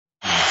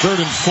3rd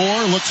and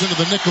 4, looks into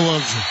the nickel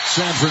of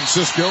San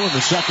Francisco in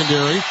the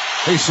secondary.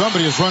 Hey,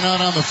 somebody has run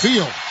out on the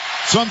field.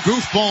 Some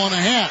goofball in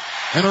a hat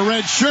and a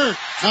red shirt.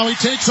 Now he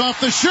takes off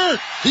the shirt.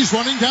 He's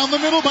running down the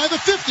middle by the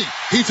 50.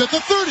 He's at the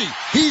 30.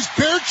 He's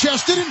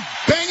bare-chested and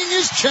banging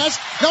his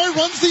chest. Now he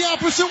runs the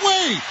opposite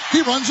way.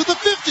 He runs to the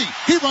 50.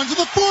 He runs to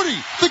the 40.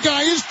 The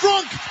guy is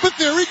drunk, but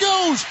there he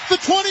goes. The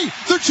 20.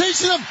 They're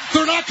chasing him.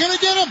 They're not going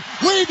to get him.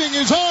 Waving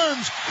his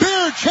arms,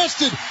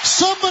 bare-chested.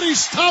 Somebody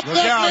stop that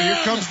man.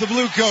 Here comes the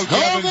blue coat,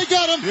 Kevin. Oh, they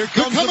got him. Here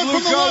comes They're coming the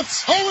blue from the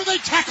coats. left. Oh, and they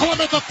tackle him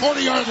at the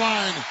 40-yard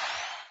line.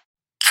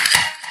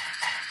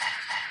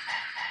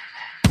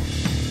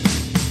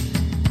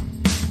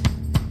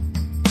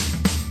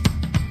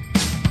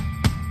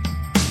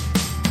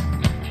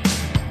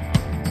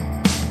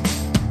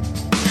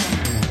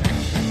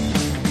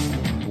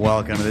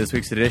 Welcome to this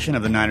week's edition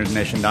of the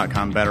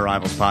NinersNation.com Better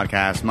Rivals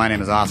podcast. My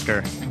name is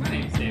Oscar. My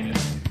name's David.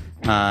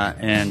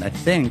 And I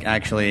think,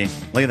 actually,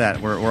 look at that.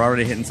 We're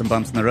already hitting some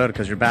bumps in the road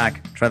because you're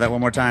back. Try that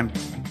one more time.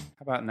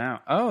 How about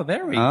now? Oh,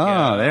 there we go.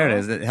 Oh, there it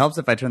is. It helps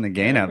if I turn the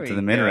gain up to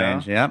the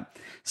mid-range. Yep.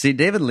 See,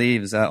 David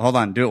leaves. Hold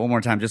on. Do it one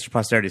more time just for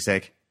posterity's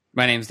sake.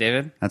 My name's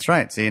David. That's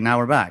right. See, now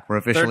we're back. We're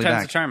officially Third time's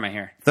back. the charm, I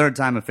hear. Third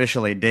time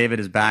officially. David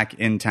is back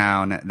in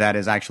town. That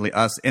is actually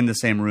us in the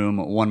same room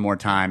one more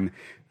time.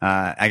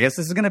 I guess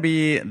this is going to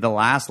be the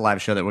last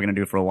live show that we're going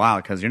to do for a while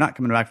because you're not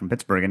coming back from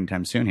Pittsburgh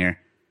anytime soon here.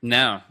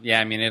 No, yeah,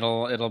 I mean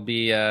it'll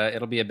be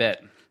a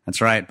bit.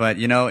 That's right, but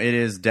you know it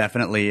is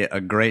definitely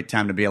a great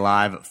time to be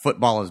alive.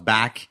 Football is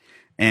back,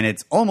 and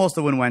it's almost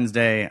a Win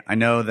Wednesday. I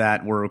know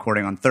that we're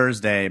recording on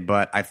Thursday,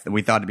 but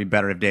we thought it'd be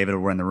better if David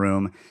were in the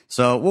room,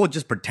 so we'll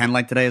just pretend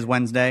like today is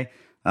Wednesday.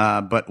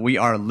 But we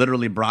are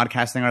literally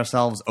broadcasting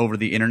ourselves over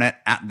the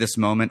internet at this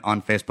moment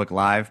on Facebook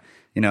Live.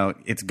 You know,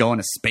 it's going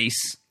to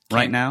space.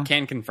 Right now?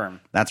 Can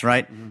confirm. That's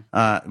right.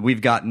 Mm-hmm. We've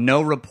got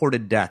no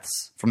reported deaths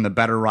from the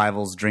Better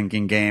Rivals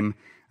drinking game,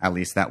 at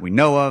least that we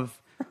know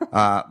of.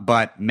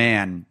 But,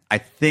 man, I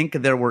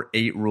think there were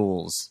 8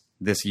 rules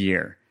this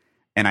year.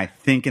 And I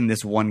think in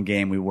this one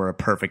game we were a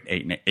perfect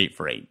 8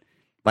 for 8.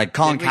 Like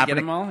Colin Did we get Kaepernick,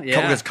 them all?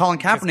 Yeah. because Colin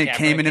Kaepernick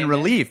came in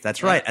relief.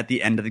 That's right, at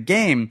the end of the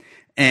game.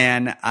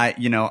 And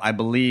I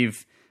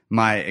believe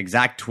my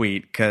exact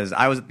tweet, because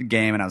I was at the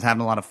game and I was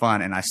having a lot of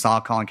fun, and I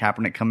saw Colin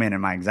Kaepernick come in, and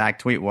my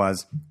exact tweet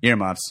was,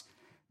 earmuffs,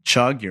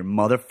 chug your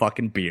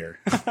motherfucking beer.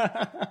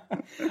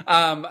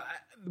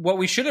 What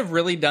we should have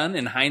really done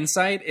in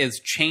hindsight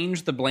is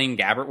change the Glaine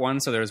Babbert one.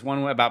 So there's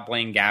one about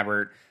Glaine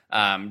Babbert,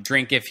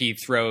 drink if he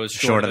throws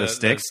short of the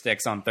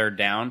sticks on third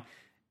down.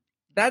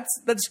 That's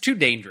too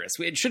dangerous.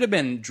 It should have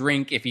been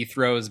drink if he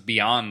throws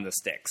beyond the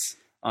sticks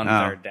on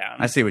third down.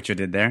 I see what you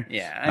did there.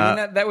 Yeah, I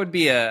mean, that would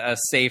be a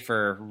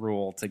safer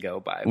rule to go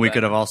by. We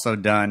could have also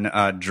done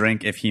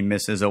drink if he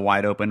misses a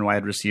wide-open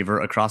wide receiver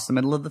across the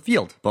middle of the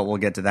field, but we'll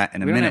get to that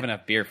in a minute. We don't have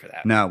enough beer for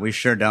that. No, we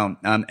sure don't.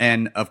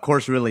 And, of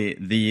course, really,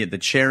 the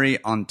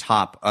cherry on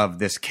top of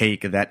this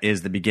cake that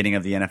is the beginning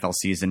of the NFL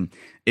season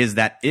is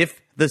that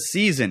if the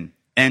season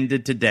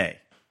ended today,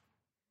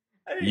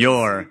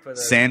 your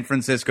San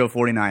Francisco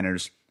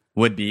 49ers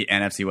would be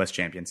NFC West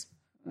champions.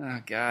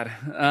 Oh, God.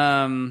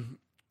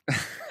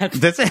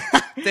 That's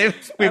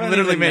it. We've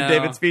literally made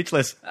David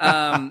speechless.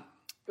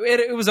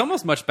 It was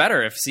almost much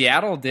better if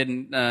Seattle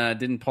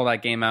didn't pull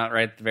that game out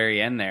right at the very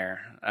end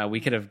there. We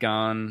could have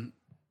gone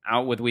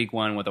out with week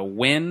 1 with a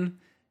win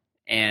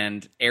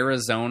and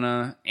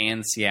Arizona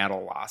and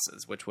Seattle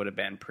losses, which would have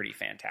been pretty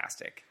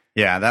fantastic.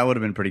 Yeah, that would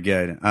have been pretty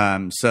good.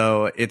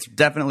 So it's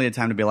definitely a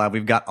time to be alive.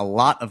 We've got a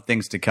lot of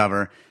things to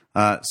cover.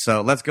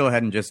 So let's go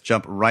ahead and just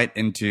jump right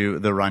into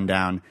the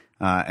rundown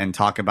and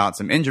talk about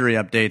some injury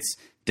updates.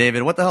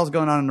 David, what the hell's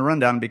going on in the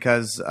rundown?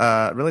 Because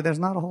really, there's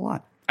not a whole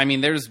lot. I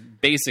mean, there's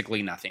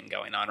basically nothing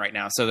going on right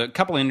now. So the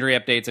couple injury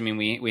updates. I mean,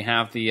 we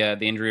have the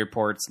injury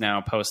reports now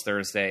post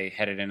Thursday,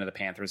 headed into the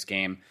Panthers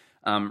game.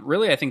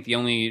 Really, I think the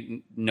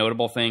only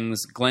notable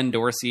things: Glenn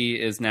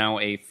Dorsey is now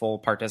a full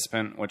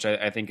participant, which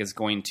I think is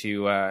going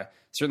to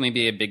certainly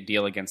be a big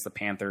deal against the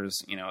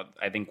Panthers. You know,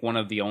 I think one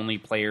of the only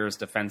players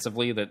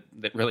defensively that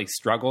really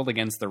struggled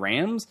against the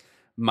Rams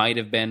might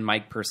have been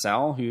Mike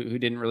Purcell, who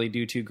didn't really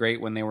do too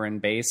great when they were in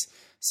base.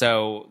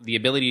 So the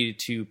ability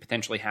to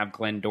potentially have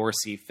Glenn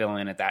Dorsey fill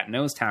in at that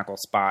nose tackle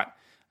spot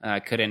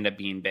could end up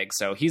being big.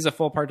 So he's a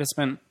full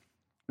participant.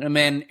 And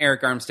then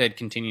Eric Armstead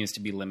continues to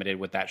be limited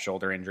with that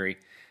shoulder injury.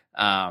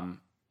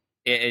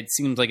 It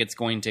seems like it's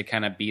going to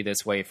kind of be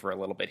this way for a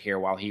little bit here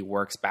while he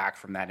works back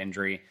from that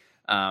injury.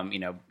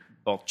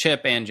 Both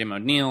Chip and Jim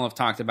O'Neill have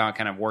talked about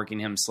kind of working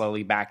him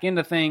slowly back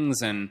into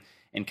things and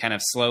kind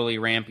of slowly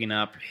ramping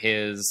up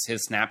his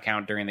snap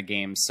count during the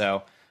game.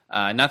 So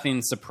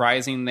nothing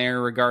surprising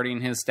there regarding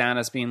his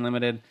status being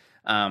limited,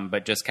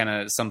 but just kind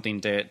of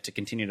something to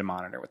continue to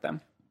monitor with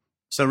them.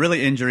 So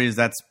really injuries,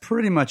 that's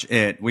pretty much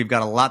it. We've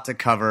got a lot to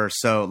cover,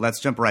 so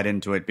let's jump right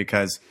into it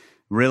because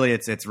really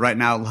it's right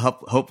now,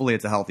 hopefully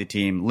it's a healthy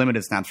team,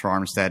 limited snaps for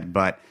Armstead,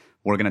 but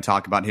we're going to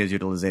talk about his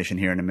utilization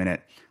here in a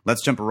minute.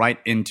 Let's jump right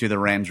into the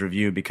Rams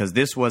review because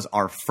this was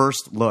our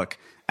first look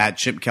at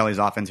Chip Kelly's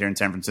offense here in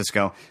San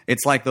Francisco.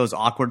 It's like those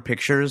awkward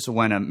pictures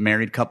when a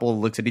married couple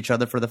looks at each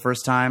other for the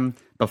first time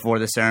before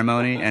the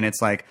ceremony, and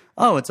it's like,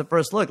 oh, it's a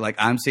first look. Like,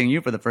 I'm seeing you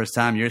for the first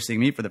time, you're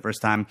seeing me for the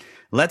first time.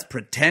 Let's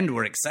pretend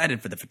we're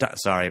excited for the first time.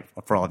 Sorry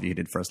for all of you who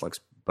did first looks,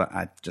 but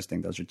I just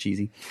think those are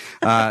cheesy.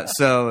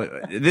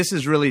 So this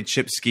is really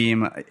Chip's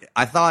scheme.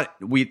 I thought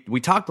we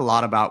talked a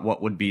lot about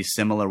what would be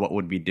similar, what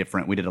would be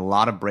different. We did a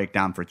lot of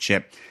breakdown for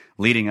Chip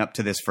leading up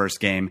to this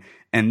first game.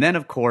 And then,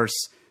 of course,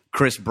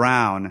 Chris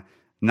Brown,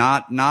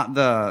 not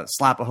the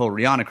slap-a-hoe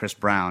Rihanna Chris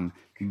Brown,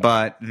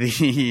 but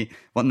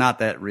not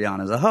that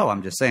Rihanna's a hoe.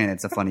 I'm just saying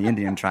it's a funny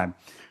Indian tribe.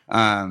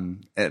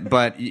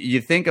 But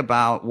you think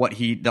about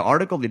the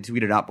article they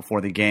tweeted out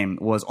before the game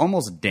was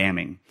almost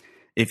damning.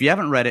 If you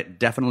haven't read it,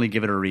 definitely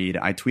give it a read.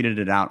 I tweeted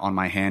it out on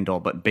my handle,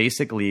 but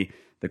basically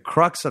the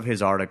crux of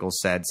his article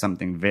said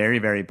something very,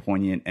 very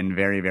poignant and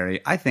very,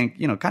 very, I think,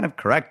 kind of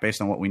correct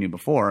based on what we knew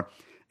before.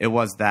 It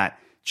was that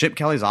Chip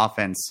Kelly's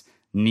offense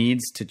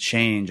needs to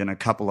change in a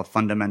couple of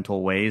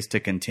fundamental ways to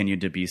continue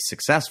to be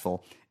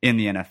successful in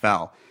the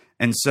NFL.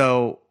 And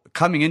so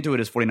coming into it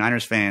as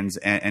 49ers fans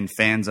and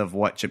fans of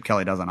what Chip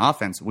Kelly does on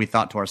offense, we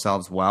thought to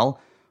ourselves, well,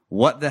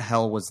 what the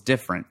hell was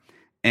different?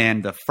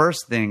 And the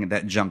first thing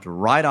that jumped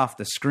right off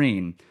the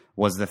screen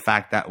was the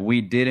fact that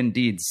we did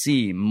indeed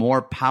see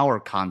more power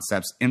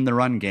concepts in the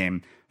run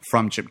game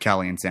from Chip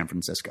Kelly in San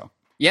Francisco.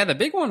 Yeah, the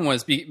big one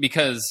was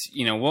because,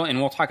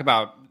 we'll talk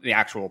about the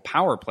actual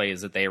power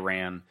plays that they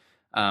ran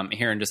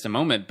here in just a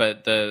moment,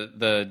 but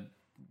the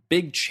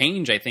big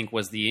change, I think,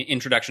 was the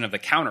introduction of the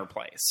counter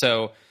play.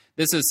 So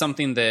this is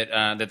something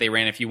that they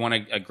ran. If you want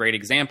a great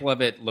example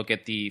of it, look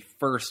at the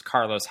first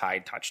Carlos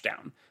Hyde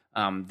touchdown.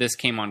 This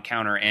came on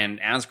counter, and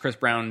as Chris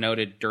Brown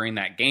noted during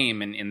that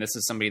game, and this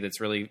is somebody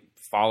that's really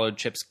followed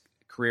Chip's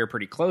career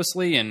pretty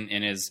closely and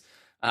is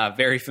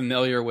very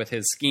familiar with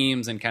his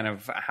schemes and kind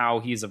of how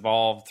he's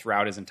evolved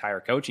throughout his entire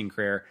coaching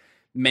career,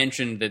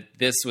 mentioned that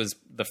this was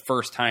the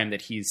first time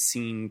that he's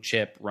seen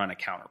Chip run a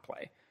counter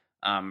play.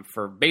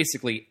 For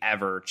basically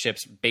ever,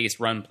 Chip's base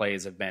run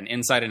plays have been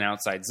inside and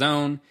outside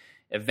zone.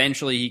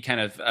 Eventually, he kind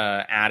of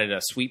added a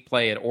sweep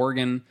play at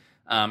Oregon,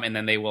 and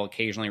then they will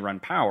occasionally run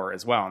power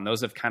as well. And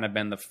those have kind of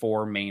been the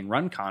four main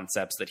run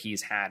concepts that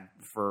he's had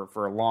for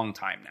a long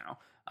time now.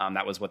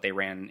 That was what they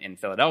ran in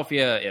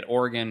Philadelphia, at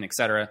Oregon,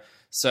 etc.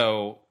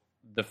 So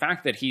the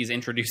fact that he's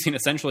introducing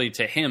essentially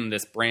to him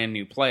this brand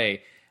new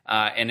play,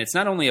 and it's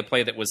not only a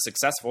play that was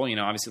successful,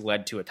 obviously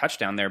led to a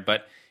touchdown there,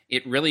 but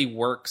it really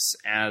works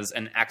as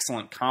an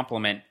excellent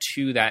complement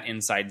to that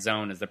inside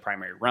zone as the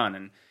primary run.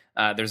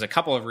 And there's a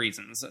couple of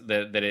reasons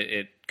that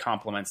it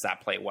complements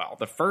that play well.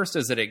 The first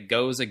is that it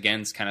goes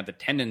against kind of the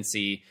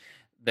tendency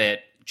that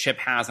Chip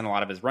has in a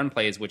lot of his run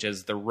plays, which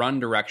is the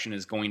run direction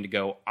is going to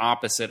go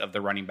opposite of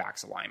the running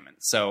back's alignment.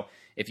 So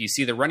if you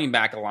see the running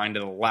back aligned to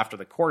the left of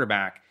the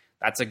quarterback,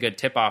 that's a good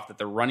tip-off that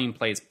the running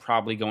play is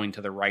probably going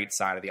to the right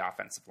side of the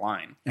offensive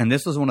line. And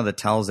this was one of the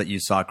tells that you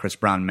saw Chris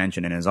Brown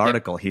mention in his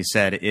article. Yep. He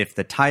said if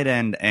the tight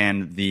end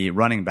and the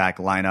running back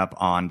line up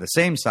on the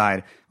same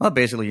side, well,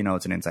 basically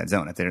it's an inside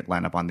zone. If they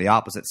line up on the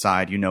opposite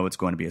side, it's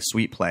going to be a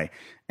sweep play.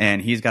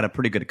 And he's got a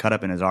pretty good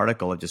cut-up in his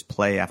article of just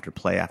play after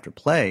play after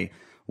play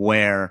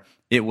where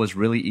it was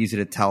really easy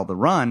to tell the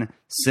run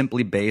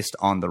simply based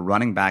on the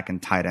running back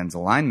and tight end's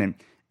alignment.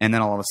 And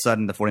then all of a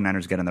sudden, the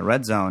 49ers get in the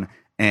red zone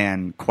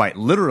and quite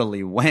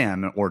literally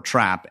wham or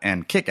trap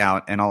and kick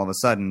out, and all of a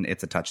sudden,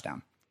 it's a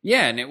touchdown.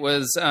 Yeah, and it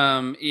was,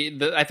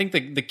 I think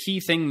the key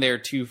thing there,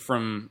 too,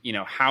 from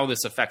how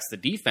this affects the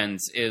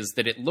defense is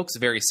that it looks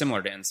very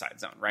similar to inside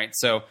zone, right?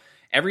 So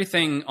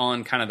everything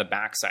on kind of the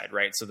backside,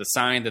 right? So the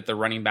side that the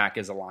running back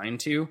is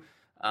aligned to,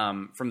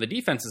 from the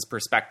defense's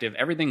perspective,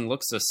 everything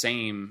looks the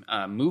same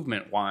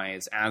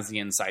movement-wise as the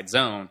inside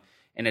zone.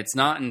 And it's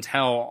not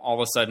until all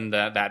of a sudden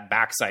that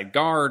backside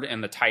guard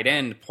and the tight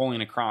end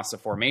pulling across the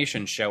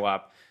formation show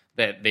up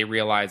that they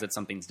realize that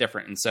something's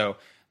different. And so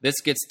this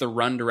gets the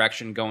run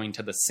direction going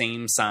to the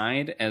same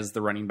side as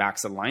the running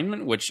back's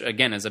alignment, which,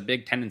 again, is a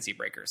big tendency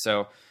breaker.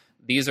 So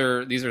these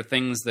are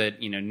things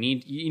that you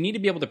need to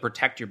be able to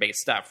protect your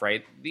base stuff,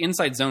 right? The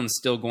inside zone is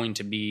still going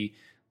to be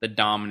the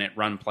dominant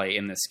run play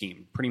in this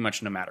scheme, pretty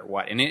much no matter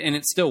what. And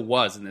it still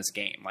was in this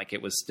game. Like,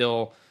 it was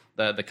still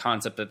the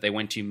concept that they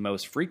went to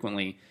most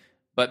frequently.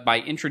 But by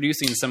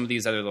introducing some of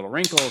these other little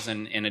wrinkles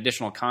and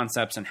additional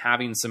concepts and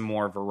having some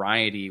more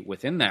variety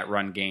within that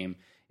run game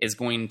is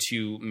going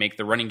to make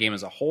the running game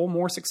as a whole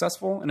more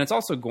successful. And it's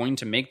also going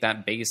to make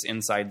that base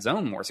inside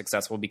zone more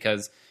successful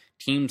because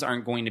teams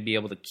aren't going to be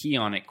able to key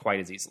on it quite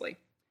as easily.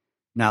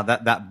 Now,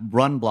 that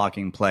run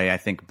blocking play, I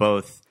think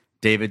both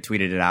David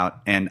tweeted it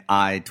out and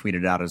I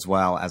tweeted it out as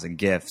well as a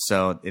GIF.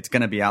 So it's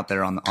going to be out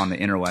there on the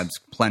interwebs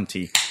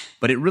plenty.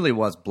 But it really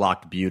was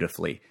blocked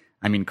beautifully.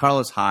 I mean,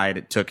 Carlos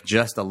Hyde took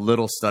just a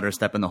little stutter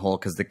step in the hole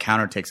because the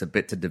counter takes a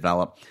bit to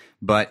develop.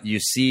 But you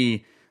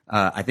see,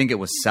 I think it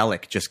was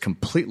Selleck just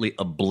completely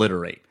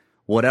obliterate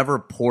whatever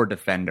poor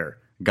defender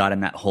got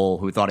in that hole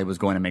who thought he was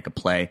going to make a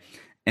play.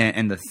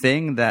 And the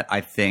thing that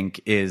I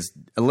think is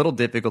a little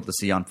difficult to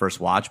see on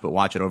first watch, but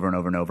watch it over and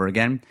over and over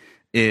again,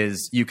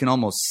 is you can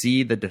almost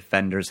see the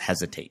defenders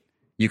hesitate.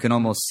 You can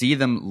almost see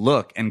them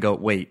look and go,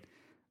 wait,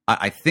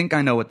 I think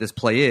I know what this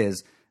play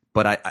is,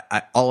 but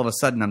I all of a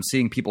sudden I'm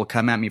seeing people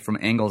come at me from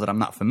angles that I'm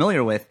not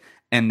familiar with,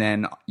 and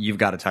then you've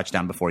got a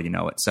touchdown before you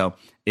know it. So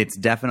it's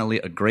definitely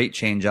a great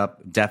changeup.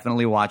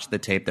 Definitely watch the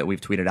tape that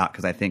we've tweeted out,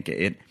 because I think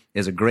it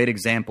is a great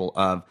example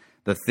of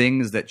the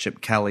things that Chip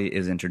Kelly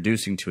is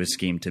introducing to his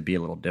scheme to be a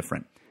little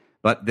different.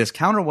 But this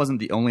counter wasn't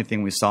the only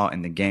thing we saw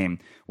in the game.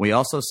 We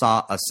also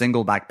saw a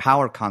single back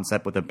power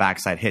concept with a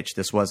backside hitch.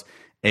 This was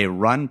a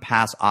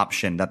run-pass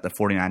option that the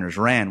 49ers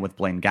ran with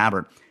Glaine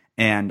Babbert.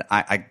 And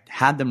I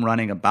had them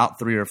running about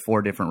 3 or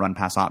 4 different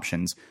run-pass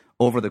options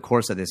over the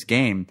course of this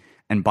game.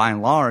 And by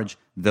and large,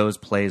 those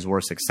plays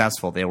were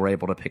successful. They were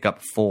able to pick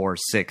up 4,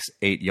 6,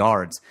 8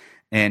 yards.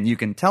 And you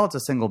can tell it's a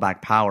single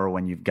back power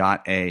when you've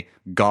got a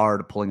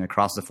guard pulling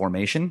across the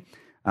formation.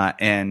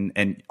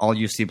 And all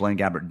you see Glaine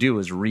Babbert do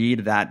is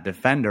read that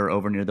defender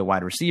over near the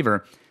wide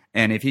receiver.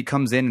 And if he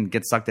comes in and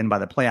gets sucked in by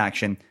the play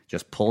action,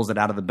 just pulls it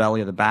out of the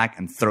belly of the back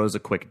and throws a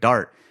quick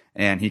dart.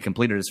 And he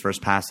completed his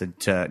first pass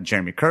to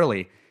Jeremy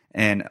Curley.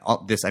 And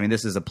this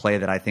is a play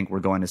that I think we're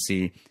going to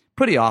see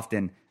pretty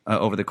often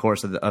over the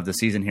course of the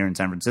season here in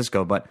San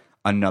Francisco. But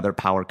another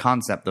power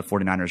concept the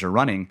 49ers are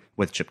running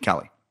with Chip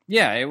Kelly.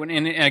 Yeah,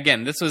 and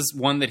again, this was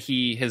one that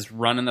he has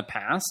run in the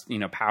past.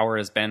 Power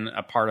has been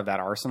a part of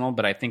that arsenal,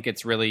 but I think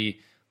it's really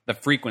the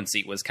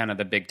frequency was kind of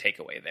the big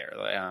takeaway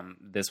there.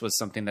 This was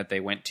something that they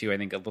went to, I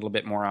think, a little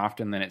bit more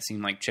often than it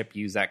seemed like Chip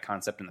used that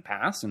concept in the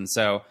past. And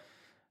so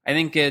I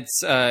think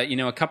it's,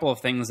 a couple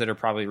of things that are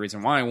probably the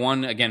reason why.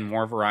 One, again,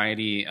 more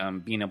variety,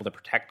 being able to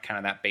protect kind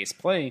of that base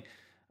play.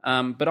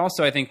 But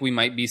also I think we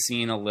might be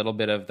seeing a little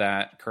bit of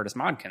that Curtis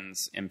Modkins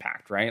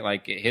impact, right?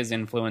 Like his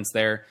influence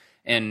there.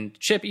 And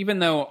Chip, even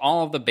though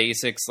all of the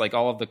basics, like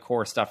all of the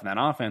core stuff in that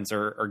offense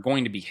are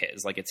going to be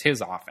his, like it's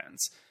his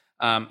offense,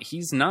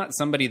 he's not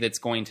somebody that's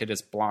going to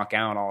just block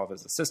out all of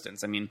his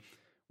assistants. I mean,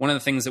 one of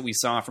the things that we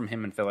saw from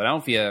him in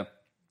Philadelphia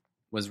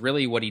was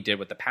really what he did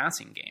with the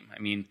passing game.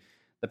 I mean,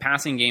 the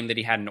passing game that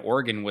he had in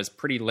Oregon was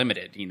pretty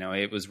limited.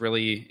 It was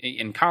really,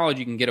 in college,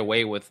 you can get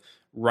away with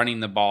running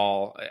the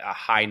ball a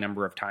high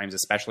number of times,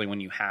 especially when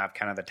you have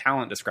kind of the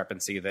talent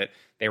discrepancy that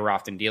they were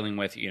often dealing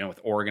with, with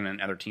Oregon and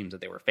other teams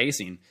that they were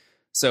facing.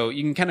 So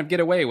you can kind of get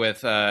away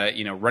with,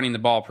 running the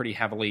ball pretty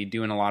heavily,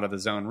 doing a lot of the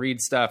zone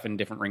read stuff and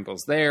different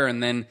wrinkles there,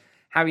 and then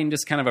having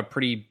just kind of a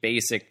pretty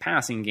basic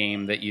passing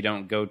game that you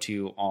don't go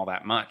to all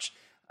that much.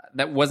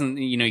 That wasn't,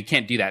 you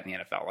can't do that in the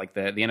NFL. Like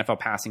the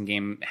NFL passing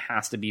game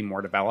has to be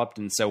more developed.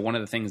 And so one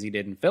of the things he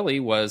did in Philly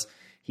was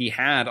he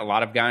had a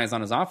lot of guys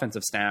on his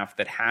offensive staff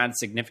that had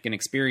significant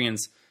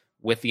experience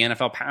with the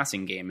NFL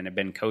passing game and had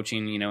been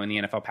coaching, in the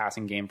NFL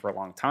passing game for a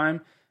long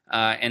time.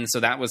 And so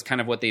that was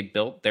kind of what they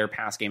built their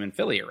pass game in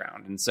Philly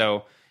around. And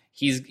so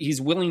he's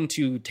willing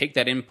to take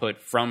that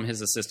input from his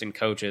assistant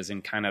coaches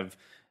and kind of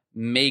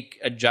make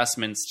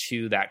adjustments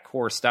to that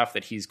core stuff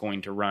that he's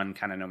going to run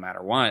kind of no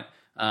matter what.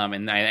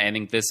 And I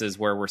think this is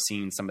where we're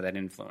seeing some of that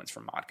influence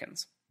from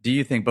Modkins. Do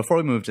you think, before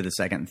we move to the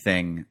second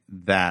thing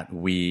that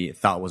we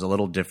thought was a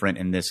little different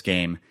in this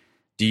game,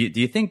 do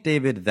you think,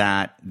 David,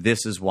 that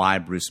this is why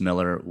Bruce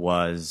Miller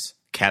was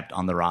kept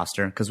on the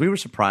roster? Because we were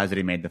surprised that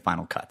he made the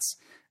final cuts.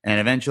 And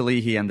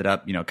eventually he ended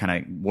up, kind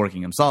of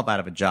working himself out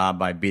of a job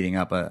by beating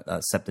up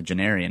a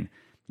septuagenarian.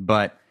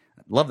 But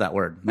love that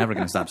word. Never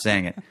going to stop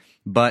saying it.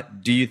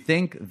 But do you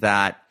think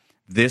that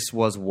this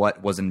was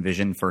what was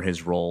envisioned for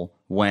his role,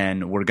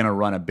 when we're going to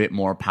run a bit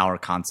more power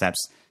concepts,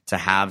 to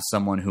have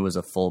someone who is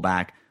a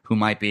fullback who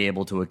might be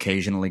able to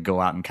occasionally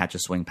go out and catch a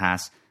swing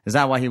pass? Is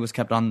that why he was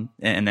kept on?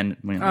 And then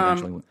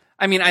eventually...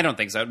 I mean, I don't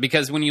think so,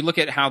 because when you look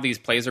at how these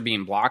plays are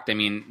being blocked, I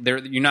mean,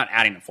 you're not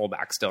adding a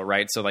fullback still,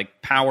 right? So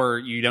like power,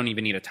 you don't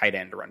even need a tight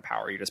end to run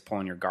power. You're just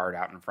pulling your guard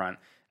out in front.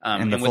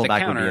 And the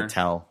fullback would be a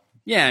tell.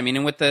 Yeah, I mean,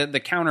 and with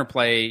the counter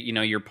play,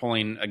 you're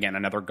pulling, again,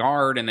 another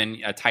guard and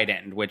then a tight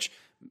end, which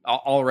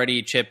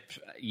already Chip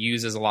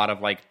uses a lot of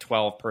like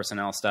 12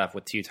 personnel stuff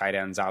with 2 tight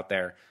ends out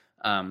there.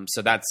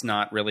 So that's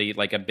not really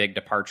like a big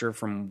departure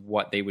from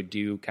what they would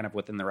do kind of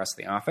within the rest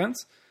of the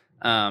offense.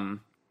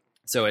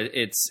 So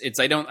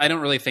I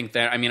don't really think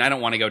that, I mean, I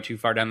don't want to go too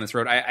far down this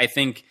road. I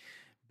think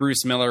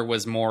Bruce Miller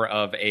was more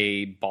of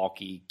a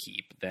bulky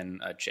keep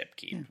than a Chip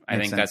keep. Yeah, I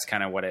think sense. That's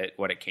kind of what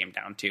it came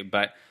down to.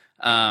 But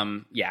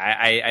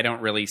I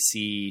don't really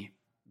see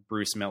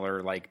Bruce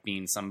Miller like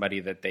being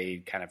somebody that they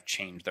kind of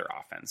changed their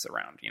offense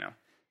around,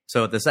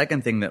 So the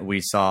second thing that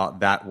we saw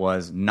that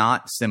was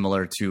not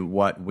similar to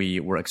what we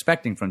were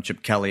expecting from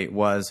Chip Kelly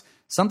was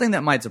something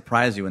that might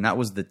surprise you, and that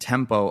was the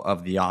tempo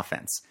of the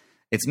offense.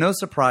 It's no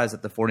surprise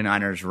that the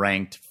 49ers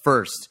ranked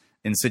first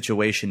in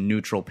situation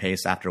neutral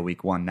pace after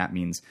week 1. That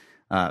means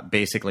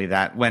basically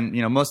that when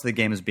most of the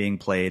game is being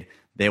played,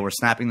 they were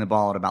snapping the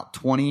ball at about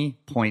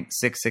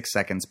 20.66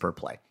 seconds per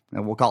play.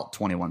 And we'll call it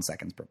 21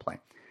 seconds per play.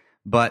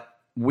 But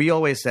we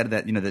always said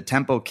that the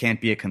tempo can't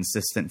be a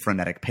consistent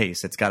frenetic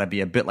pace. It's got to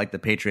be a bit like the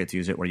Patriots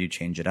use it, where you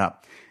change it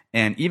up.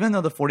 And even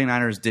though the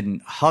 49ers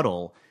didn't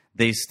huddle,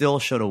 they still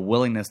showed a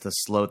willingness to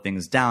slow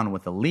things down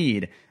with a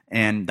lead,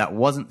 and that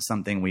wasn't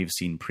something we've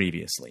seen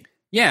previously.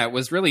 Yeah, it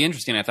was really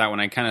interesting, I thought, when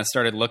I kind of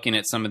started looking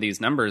at some of these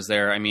numbers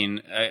there. I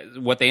mean,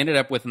 what they ended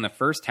up with in the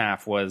first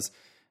half was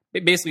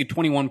basically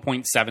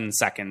 21.7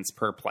 seconds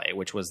per play,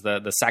 which was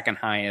the second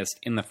highest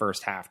in the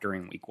first half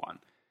during week 1.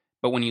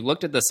 But when you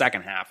looked at the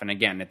second half, and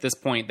again, at this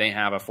point, they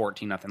have a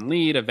 14-0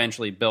 lead,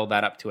 eventually build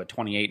that up to a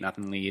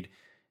 28-0 lead,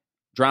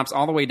 drops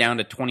all the way down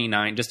to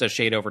 29, just a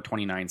shade over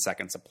 29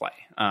 seconds of play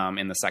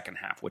in the second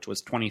half, which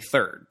was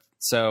 23rd.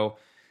 So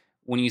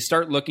when you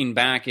start looking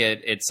back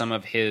at some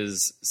of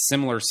his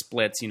similar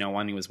splits,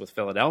 when he was with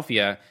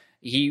Philadelphia,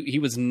 he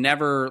was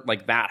never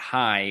like that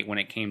high when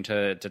it came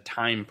to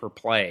time per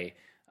play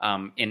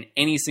in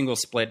any single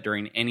split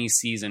during any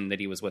season that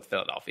he was with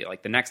Philadelphia.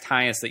 Like the next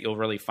highest that you'll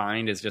really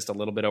find is just a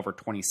little bit over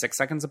 26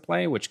 seconds of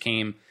play, which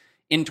came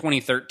in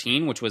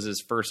 2013, which was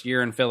his first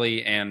year in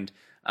Philly. And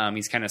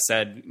he's kind of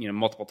said,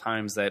 multiple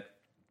times that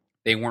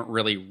they weren't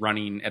really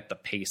running at the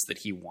pace that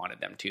he wanted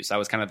them to. So that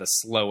was kind of the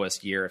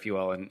slowest year, if you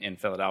will, in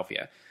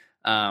Philadelphia.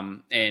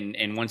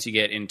 And once you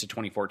get into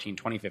 2014,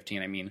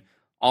 2015, I mean,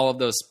 all of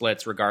those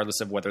splits,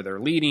 regardless of whether they're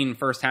leading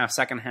first half,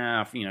 second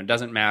half,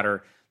 doesn't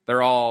matter.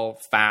 They're all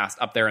fast,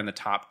 up there in the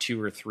top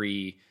 2 or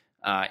 3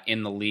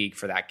 in the league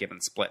for that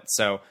given split.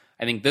 So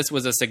I think this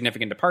was a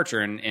significant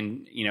departure,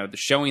 and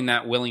showing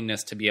that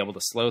willingness to be able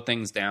to slow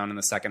things down in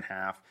the second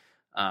half,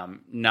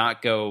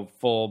 not go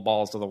full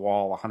balls to the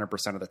wall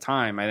 100% of the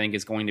time, I think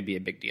is going to be a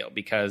big deal,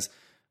 because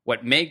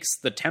what makes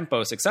the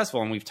tempo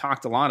successful, and we've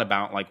talked a lot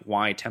about like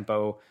why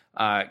tempo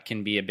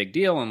can be a big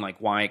deal and like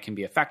why it can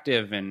be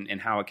effective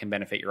and how it can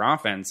benefit your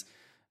offense.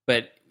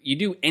 But you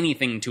do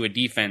anything to a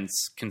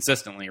defense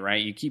consistently,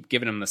 right? You keep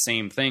giving them the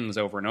same things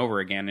over and over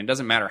again. It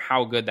doesn't matter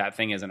how good that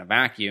thing is in a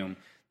vacuum.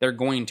 They're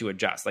going to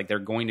adjust. Like they're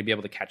going to be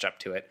able to catch up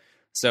to it.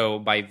 So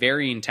by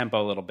varying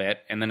tempo a little bit,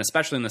 and then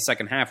especially in the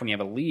second half when you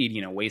have a lead,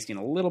 wasting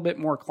a little bit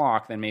more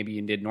clock than maybe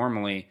you did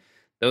normally,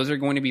 those are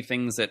going to be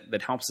things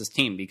that helps this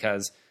team,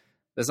 because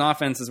this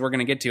offense, as we're going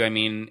to get to, I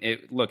mean,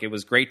 it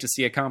was great to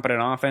see a competent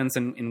offense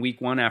in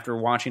week 1 after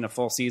watching a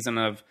full season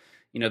of,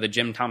 the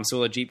Jim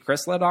Tomsula, Jeep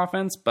Chris-led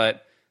offense,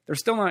 but they're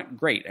still not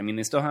great. I mean,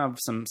 they still have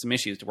some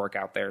issues to work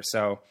out there.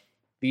 So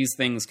these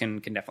things can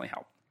definitely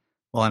help.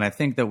 Well, and I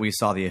think that we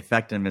saw the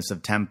effectiveness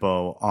of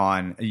tempo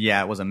on,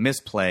 it was a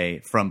misplay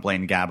from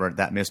Glaine Babbert,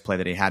 that misplay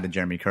that he had to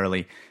Jeremy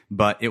Curley,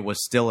 but it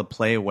was still a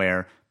play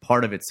where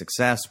part of its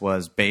success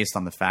was based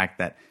on the fact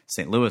that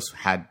St. Louis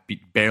had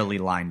barely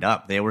lined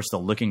up. They were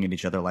still looking at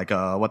each other like,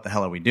 what the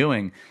hell are we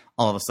doing?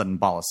 All of a sudden,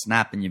 ball is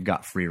snapped and you've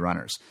got free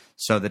runners.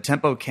 So the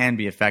tempo can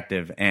be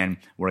effective, and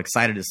we're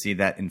excited to see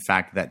that, in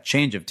fact, that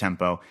change of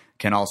tempo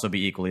can also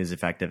be equally as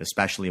effective,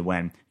 especially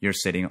when you're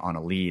sitting on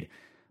a lead.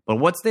 But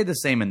what stayed the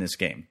same in this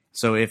game?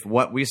 So if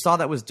what we saw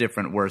that was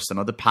different were some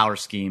of the power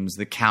schemes,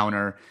 the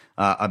counter,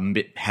 a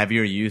bit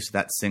heavier use of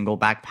that single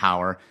back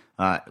power,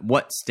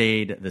 what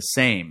stayed the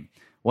same?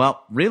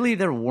 Well, really,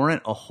 there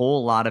weren't a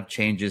whole lot of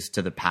changes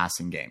to the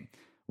passing game.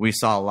 We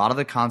saw a lot of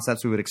the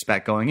concepts we would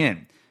expect going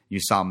in. You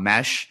saw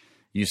mesh,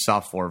 you saw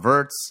four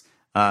verts,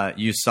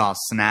 you saw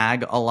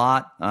snag a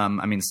lot.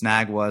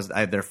 Snag was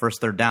their first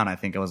third down. I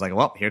think it was like,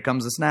 well, here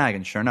comes the snag.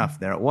 And sure enough,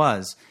 there it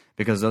was,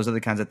 because those are the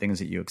kinds of things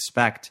that you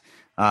expect.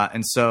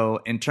 And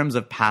so in terms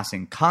of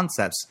passing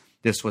concepts,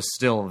 this was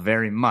still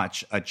very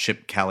much a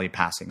Chip Kelly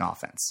passing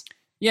offense.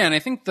 Yeah, and I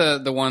think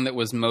the one that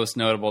was most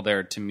notable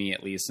there, to me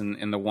at least,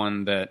 and the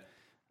one that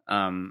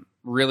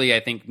really I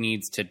think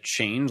needs to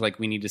change, like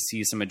we need to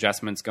see some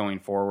adjustments going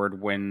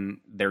forward when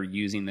they're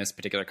using this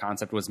particular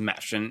concept, was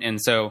mesh.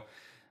 And so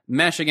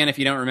mesh, again, if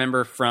you don't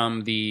remember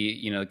from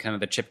the, kind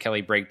of the Chip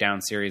Kelly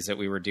breakdown series that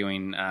we were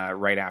doing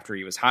right after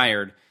he was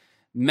hired,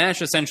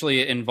 mesh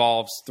essentially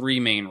involves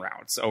 3 main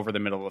routes over the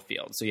middle of the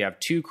field. So you have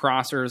 2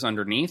 crossers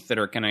underneath that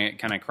are going to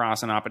kind of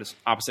cross in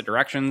opposite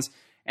directions,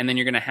 and then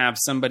you're going to have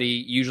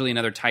somebody, usually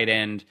another tight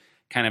end,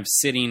 kind of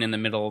sitting in the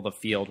middle of the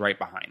field right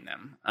behind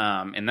them.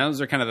 And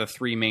those are kind of the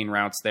 3 main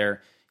routes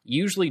there.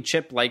 Usually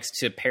Chip likes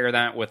to pair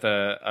that with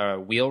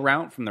a wheel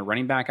route from the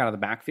running back out of the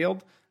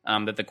backfield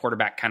that the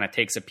quarterback kind of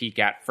takes a peek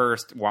at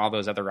first while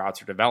those other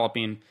routes are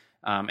developing,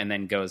 and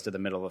then goes to the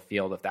middle of the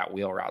field if that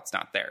wheel route's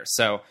not there.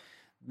 So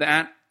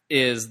that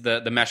is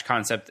the mesh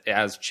concept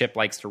as Chip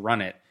likes to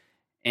run it.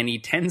 And he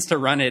tends to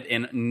run it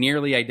in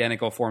nearly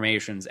identical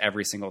formations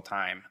every single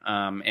time.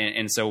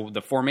 And so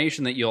the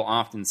formation that you'll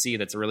often see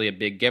that's really a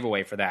big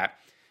giveaway for that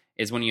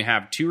is when you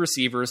have 2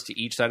 receivers to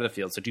each side of the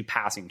field, so 2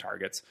 passing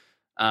targets.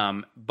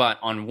 But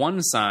on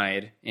one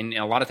side, and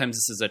a lot of times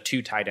this is a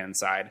 2 tight end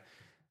side,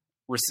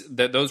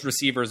 those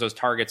receivers, those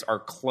targets are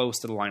close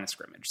to the line of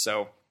scrimmage.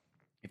 So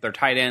if they're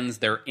tight ends,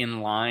 they're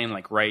in line,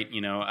 like right,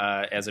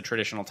 as a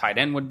traditional tight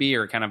end would be,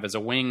 or kind of as a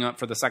wing up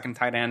for the second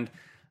tight end.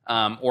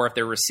 Or if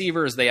they're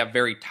receivers, they have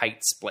very tight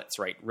splits,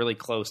 right? Really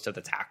close to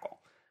the tackle.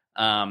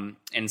 And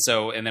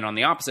then on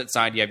the opposite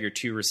side, you have your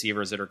 2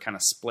 receivers that are kind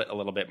of split a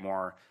little bit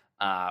more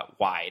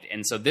wide.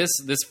 And so this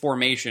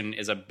formation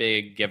is a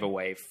big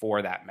giveaway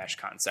for that mesh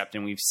concept.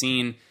 And we've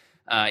seen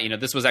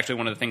This was actually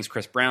one of the things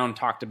Chris Brown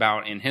talked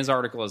about in his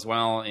article as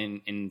well,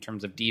 in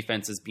terms of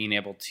defenses being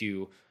able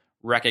to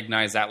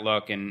recognize that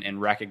look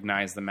and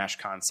recognize the mesh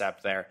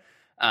concept there.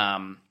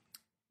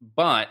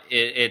 But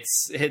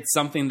it's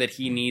something that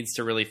he needs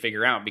to really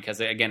figure out, because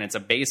again, it's a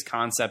base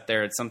concept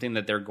there. It's something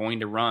that they're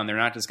going to run. They're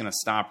not just going to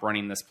stop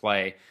running this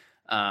play.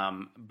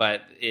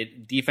 But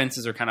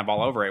defenses are kind of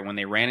all over it. When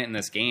they ran it in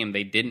this game,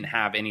 they didn't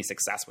have any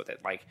success with it.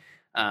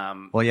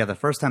 The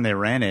first time they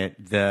ran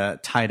it, the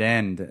tight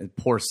end,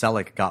 poor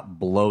Selleck, got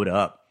blowed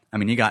up. I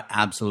mean, he got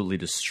absolutely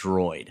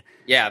destroyed.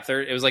 Yeah,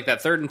 it was like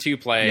that 3rd and 2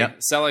 play. Yep.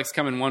 Selleck's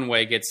coming one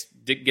way, gets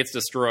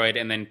destroyed,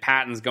 and then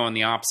Patton's going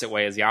the opposite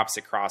way as the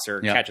opposite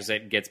crosser, catches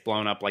it, gets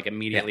blown up like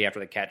immediately after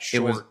the catch.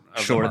 Short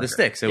of the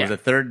sticks. It was a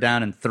 3rd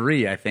down and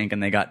 3, I think,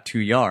 and they got 2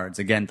 yards.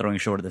 Again, throwing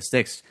short of the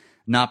sticks.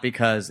 Not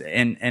because,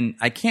 and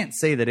I can't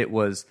say that it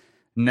was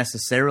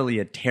necessarily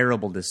a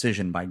terrible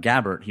decision by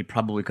Babbert. He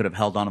probably could have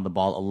held onto the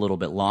ball a little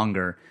bit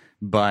longer,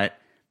 but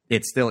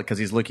it's still, because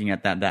he's looking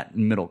at that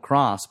middle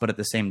cross, but at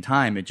the same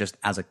time, it just,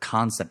 as a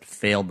concept,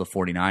 failed the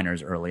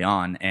 49ers early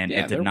on, and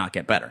it did not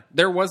get better.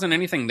 There wasn't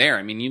anything there.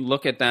 I mean, you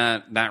look at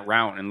that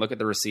route and look at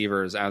the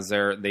receivers as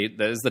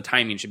the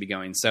timing should be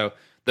going. So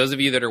those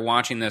of you that are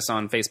watching this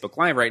on Facebook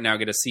Live right now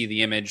get to see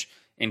the image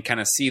and kind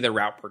of see the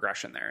route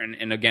progression there.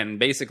 And again,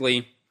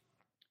 basically,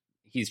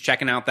 he's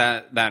checking out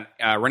that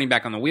running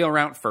back on the wheel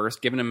route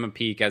first, giving him a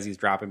peek as he's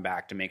dropping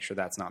back to make sure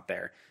that's not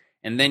there.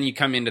 And then you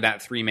come into that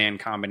 3-man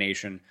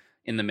combination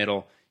in the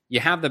middle. You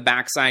have the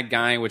backside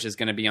guy, which is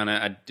going to be on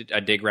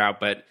a dig route,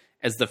 but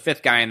as the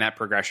 5th guy in that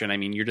progression, I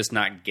mean, you're just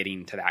not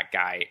getting to that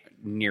guy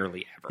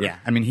nearly ever. Yeah,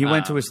 I mean, he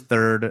went to his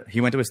third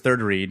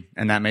read,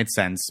 and that made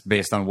sense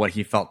based on what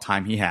he felt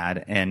time he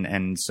had.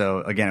 And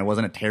so, again, it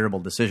wasn't a terrible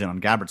decision on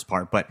Gabbert's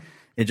part, but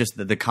it just,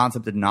 the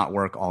concept did not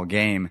work all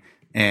game.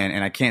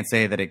 And I can't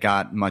say that it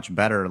got much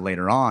better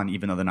later on,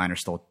 even though the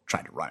Niners still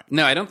tried to run it.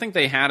 No, I don't think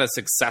they had a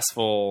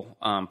successful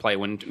play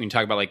when you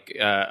talk about like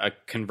a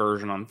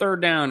conversion on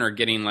 3rd down or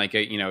getting like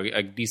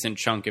a decent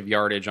chunk of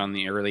yardage on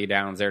the early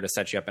downs there to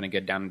set you up in a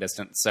good down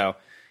distance. So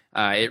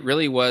it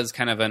really was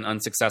kind of an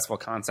unsuccessful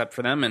concept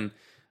for them. And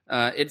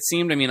it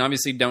seemed, I mean,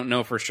 obviously don't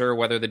know for sure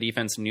whether the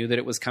defense knew that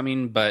it was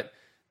coming, but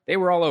they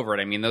were all over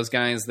it. I mean, those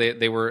guys,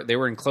 they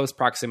were in close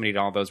proximity to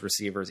all those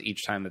receivers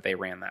each time that they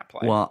ran that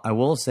play. Well, I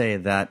will say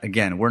that,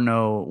 again, we're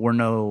no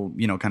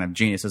kind of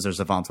geniuses or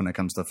savants when it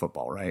comes to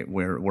football, right?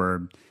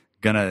 We're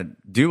gonna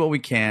do what we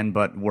can,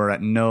 but we're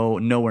at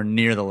nowhere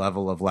near the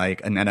level of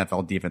like an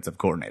NFL defensive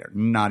coordinator,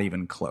 not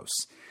even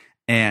close.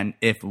 And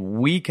if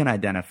we can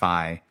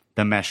identify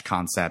the mesh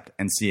concept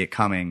and see it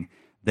coming,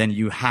 then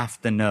you have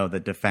to know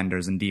that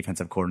defenders and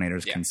defensive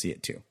coordinators can see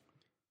it too.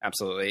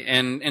 Absolutely.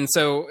 And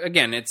so,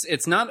 again,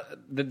 it's not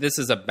that this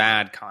is a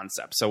bad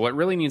concept. So what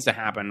really needs to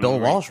happen... Bill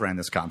Walsh ran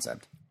this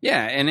concept.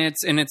 Yeah, and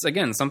it's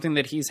again, something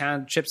that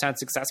Chip's had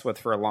success with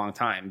for a long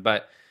time.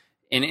 But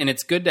and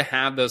it's good to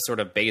have those sort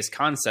of base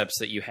concepts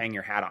that you hang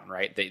your hat on,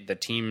 right? The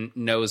team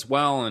knows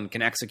well and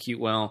can execute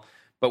well.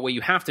 But what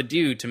you have to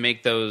do to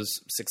make those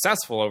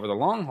successful over the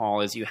long haul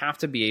is you have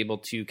to be able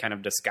to kind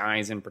of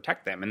disguise and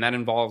protect them. And that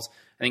involves,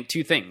 I think,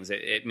 2 things.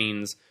 It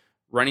means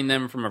running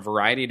them from a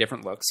variety of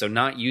different looks. So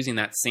not using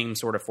that same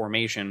sort of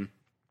formation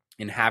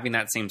and having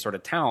that same sort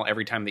of towel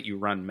every time that you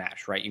run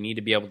mesh, right? You need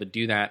to be able to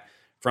do that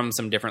from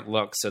some different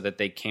looks so that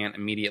they can't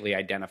immediately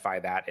identify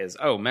that as,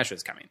 oh, mesh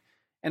is coming.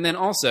 And then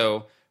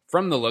also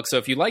from the look, so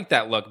if you like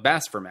that look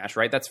best for mesh,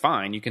 right, that's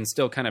fine. You can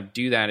still kind of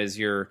do that as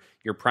your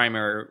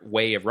primary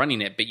way of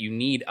running it, but you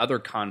need other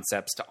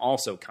concepts to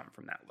also come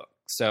from that look.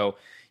 So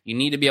you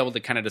need to be able to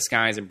kind of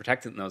disguise and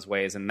protect it in those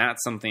ways, and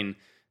that's something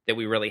that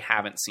we really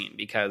haven't seen,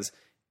 because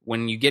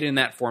when you get in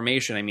that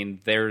formation, I mean,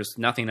 there's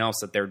nothing else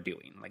that they're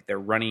doing. Like, they're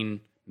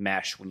running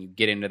mesh when you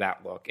get into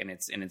that look, and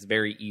it's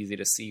very easy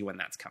to see when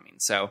that's coming.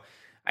 So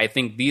I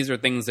think these are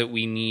things that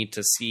we need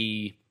to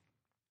see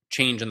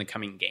change in the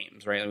coming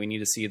games, right? We need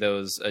to see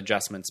those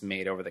adjustments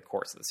made over the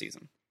course of the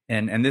season.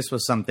 And this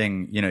was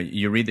something,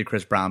 you read the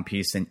Chris Brown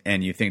piece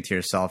and you think to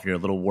yourself, you're a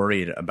little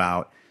worried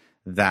about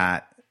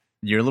that.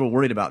 You're a little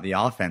worried about the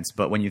offense,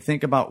 but when you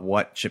think about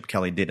what Chip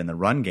Kelly did in the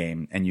run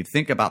game, and you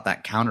think about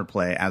that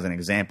counterplay as an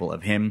example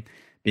of him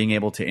being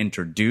able to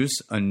introduce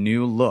a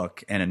new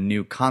look and a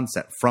new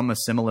concept from a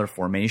similar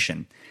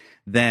formation,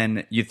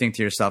 then you think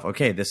to yourself,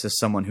 okay, this is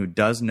someone who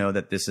does know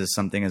that this is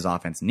something his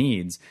offense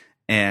needs.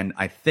 And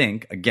I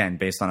think, again,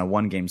 based on a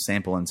 1-game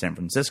sample in San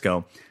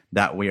Francisco,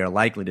 that we are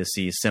likely to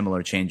see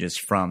similar changes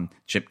from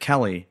Chip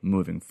Kelly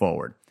moving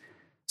forward.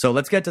 So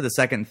let's get to the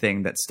second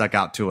thing that stuck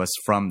out to us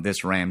from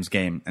this Rams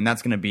game, and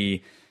that's going to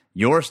be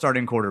your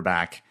starting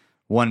quarterback,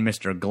 one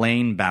Mr.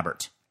 Glaine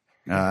Babbert.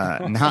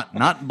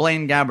 Not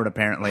Blaine Gabbert,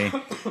 apparently,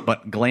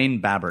 but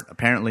Glaine Babbert.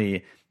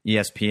 Apparently,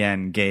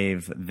 ESPN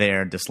gave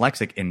their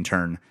dyslexic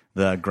intern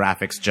the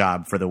graphics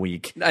job for the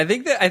week. I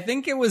think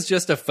it was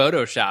just a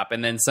Photoshop,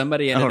 and then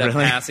somebody ended up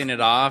passing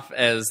it off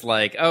as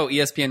like, oh,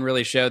 ESPN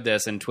really showed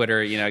this, and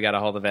Twitter, got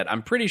a hold of it.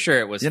 I'm pretty sure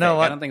it was fake.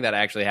 I don't think that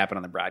actually happened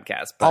on the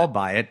broadcast. But I'll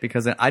buy it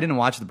because I didn't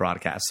watch the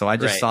broadcast, so I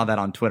just saw that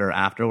on Twitter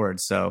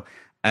afterwards. So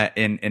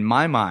in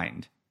my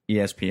mind,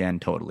 ESPN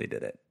totally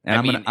did it.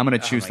 And I'm gonna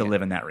choose to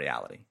live in that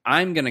reality.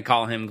 I'm gonna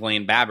call him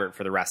Glaine Babbert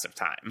for the rest of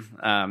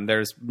time.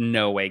 There's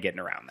no way getting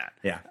around that.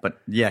 Yeah, but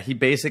yeah, he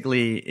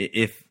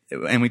basically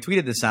and we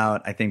tweeted this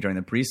out, I think, during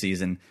the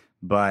preseason,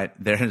 but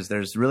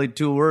there's really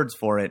two words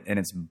for it, and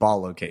it's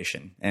ball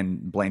location,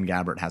 and Blaine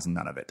Gabbert has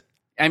none of it.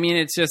 I mean,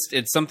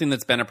 it's something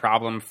that's been a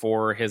problem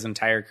for his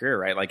entire career,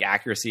 right? Like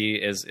accuracy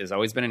is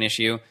always been an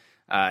issue.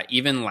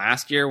 Even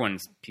last year when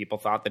people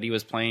thought that he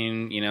was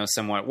playing,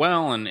 somewhat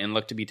well and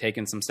looked to be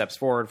taking some steps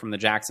forward from the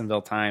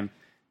Jacksonville time,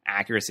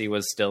 accuracy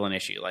was still an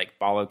issue. Like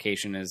ball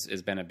location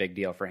has been a big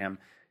deal for him.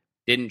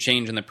 Didn't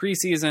change in the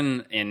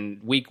preseason,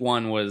 and week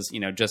one was,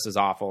 just as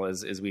awful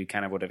as we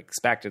kind of would have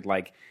expected.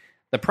 Like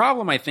the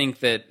problem I think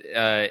that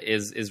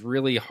is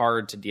really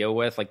hard to deal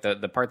with, like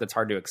the part that's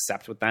hard to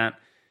accept with that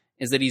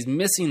is that he's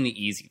missing the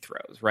easy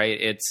throws,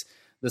 right? It's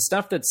the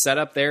stuff that's set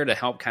up there to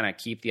help kind of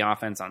keep the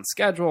offense on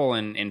schedule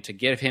and to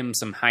give him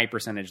some high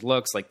percentage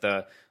looks, like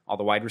all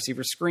the wide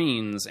receiver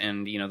screens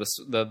and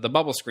the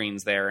bubble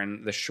screens there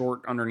and the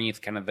short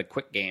underneath kind of the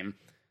quick game.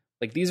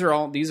 Like these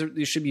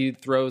should be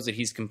throws that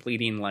he's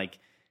completing like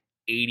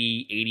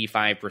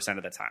 80-85%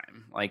 of the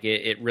time. Like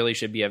it really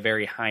should be a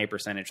very high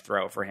percentage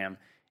throw for him,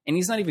 and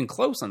he's not even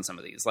close on some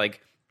of these.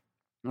 Like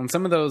on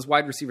some of those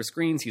wide receiver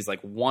screens, he's like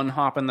one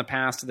hop in the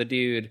pass to the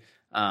dude.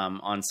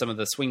 On some of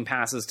the swing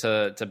passes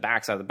to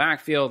backs out of the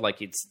backfield, like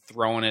he's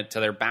throwing it to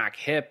their back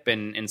hip,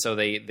 and so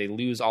they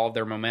lose all of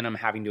their momentum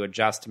having to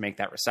adjust to make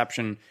that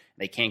reception.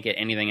 They can't get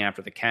anything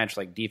after the catch,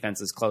 like defense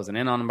is closing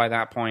in on them by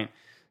that point.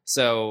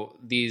 So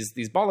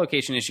these ball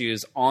location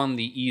issues on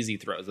the easy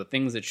throws, the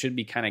things that should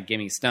be kind of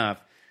gimme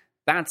stuff,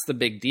 that's the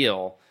big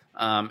deal.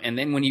 And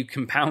then when you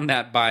compound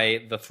that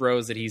by the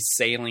throws that he's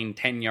sailing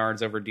 10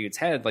 yards over dude's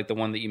head, like the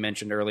one that you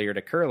mentioned earlier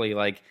to Curly,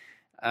 like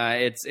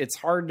it's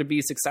hard to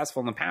be successful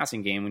in the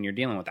passing game when you're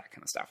dealing with that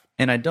kind of stuff.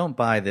 And I don't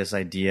buy this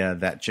idea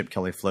that Chip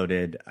Kelly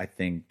floated. I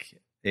think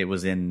it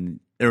was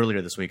in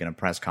earlier this week in a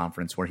press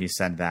conference where he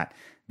said that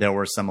there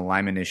were some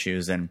alignment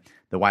issues and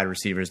the wide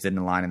receivers didn't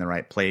align in the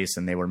right place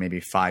and they were maybe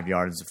 5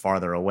 yards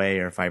farther away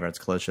or 5 yards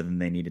closer than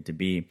they needed to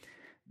be.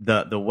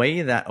 The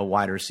way that a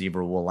wide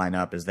receiver will line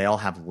up is they all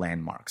have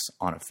landmarks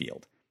on a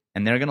field,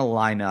 and they're going to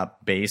line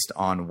up based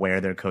on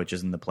where their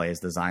coaches in the play is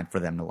designed for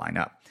them to line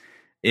up.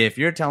 If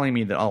you're telling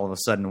me that all of a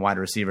sudden wide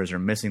receivers are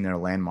missing their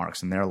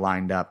landmarks and they're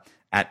lined up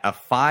at a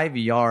 5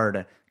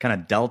 yard kind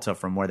of delta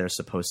from where they're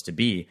supposed to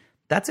be,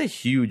 that's a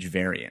huge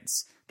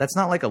variance. That's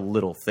not like a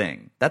little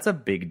thing. That's a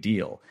big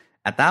deal.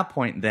 At that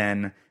point,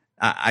 then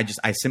I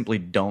simply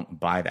don't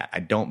buy that. I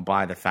don't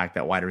buy the fact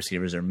that wide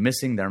receivers are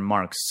missing their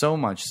marks so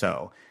much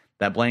so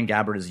that Blaine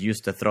Gabbert is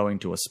used to throwing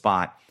to a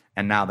spot,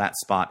 and now that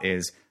spot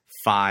is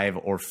 5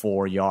 or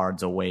 4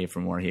 yards away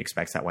from where he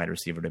expects that wide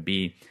receiver to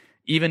be.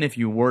 Even if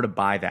you were to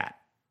buy that,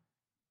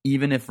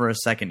 even if for a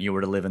second you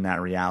were to live in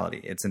that reality,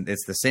 it's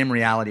the same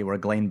reality where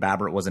Glaine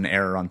Babbert was an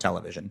error on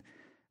television,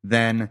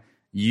 then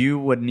you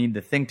would need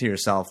to think to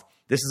yourself,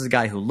 this is a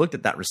guy who looked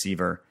at that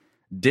receiver,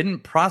 didn't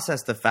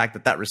process the fact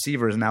that that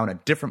receiver is now in a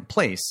different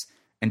place,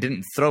 and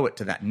didn't throw it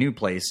to that new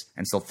place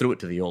and still threw it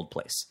to the old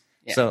place.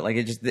 Yeah. So like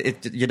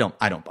I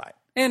don't buy it.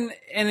 And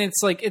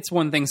it's like, it's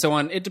one thing. So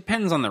it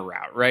depends on the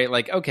route, right?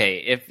 Like, okay,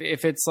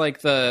 if it's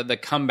like the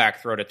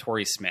comeback throw to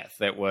Torrey Smith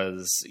that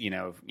was,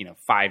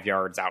 5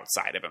 yards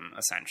outside of him,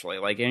 essentially.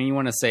 Like, and you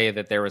want to say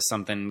that there was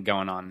something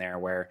going on there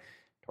where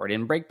Torrey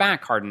didn't break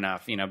back hard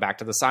enough, back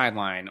to the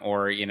sideline,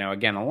 or,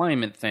 again,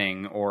 alignment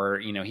thing, or,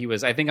 he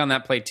was, I think on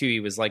that play too, he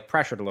was like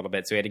pressured a little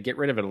bit, so he had to get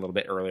rid of it a little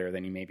bit earlier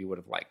than he maybe would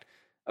have liked.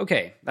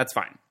 Okay, that's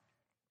fine.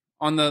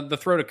 On the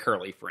throw to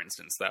Curly, for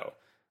instance, though,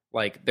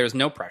 like, there's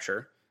no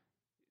pressure.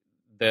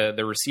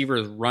 The receiver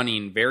is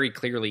running very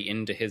clearly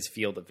into his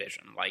field of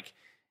vision. Like,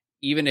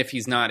 even if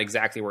he's not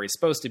exactly where he's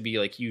supposed to be,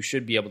 like, you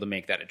should be able to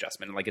make that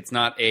adjustment. Like, it's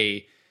not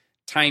a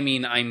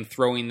timing, I'm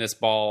throwing this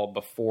ball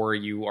before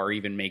you are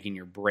even making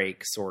your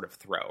break sort of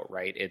throw,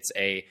 right? It's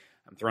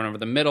I'm throwing over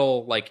the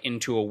middle, like,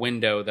 into a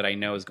window that I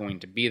know is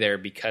going to be there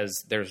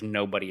because there's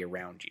nobody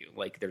around you.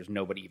 Like, there's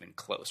nobody even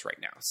close right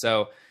now.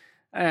 So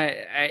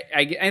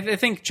I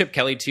think Chip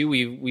Kelly too.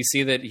 We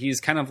see that he's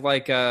kind of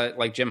like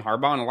Jim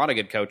Harbaugh and a lot of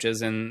good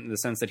coaches in the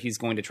sense that he's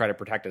going to try to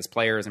protect his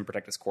players and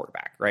protect his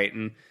quarterback, right?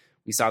 And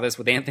we saw this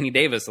with Anthony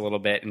Davis a little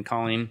bit and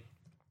calling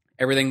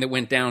everything that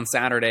went down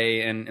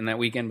Saturday and that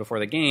weekend before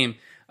the game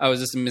was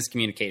just a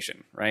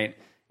miscommunication, right?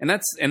 And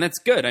that's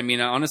good. I mean,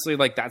 honestly,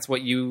 like, that's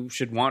what you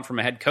should want from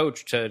a head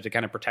coach to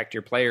kind of protect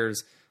your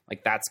players.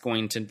 Like, that's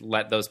going to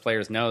let those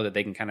players know that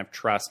they can kind of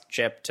trust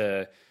Chip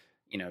to,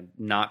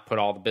 not put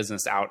all the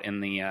business out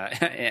in the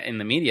in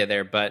the media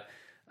there. But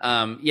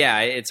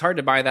it's hard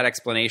to buy that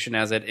explanation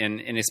as it,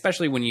 and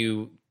especially when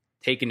you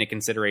take into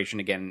consideration,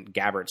 again,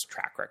 Gabbert's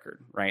track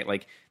record, right?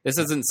 Like, this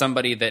isn't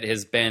somebody that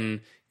has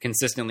been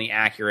consistently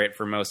accurate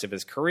for most of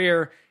his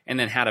career and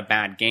then had a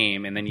bad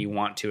game, and then you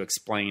want to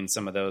explain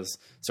some of those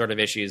sort of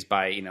issues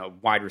by,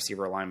 wide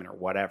receiver alignment or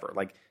whatever.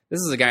 Like, this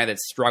is a guy that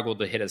struggled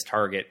to hit his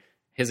target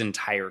his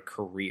entire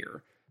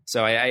career.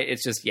 So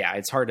it's just,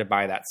 it's hard to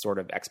buy that sort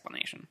of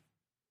explanation.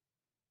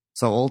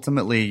 So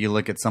ultimately, you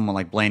look at someone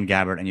like Glaine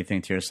Babbert and you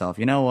think to yourself,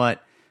 you know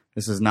what?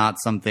 This is not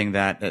something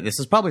this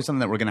is probably something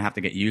that we're going to have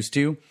to get used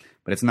to,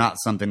 but it's not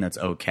something that's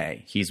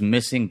okay. He's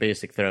missing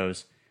basic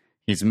throws.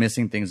 He's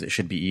missing things that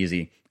should be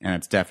easy, and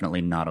it's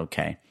definitely not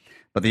okay.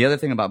 But the other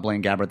thing about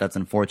Glaine Babbert that's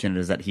unfortunate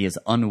is that he is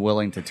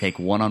unwilling to take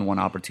one-on-one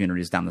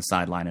opportunities down the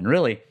sideline. And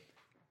really,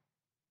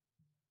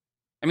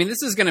 I mean,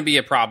 this is going to be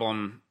a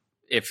problem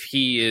if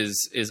he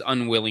is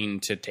unwilling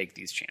to take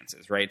these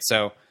chances, right?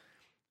 So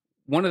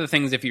one of the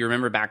things, if you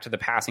remember back to the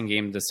passing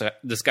game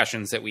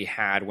discussions that we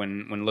had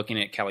when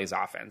looking at Kelly's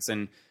offense,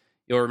 and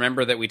you'll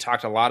remember that we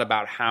talked a lot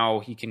about how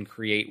he can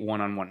create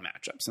one-on-one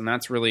matchups. And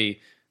that's really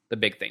the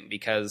big thing,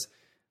 because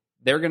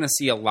they're going to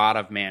see a lot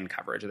of man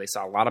coverage. They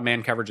saw a lot of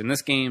man coverage in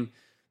this game.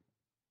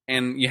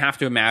 And you have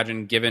to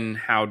imagine, given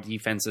how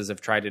defenses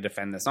have tried to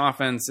defend this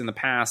offense in the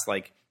past,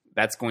 like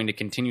that's going to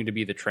continue to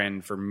be the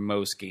trend for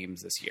most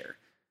games this year.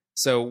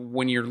 So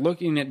when you're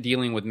looking at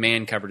dealing with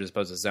man coverage as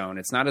opposed to zone,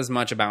 it's not as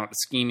much about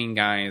scheming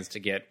guys to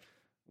get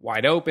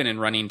wide open and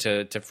running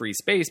to free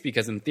space,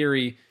 because in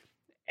theory,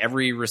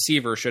 every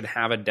receiver should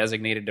have a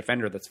designated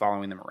defender that's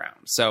following them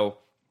around. So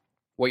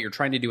what you're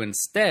trying to do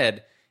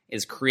instead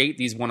is create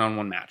these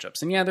one-on-one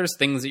matchups. And yeah, there's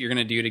things that you're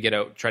going to do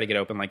to try to get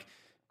open, like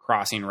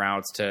crossing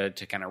routes to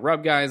kind of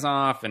rub guys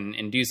off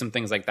and do some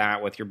things like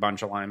that with your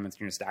bunch alignments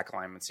and your stack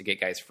alignments to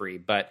get guys free.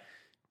 But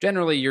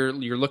generally, you're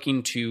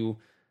looking to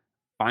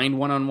find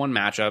one-on-one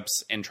matchups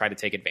and try to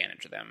take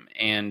advantage of them.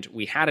 And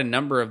we had a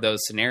number of those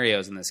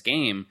scenarios in this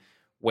game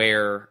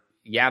where,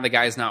 yeah, the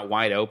guy's not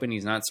wide open.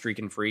 He's not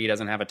streaking free. He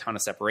doesn't have a ton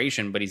of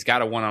separation, but he's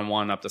got a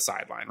one-on-one up the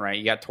sideline, right?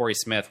 You got Torrey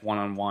Smith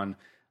one-on-one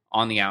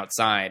on the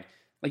outside.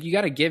 Like, you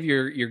got to give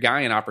your guy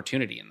an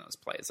opportunity in those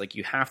plays. Like,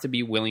 you have to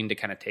be willing to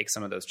kind of take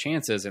some of those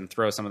chances and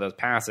throw some of those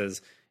passes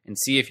and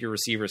see if your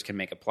receivers can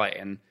make a play.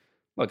 And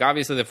look,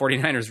 obviously the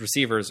 49ers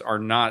receivers are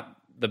not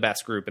the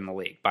best group in the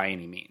league by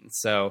any means.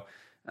 So,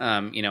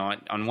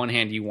 on one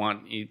hand, you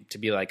want to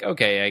be like,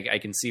 okay, I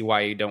can see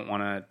why you don't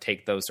want to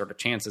take those sort of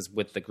chances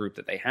with the group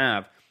that they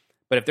have.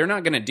 But if they're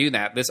not going to do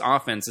that, this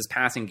offense, this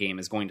passing game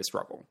is going to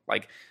struggle.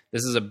 Like,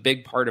 this is a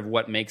big part of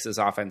what makes this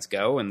offense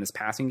go and this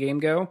passing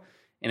game go.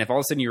 And if all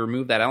of a sudden you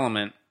remove that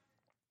element,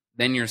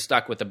 then you're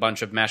stuck with a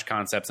bunch of mesh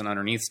concepts and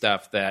underneath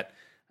stuff that,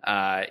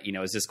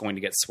 is just going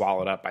to get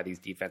swallowed up by these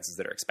defenses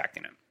that are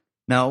expecting it.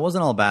 Now, it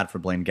wasn't all bad for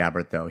Glaine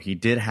Babbert, though. He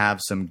did have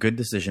some good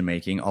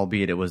decision-making,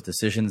 albeit it was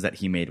decisions that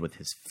he made with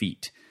his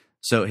feet.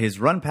 So his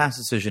run-pass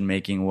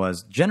decision-making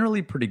was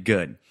generally pretty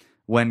good.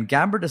 When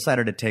Babbert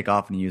decided to take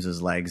off and use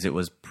his legs, it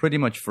was pretty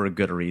much for a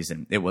good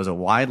reason. It was a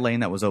wide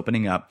lane that was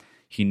opening up.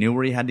 He knew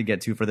where he had to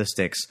get to for the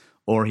sticks,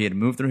 or he had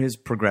moved through his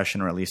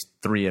progression, or at least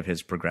 3 of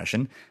his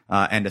progression,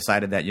 and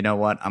decided that, you know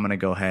what, I'm going to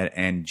go ahead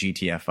and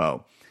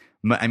GTFO.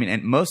 I mean,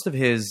 and most of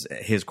his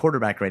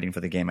quarterback rating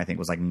for the game, I think,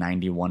 was like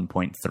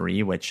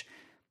 91.3, which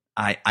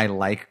I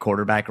like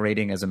quarterback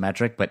rating as a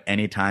metric, but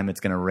anytime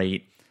it's going to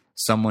rate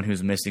someone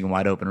who's missing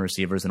wide open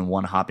receivers and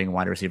one hopping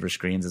wide receiver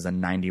screens as a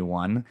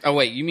 91. Oh,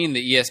 wait, you mean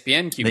the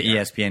ESPN QBR? The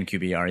ESPN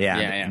QBR,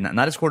 yeah.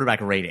 Not his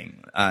quarterback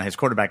rating. His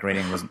quarterback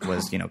rating was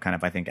kind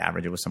of, I think,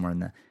 average. It was somewhere in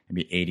the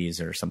maybe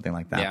 80s or something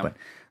like that.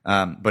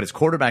 Yeah. But his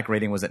quarterback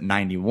rating was at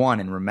 91,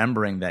 and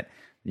remembering that,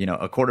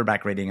 a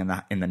quarterback rating in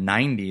the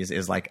 90s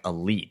is like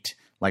elite.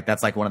 Like,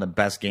 that's like one of the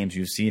best games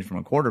you've seen from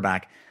a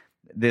quarterback.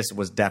 This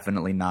was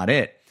definitely not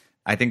it.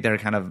 I think they're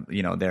kind of,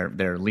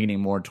 they're leaning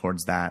more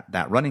towards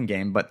that running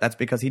game, but that's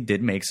because he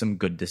did make some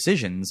good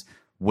decisions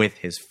with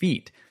his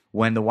feet.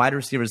 When the wide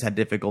receivers had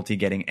difficulty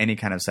getting any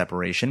kind of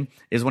separation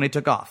is when he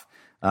took off.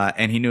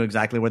 And he knew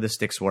exactly where the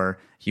sticks were.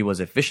 He was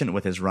efficient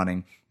with his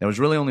running. There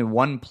was really only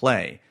one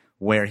play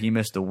where he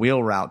missed a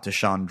wheel route to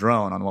Sean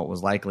Drone on what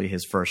was likely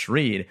his first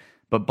read.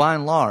 But by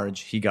and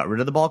large, he got rid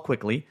of the ball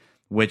quickly,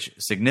 which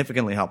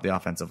significantly helped the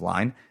offensive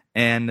line.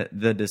 And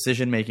the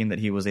decision-making that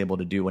he was able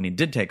to do when he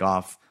did take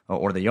off,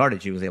 or the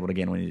yardage he was able to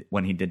gain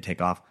when he did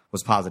take off,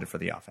 was positive for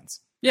the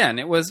offense. Yeah, and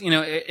it was,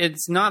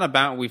 it's not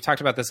about, we've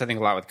talked about this, I think,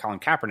 a lot with Colin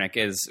Kaepernick,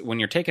 is when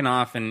you're taking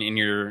off and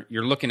you're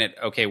looking at,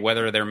 okay,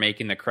 whether they're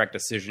making the correct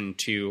decision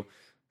to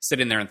sit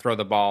in there and throw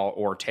the ball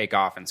or take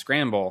off and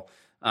scramble,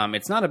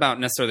 it's not about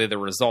necessarily the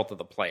result of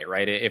the play,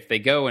 right? If they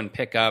go and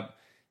pick up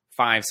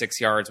 5-6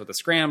 yards with a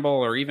scramble,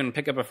 or even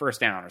pick up a first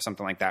down or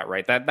something like that,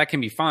 right? That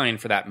can be fine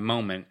for that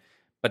moment.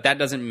 But that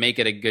doesn't make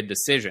it a good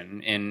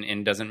decision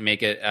and doesn't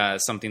make it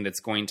something that's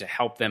going to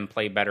help them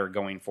play better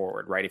going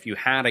forward, right? If you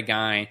had a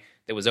guy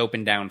that was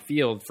open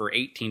downfield for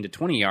 18 to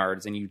 20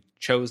 yards and you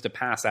chose to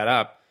pass that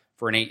up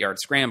for an 8-yard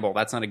scramble,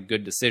 that's not a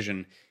good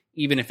decision,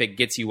 even if it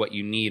gets you what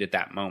you need at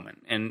that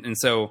moment. And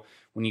so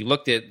when you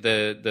looked at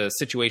the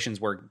situations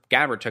where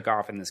Babbert took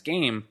off in this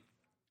game,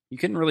 you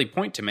couldn't really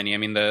point to many. I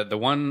mean, the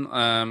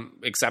one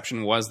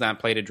exception was that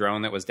play to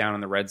Drone that was down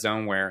in the red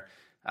zone where,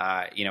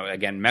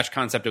 again, mesh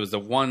concept, it was the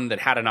one that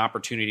had an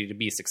opportunity to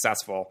be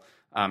successful.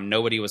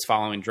 Nobody was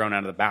following Drone out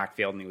of the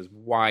backfield, and he was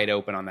wide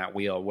open on that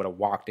wheel, would have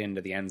walked into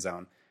the end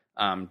zone.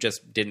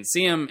 Just didn't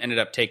see him, ended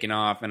up taking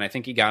off, and I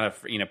think he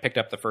picked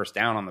up the first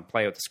down on the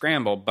play with the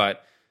scramble.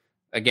 But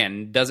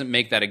again, doesn't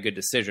make that a good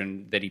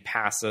decision that he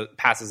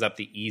passes up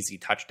the easy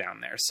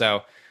touchdown there.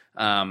 So,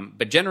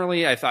 but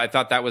generally, I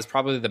thought that was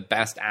probably the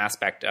best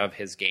aspect of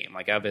his game,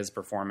 like of his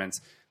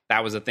performance.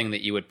 That was a thing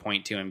that you would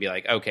point to and be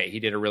like, okay, he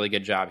did a really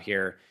good job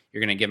here.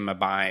 You're going to give him a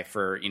bye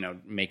for,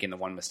 making the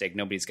one mistake.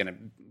 Nobody's going to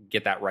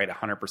get that right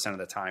 100% of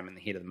the time in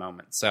the heat of the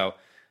moment. So,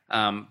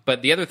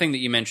 but the other thing that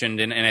you mentioned,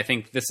 and I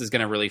think this is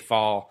going to really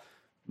fall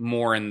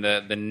more in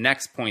the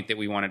next point that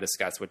we want to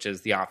discuss, which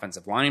is the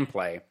offensive line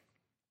play.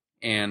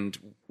 And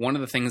one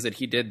of the things that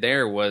he did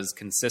there was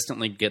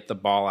consistently get the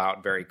ball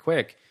out very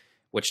quick,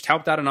 which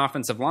helped out an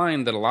offensive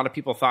line that a lot of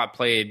people thought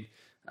played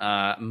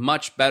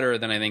much better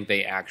than I think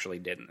they actually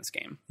did in this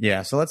game.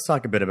 Yeah, so let's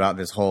talk a bit about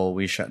this whole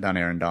we shut down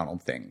Aaron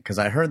Donald thing, because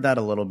I heard that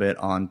a little bit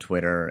on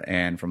Twitter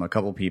and from a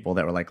couple people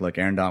that were like, look,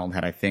 Aaron Donald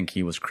had, I think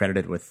he was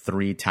credited with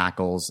 3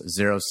 tackles,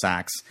 0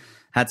 sacks,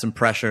 had some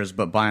pressures,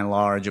 but by and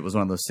large, it was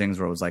one of those things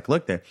where it was like,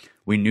 look,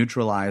 we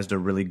neutralized a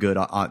really good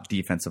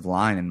defensive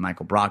line and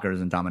Michael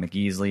Brockers and Dominic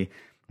Easley.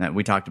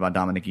 We talked about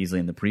Dominic Easley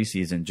in the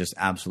preseason, just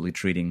absolutely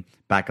treating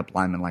backup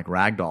linemen like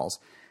ragdolls.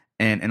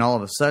 And all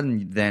of a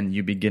sudden, then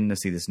you begin to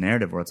see this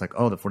narrative where it's like,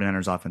 oh, the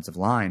 49ers offensive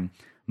line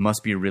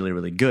must be really,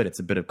 really good. It's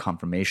a bit of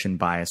confirmation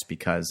bias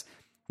because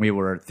we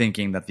were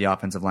thinking that the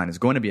offensive line is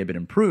going to be a bit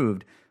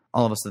improved.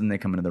 All of a sudden, they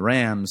come into the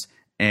Rams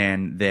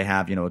and they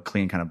have, a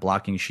clean kind of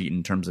blocking sheet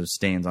in terms of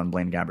stains on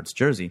Glaine Babbert's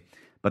jersey.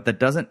 But that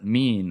doesn't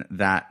mean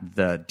that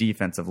the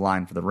defensive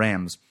line for the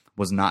Rams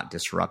was not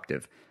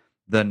disruptive.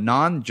 The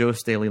non-Joe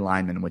Staley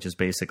linemen, which is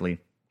basically,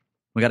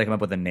 we got to come up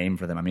with a name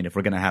for them. I mean, if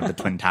we're going to have the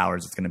Twin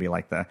Towers, it's going to be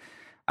like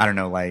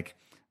like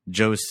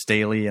Joe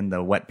Staley and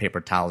the wet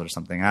paper towels or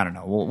something. I don't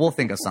know. We'll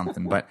think of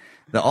something. But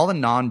all the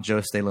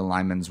non-Joe Staley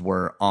linemen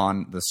were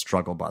on the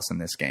struggle bus in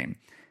this game.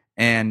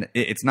 And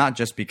it's not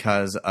just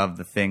because of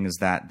the things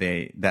that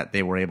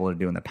they were able to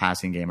do in the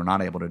passing game or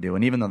not able to do.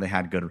 And even though they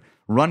had good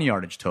run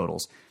yardage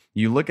totals,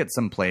 you look at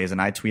some plays,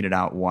 and I tweeted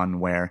out one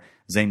where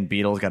Zane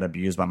Beadles got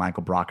abused by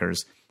Michael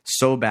Brockers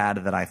so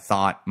bad that I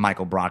thought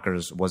Michael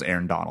Brockers was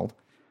Aaron Donald.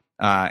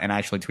 And I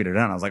actually tweeted it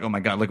out. I was like, oh my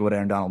God, look at what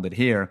Aaron Donald did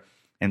here.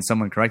 And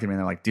someone corrected me, and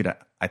they're like, dude,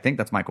 I think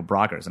that's Michael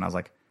Brockers. And I was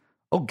like,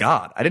 oh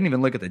God, I didn't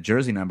even look at the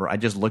jersey number. I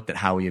just looked at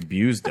how he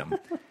abused him.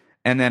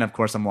 And then, of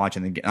course, I'm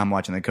watching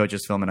the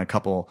coaches film, and a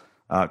couple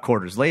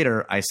quarters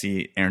later, I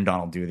see Aaron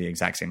Donald do the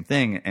exact same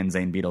thing, and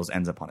Zane Beadles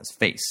ends up on his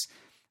face.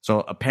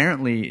 So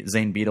apparently,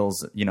 Zane Beadles,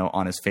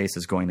 on his face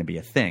is going to be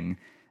a thing.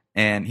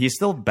 And he's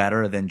still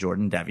better than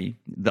Jordan Devey.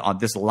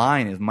 This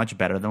line is much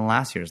better than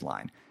last year's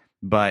line.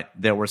 But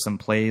there were some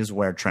plays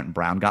where Trent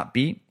Brown got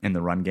beat in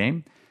the run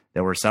game.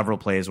 There were several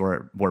plays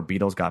where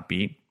Beadles got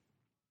beat.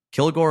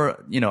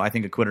 Kilgore, I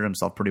think acquitted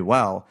himself pretty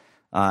well.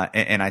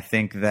 And I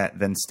think that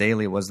then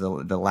Staley was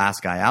the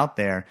last guy out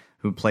there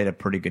who played a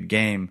pretty good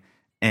game.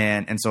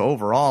 And so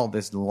overall,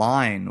 this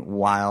line,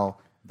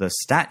 while the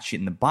stat sheet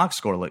and the box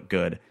score looked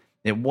good,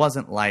 it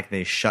wasn't like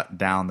they shut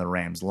down the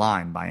Rams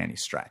line by any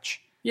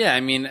stretch. Yeah,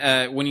 I mean,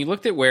 when you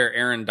looked at where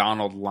Aaron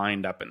Donald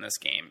lined up in this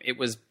game, it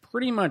was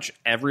pretty much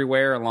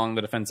everywhere along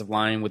the defensive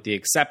line, with the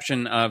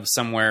exception of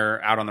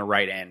somewhere out on the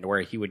right end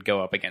where he would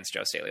go up against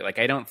Joe Staley. Like,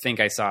 I don't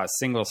think I saw a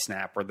single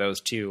snap where those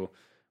two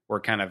were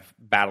kind of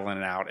battling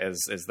it out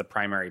as the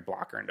primary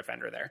blocker and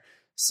defender there.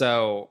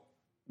 So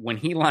when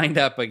he lined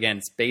up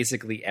against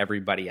basically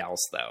everybody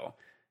else, though,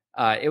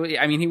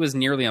 he was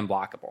nearly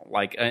unblockable.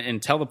 Like,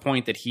 until the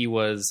point that he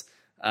was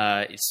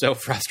so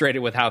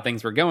frustrated with how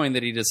things were going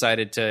that he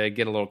decided to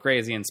get a little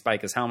crazy and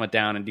spike his helmet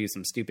down and do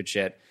some stupid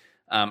shit.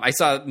 I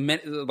saw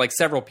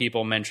several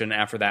people mention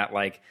after that,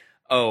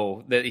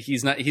 that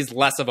he's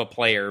less of a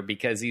player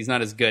because he's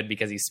not as good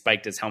because he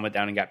spiked his helmet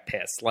down and got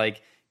pissed.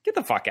 Like, get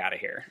the fuck out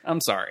of here.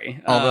 I'm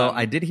sorry. Although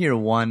I did hear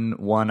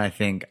one, I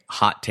think,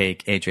 hot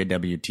take,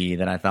 HAWT,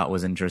 that I thought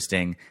was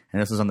interesting.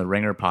 And this was on the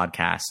Ringer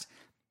podcast,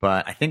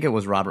 but I think it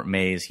was Robert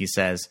Mays. He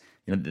says,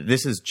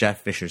 this is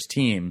Jeff Fisher's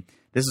team.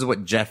 This is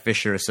what Jeff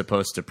Fisher is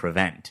supposed to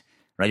prevent,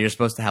 right? You're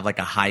supposed to have like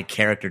a high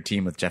character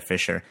team with Jeff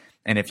Fisher.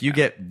 And if you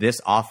get this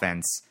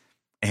offense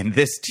and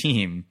this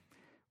team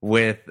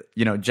with,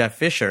 Jeff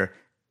Fisher,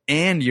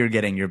 and you're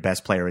getting your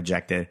best player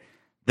ejected,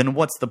 then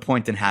what's the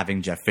point in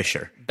having Jeff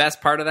Fisher?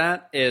 Best part of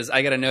that is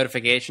I got a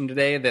notification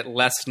today that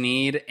Les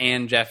Snead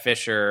and Jeff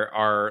Fisher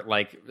are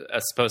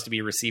supposed to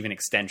be receiving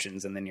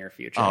extensions in the near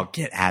future. Oh,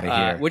 get out of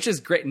here. Which is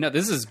great. No,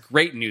 this is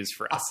great news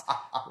for us.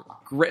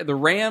 The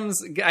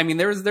Rams, I mean,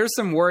 there's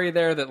some worry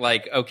there that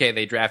okay,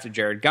 they drafted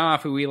Jared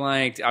Goff, who we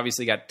liked.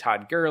 Obviously got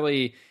Todd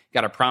Gurley,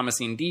 got a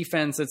promising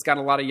defense that's got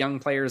a lot of young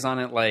players on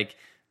it.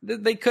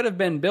 They could have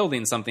been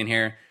building something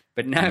here.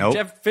 But now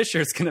Jeff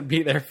Fisher's going to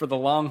be there for the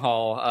long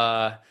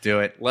haul. Do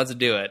it. Let's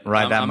do it.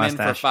 Ride that mustache.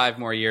 I'm in for 5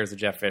 more years of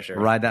Jeff Fisher.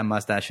 Ride that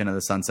mustache into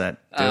the sunset.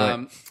 Do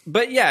it.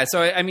 But yeah,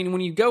 so I mean, when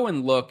you go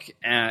and look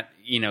at,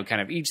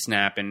 kind of each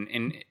snap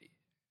and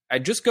I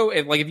just go,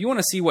 if you want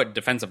to see what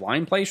defensive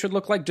line play should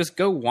look like, just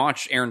go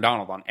watch Aaron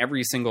Donald on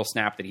every single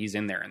snap that he's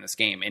in there in this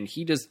game. And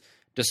he just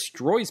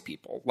destroys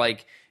people.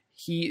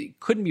 He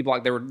couldn't be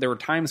blocked. There were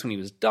times when he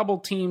was double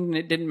teamed and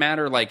it didn't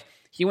matter.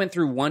 He went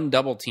through one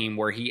double team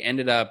where he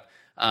ended up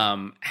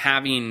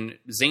having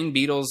Zane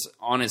Beadles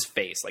on his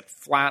face, like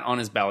flat on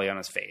his belly on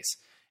his face,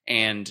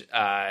 and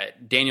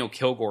Daniel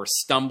Kilgore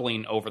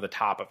stumbling over the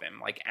top of him,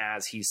 like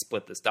as he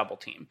split this double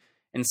team.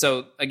 And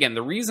so, again,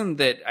 the reason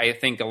that I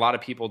think a lot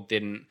of people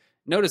didn't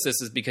notice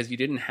this is because you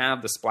didn't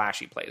have the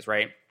splashy plays,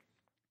 right?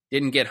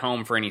 Didn't get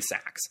home for any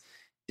sacks.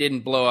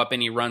 Didn't blow up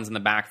any runs in the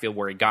backfield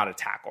where he got a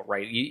tackle,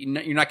 right?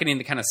 You're not getting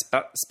the kind of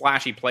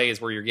splashy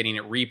plays where you're getting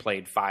it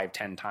replayed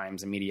 5-10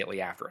 times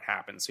immediately after it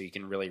happens, so you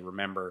can really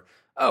remember,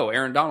 oh,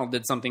 Aaron Donald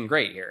did something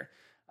great here.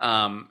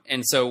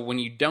 And so when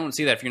you don't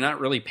see that, if you're not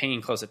really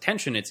paying close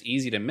attention, it's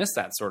easy to miss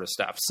that sort of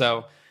stuff.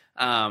 So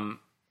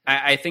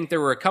I think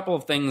there were a couple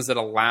of things that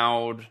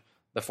allowed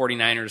the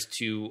 49ers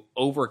to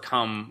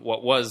overcome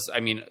what was,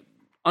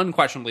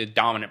 unquestionably a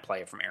dominant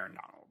play from Aaron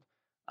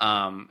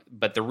Donald.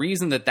 But the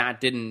reason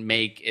that didn't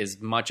make as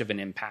much of an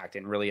impact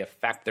and really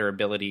affect their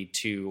ability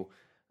to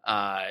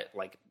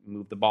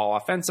move the ball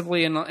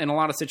offensively in a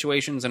lot of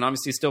situations, and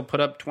obviously still put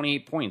up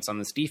 28 points on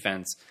this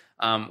defense,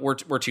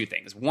 were two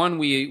things. One,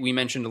 we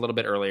mentioned a little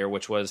bit earlier,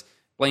 which was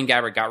Glaine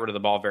Babbert got rid of the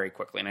ball very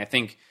quickly. And I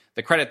think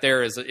the credit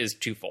there is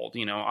twofold.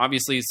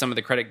 Obviously some of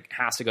the credit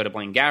has to go to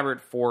Glaine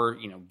Babbert for,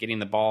 getting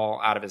the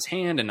ball out of his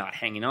hand and not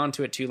hanging on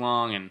to it too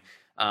long, and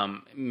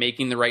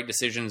making the right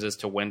decisions as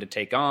to when to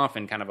take off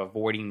and kind of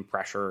avoiding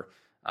pressure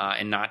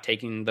and not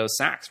taking those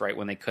sacks right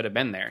when they could have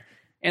been there.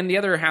 And the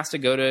other has to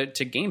go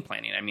to game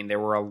planning. There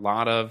were a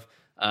lot of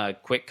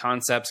quick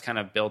concepts kind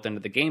of built into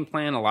the game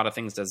plan, a lot of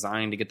things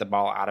designed to get the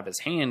ball out of his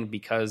hand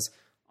because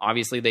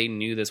obviously they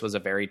knew this was a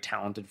very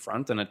talented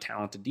front and a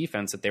talented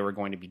defense that they were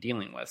going to be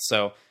dealing with.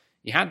 So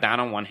you had that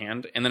on one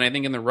hand. And then I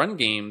think in the run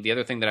game, the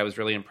other thing that I was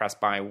really impressed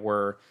by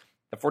were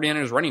the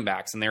 49ers running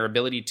backs and their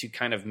ability to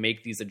kind of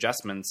make these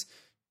adjustments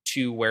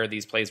to where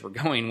these plays were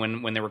going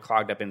when they were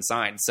clogged up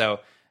inside. So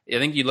I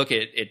think you look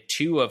at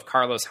two of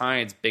Carlos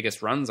Hyde's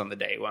biggest runs on the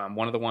day.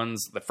 One of the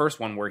ones, the first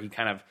one where he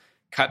kind of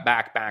cut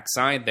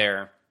backside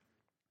there,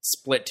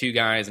 split two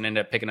guys and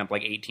ended up picking up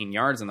like 18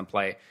 yards in the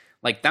play.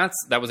 Like that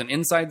was an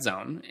inside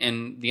zone,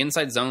 and the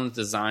inside zone is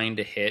designed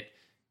to hit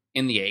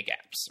in the A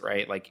gaps,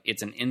 right? Like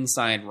it's an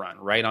inside run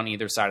right on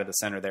either side of the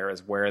center. There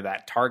is where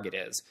that target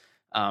is.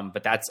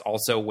 But that's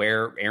also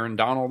where Aaron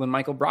Donald and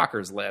Michael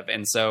Brockers live.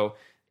 And so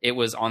it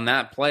was on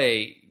that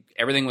play,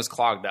 everything was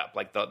clogged up.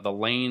 Like the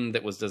lane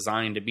that was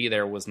designed to be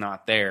there was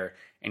not there.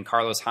 And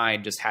Carlos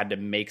Hyde just had to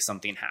make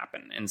something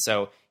happen. And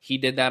so he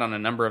did that on a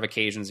number of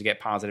occasions to get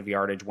positive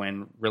yardage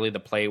when really the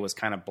play was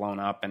kind of blown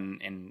up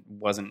and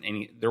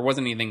there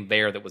wasn't anything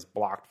there that was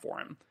blocked for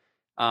him.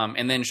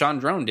 And then Sean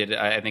Drone did,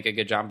 I think, a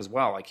good job as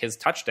well. Like his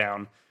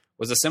touchdown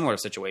was a similar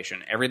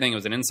situation. Everything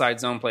was an inside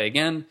zone play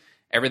again.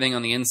 Everything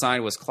on the inside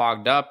was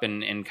clogged up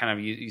and kind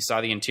of you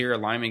saw the interior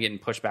lineman getting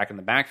pushed back in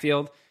the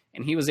backfield.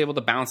 And he was able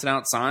to bounce it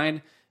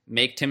outside,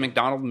 make Tim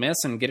McDonald miss,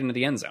 and get into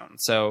the end zone.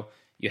 So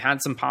you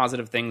had some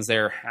positive things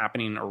there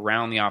happening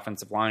around the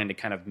offensive line to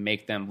kind of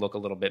make them look a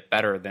little bit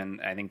better than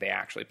I think they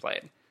actually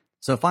played.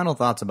 So final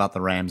thoughts about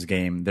the Rams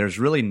game. There's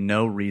really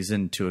no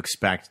reason to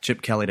expect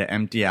Chip Kelly to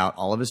empty out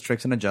all of his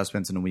tricks and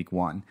adjustments in week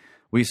one.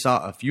 We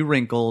saw a few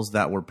wrinkles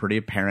that were pretty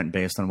apparent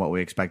based on what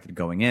we expected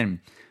going in,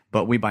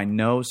 but we by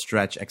no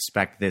stretch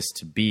expect this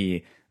to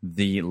be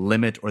the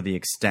limit or the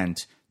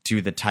extent to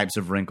the types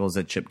of wrinkles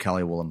that Chip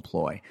Kelly will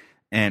employ.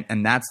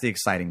 And that's the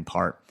exciting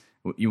part.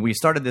 We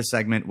started this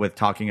segment with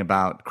talking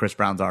about Chris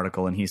Brown's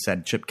article, and he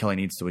said Chip Kelly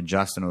needs to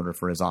adjust in order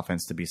for his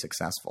offense to be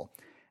successful.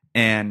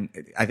 And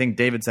I think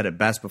David said it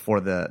best before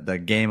the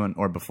game,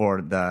 or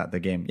before the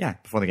game. Yeah,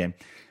 before the game.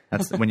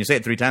 That's when you say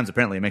it three times,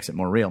 apparently it makes it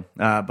more real.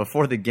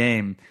 Before the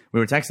game,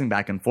 we were texting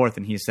back and forth,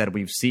 and he said,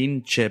 we've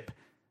seen Chip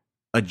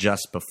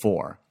adjust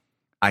before.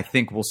 I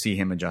think we'll see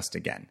him adjust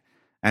again.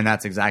 And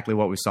that's exactly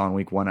what we saw in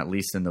week one, at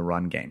least in the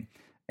run game.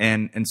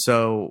 And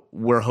so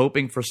we're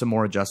hoping for some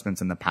more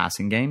adjustments in the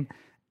passing game.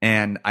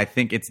 And I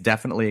think it's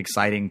definitely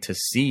exciting to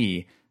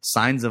see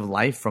signs of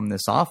life from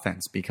this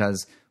offense,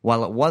 because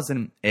while it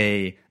wasn't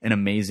an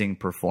amazing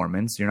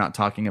performance, you're not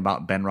talking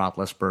about Ben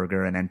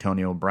Roethlisberger and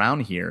Antonio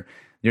Brown here.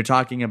 You're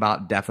talking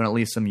about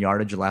definitely some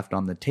yardage left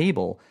on the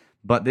table.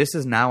 But this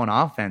is now an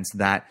offense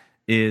that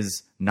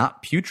is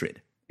not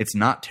putrid. It's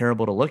not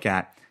terrible to look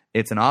at.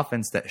 It's an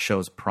offense that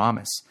shows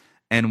promise.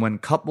 And when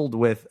coupled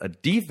with a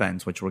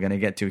defense, which we're going to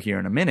get to here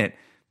in a minute,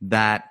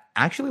 that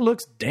actually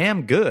looks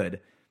damn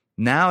good,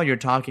 now you're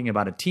talking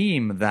about a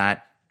team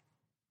that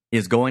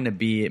is going to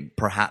be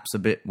perhaps a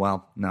bit,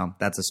 well, no,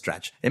 that's a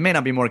stretch. It may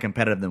not be more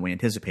competitive than we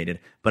anticipated,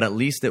 but at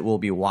least it will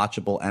be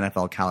watchable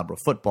NFL caliber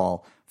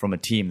football from a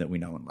team that we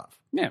know and love.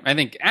 Yeah, I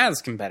think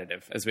as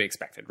competitive as we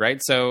expected, right?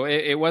 So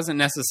it wasn't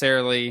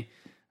necessarily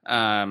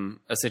a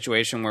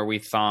situation where we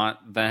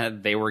thought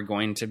that they were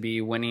going to be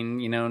winning,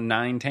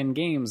 9-10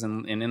 games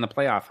and in the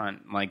playoff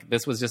hunt. Like,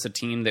 this was just a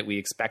team that we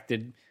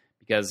expected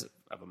because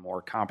of a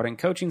more competent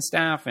coaching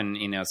staff and,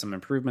 some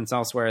improvements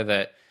elsewhere,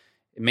 that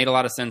it made a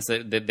lot of sense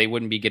that they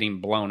wouldn't be getting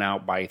blown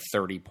out by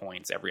 30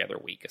 points every other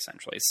week,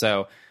 essentially.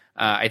 So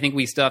I think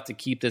we still have to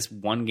keep this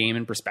one game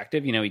in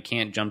perspective. We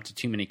can't jump to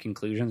too many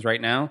conclusions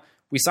right now.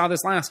 we saw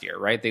this last year,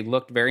 right? They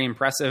looked very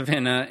impressive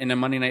in a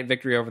Monday night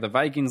victory over the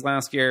Vikings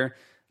last year.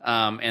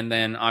 And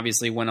then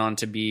obviously went on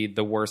to be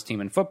the worst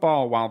team in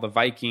football, while the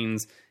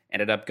Vikings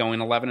ended up going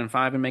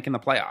 11-5 and making the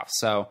playoffs.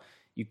 So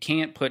you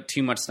can't put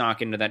too much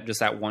stock into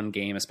that one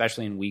game,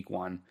 especially in week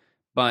one.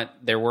 But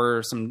there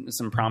were some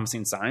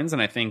promising signs,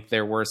 and I think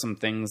there were some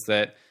things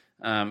that,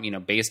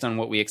 based on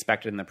what we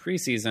expected in the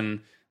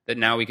preseason, that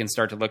now we can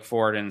start to look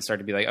forward and start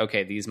to be like,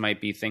 okay, these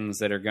might be things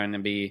that are going to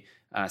be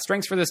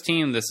strengths for this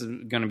team. This is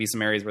going to be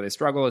some areas where they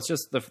struggle. It's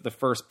just the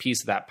first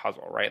piece of that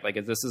puzzle, right?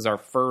 Like, this is our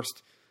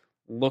first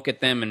look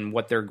at them and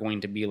what they're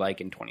going to be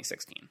like in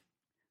 2016.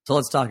 So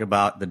let's talk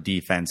about the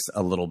defense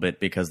a little bit,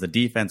 because the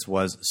defense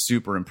was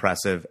super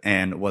impressive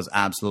and was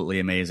absolutely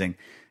amazing.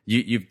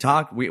 You've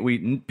talked.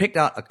 We picked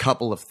out a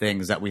couple of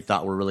things that we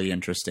thought were really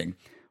interesting.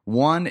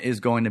 One is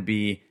going to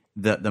be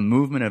the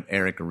movement of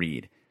Eric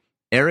Reid.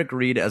 Eric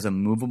Reid as a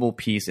movable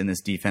piece in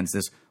this defense.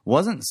 This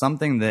wasn't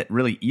something that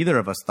really either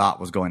of us thought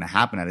was going to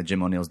happen out of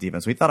Jim O'Neill's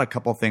defense. We thought a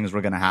couple things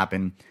were going to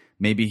happen.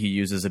 Maybe he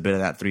uses a bit of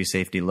that 3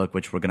 safety look,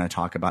 which we're going to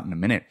talk about in a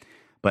minute.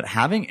 But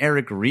having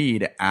Eric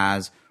Reid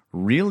as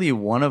really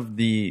one of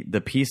the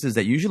pieces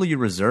that usually you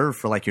reserve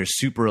for like your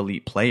super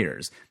elite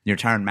players, your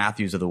Tyrann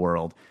Matthews of the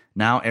world.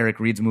 Now Eric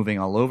Reid's moving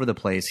all over the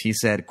place. He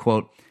said,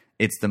 quote,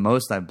 "It's the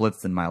most I've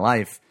blitzed in my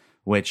life,"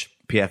 which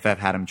PFF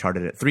had him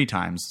charted at 3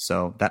 times.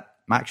 So that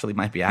actually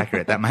might be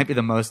accurate. That might be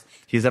the most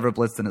he's ever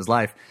blitzed in his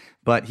life.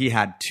 But he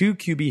had 2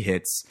 QB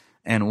hits,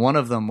 and one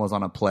of them was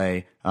on a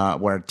play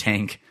where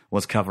Tank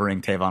was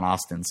covering Tavon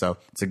Austin. So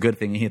it's a good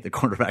thing he hit the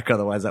quarterback.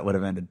 Otherwise, that would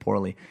have ended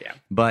poorly. Yeah.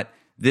 But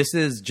this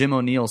is Jim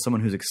O'Neill,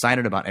 someone who's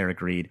excited about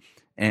Eric Reid.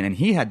 And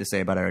he had to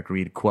say about Eric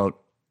Reid, quote,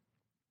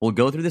 "We'll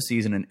go through the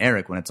season, and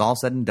Eric, when it's all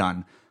said and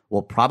done,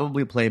 will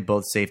probably play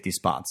both safety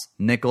spots.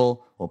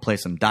 Nickel, we'll play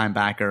some dime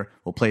backer,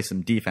 we'll play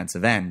some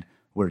defensive end.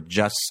 We're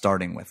just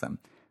starting with him."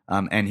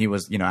 And he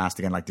was, asked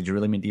again, like, "Did you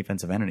really mean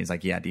defensive end?" And he's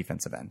like, "Yeah,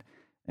 defensive end."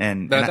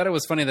 But I thought it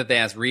was funny that they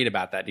asked Reid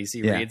about that. Do you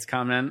see Reid's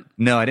comment?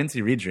 No, I didn't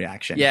see Reid's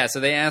reaction. Yeah, so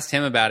they asked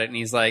him about it, and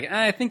he's like,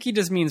 "I think he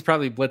just means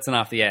probably blitzing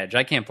off the edge.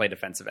 I can't play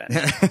defensive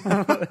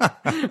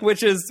end,"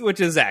 which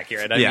is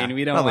accurate. I mean,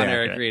 we don't want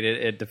Eric Reid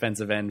at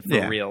defensive end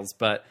for reals,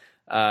 but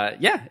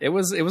it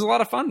was a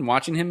lot of fun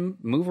watching him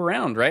move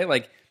around. Right,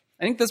 like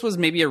I think this was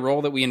maybe a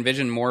role that we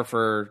envisioned more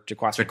for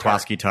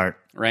Jaquiski Tartt.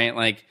 Right,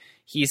 like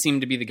he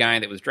seemed to be the guy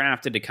that was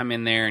drafted to come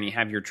in there, and you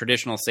have your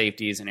traditional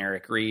safeties and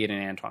Eric Reid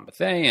and Antoine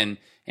Bethea,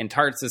 and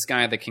Tartt's this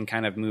guy that can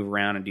kind of move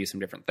around and do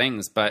some different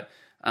things. But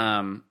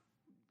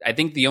I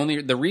think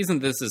the reason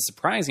this is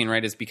surprising,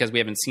 right, is because we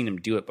haven't seen him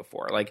do it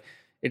before. Like,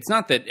 it's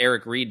not that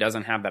Eric Reid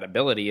doesn't have that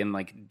ability and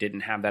like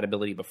didn't have that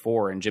ability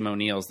before, and Jim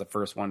O'Neill's the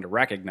first one to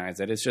recognize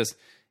it. It's just,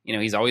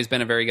 he's always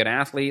been a very good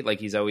athlete. Like,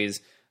 he's always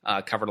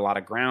covered a lot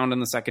of ground in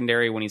the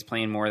secondary when he's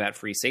playing more of that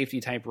free safety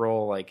type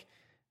role. Like,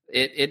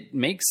 it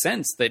makes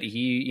sense that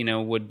he,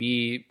 would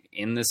be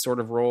in this sort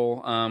of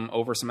role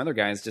over some other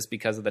guys just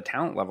because of the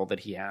talent level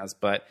that he has.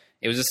 But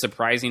it was just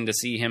surprising to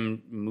see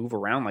him move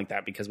around like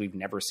that because we've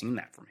never seen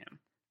that from him.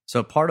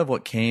 So part of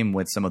what came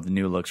with some of the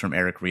new looks from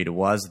Eric Reid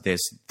was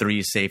this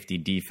 3 safety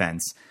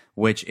defense,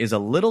 which is a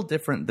little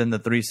different than the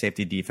 3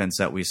 safety defense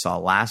that we saw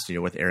last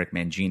year with Eric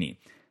Mangini.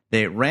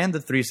 They ran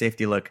the 3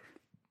 safety look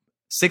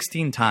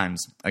 16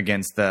 times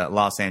against the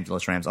Los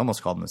Angeles Rams.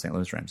 Almost called them the St.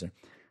 Louis Rams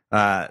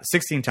there.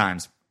 16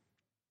 times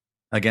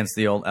against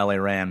the old LA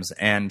Rams.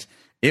 And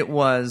it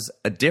was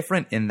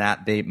different in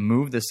that they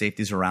moved the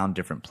safeties around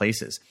different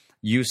places.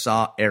 You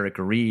saw Eric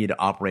Reid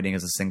operating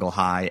as a single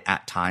high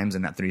at times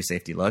in that 3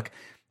 safety look.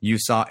 You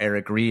saw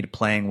Eric Reid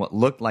playing what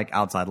looked like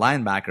outside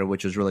linebacker,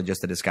 which was really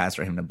just a disguise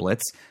for him to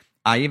blitz.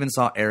 I even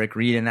saw Eric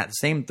Reid in that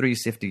same 3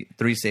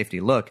 safety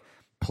look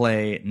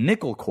play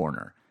nickel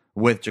corner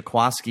with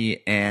Jaquiski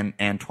and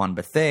Antoine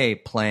Bethea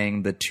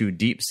playing the 2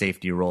 deep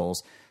safety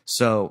roles.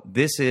 So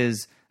this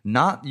is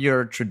not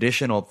your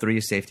traditional 3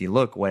 safety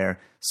look where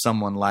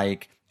someone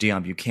like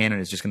Deion Buchanan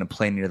is just going to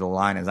play near the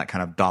line as that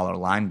kind of dollar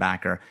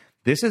linebacker.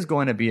 This is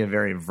going to be a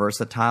very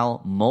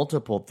versatile,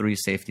 multiple 3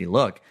 safety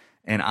look,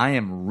 and I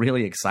am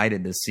really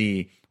excited to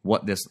see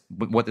what this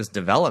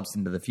develops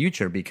into the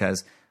future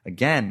because,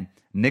 again,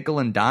 nickel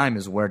and dime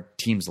is where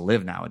teams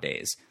live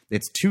nowadays.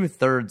 It's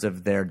 2/3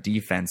 of their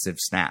defensive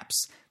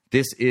snaps.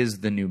 This is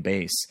the new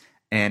base,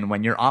 and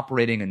when you're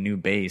operating a new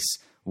base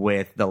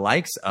with the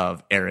likes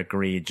of Eric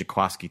Reid,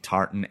 Jaquiski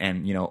Tartt,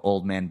 and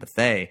old man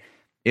Bethea,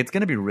 it's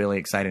going to be really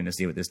exciting to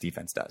see what this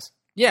defense does.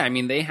 Yeah, I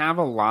mean, they have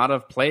a lot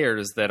of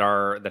players that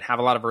have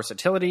a lot of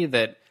versatility.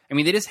 They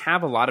just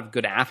have a lot of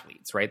good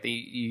athletes, right?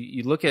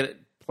 You look at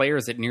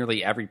players at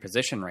nearly every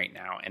position right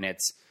now, and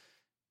it's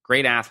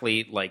great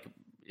athlete, like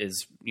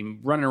is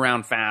running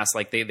around fast,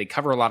 like they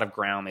cover a lot of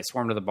ground, they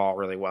swarm to the ball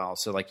really well.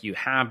 So like you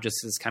have just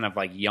this kind of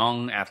like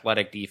young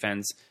athletic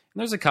defense. And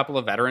there's a couple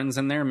of veterans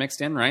in there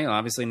mixed in, right?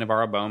 Obviously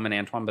Navarro Bowman,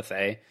 Antoine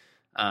Bethea.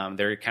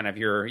 They're kind of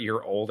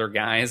your older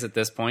guys at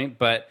this point,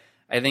 but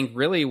I think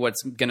really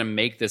what's going to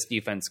make this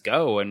defense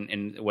go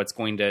and what's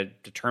going to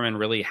determine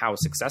really how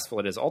successful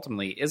it is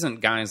ultimately isn't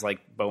guys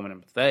like Bowman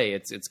and Bethea.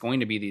 It's going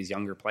to be these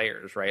younger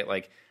players, right?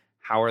 Like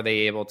how are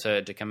they able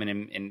to come in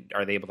and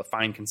are they able to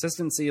find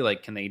consistency?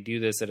 Like, can they do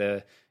this at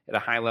a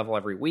high level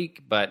every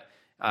week? But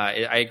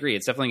I agree.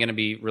 It's definitely going to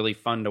be really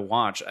fun to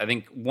watch. I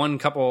think a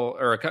couple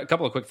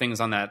of quick things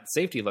on that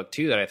safety look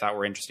too that I thought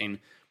were interesting.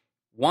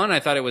 One, I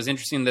thought it was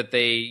interesting that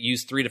they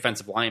used 3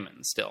 defensive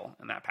linemen still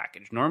in that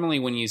package. Normally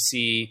when you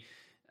see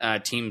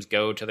teams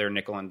go to their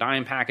nickel and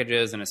dime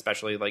packages, and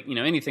especially like,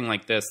 anything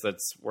like this,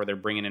 that's where they're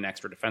bringing in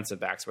extra defensive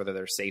backs, whether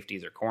they're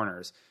safeties or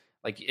corners,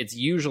 like it's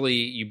usually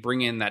you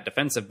bring in that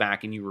defensive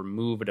back and you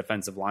remove a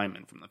defensive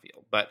lineman from the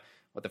field. But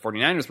what the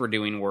 49ers were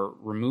doing were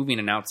removing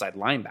an outside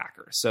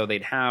linebacker. So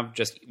they'd have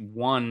just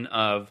one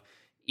of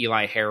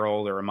Eli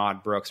Harold or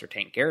Ahmad Brooks or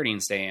Tank Garrity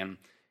stay in,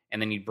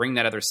 and then you'd bring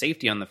that other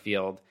safety on the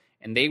field,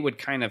 and they would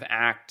kind of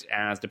act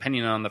as,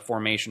 depending on the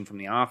formation from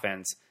the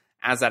offense,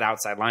 as that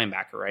outside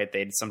linebacker, right?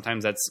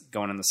 Sometimes that's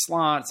going in the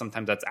slot,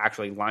 sometimes that's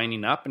actually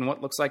lining up in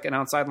what looks like an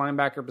outside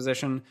linebacker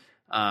position.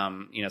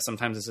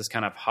 Sometimes it's just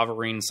kind of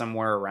hovering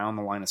somewhere around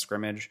the line of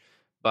scrimmage.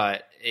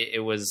 But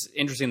it was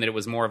interesting that it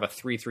was more of a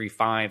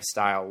 3-3-5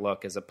 style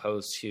look as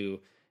opposed to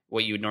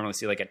what you would normally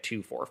see like a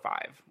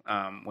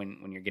 2-4-5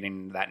 when you're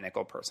getting into that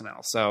nickel personnel.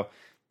 So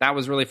that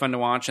was really fun to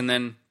watch. And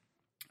then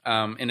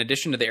in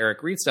addition to the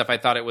Eric Reid stuff, I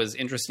thought it was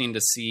interesting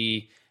to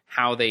see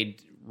how they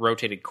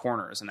rotated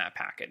corners in that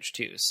package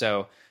too.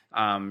 So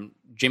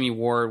Jimmy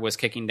Ward was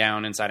kicking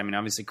down inside. I mean,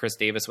 obviously Chris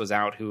Davis was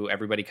out, who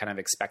everybody kind of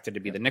expected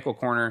to be the nickel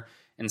corner.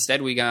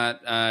 Instead, we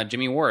got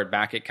Jimmy Ward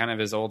back at kind of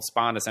his old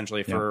spot,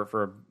 essentially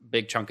for a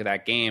big chunk of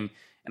that game.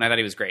 And I thought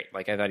he was great.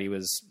 Like, I thought he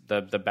was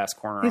the best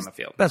corner on the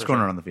field. Best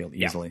corner on the field,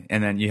 easily. Yeah.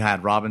 And then you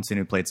had Robinson,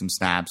 who played some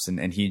snaps,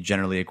 and he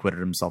generally acquitted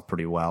himself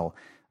pretty well.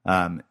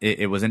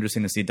 It was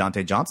interesting to see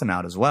Dante Johnson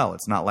out as well.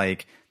 It's not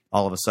like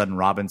all of a sudden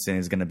Robinson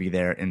is going to be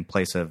there in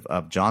place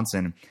of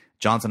Johnson.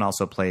 Johnson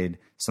also played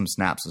some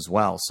snaps as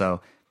well.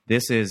 So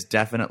this is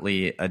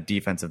definitely a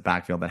defensive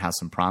backfield that has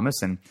some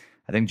promise. And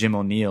I think Jim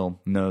O'Neill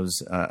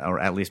knows, or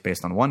at least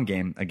based on one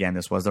game, again,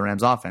 this was the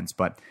Rams offense,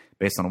 but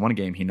based on one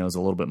game, he knows a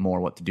little bit more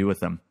what to do with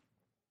them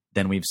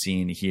than we've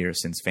seen here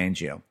since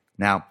Fangio.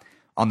 Now,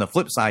 on the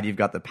flip side, you've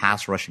got the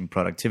pass rushing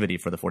productivity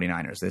for the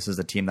 49ers. This is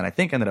a team that I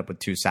think ended up with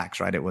 2 sacks,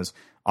 right? It was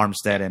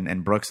Armstead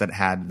and Brooks that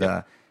had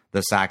the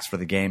sacks for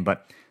the game.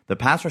 But the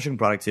pass rushing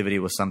productivity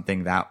was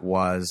something that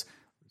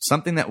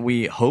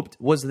we hoped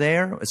was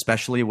there,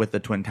 especially with the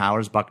Twin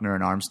Towers, Buckner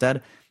and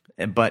Armstead.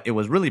 But it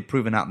was really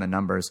proven out in the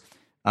numbers.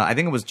 I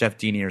think it was Jeff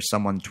Deeney or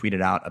someone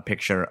tweeted out a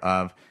picture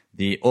of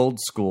the old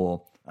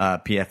school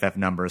PFF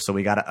numbers. So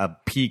we got a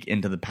peek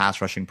into the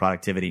pass rushing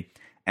productivity.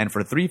 And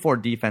for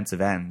 3-4 defensive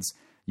ends,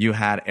 you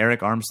had Eric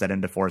Armstead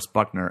and DeForest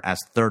Buckner as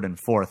 3rd and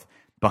 4th,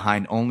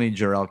 behind only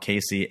Jarrell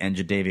Casey and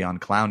Jadeveon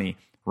Clowney,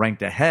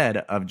 ranked ahead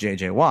of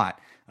J.J. Watt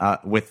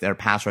with their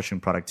pass rushing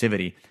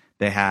productivity.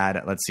 They had,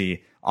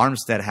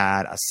 Armstead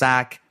had a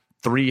sack,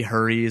 3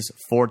 hurries,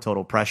 4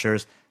 total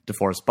pressures.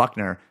 DeForest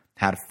Buckner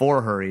had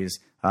 4 hurries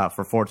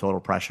for 4 total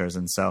pressures.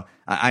 And so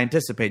I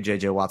anticipate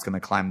J.J. Watt's going to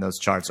climb those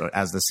charts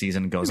as the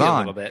season goes on. A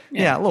little bit.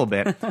 Yeah, a little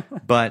bit.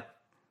 But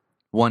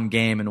one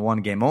game and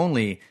one game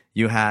only,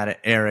 you had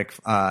Eric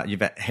and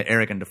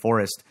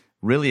DeForest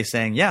really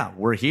saying, yeah,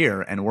 we're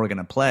here and we're going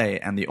to play.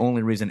 And the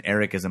only reason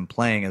Eric isn't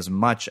playing as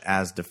much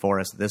as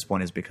DeForest at this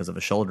point is because of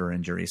a shoulder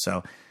injury.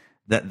 So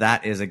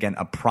that is, again,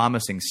 a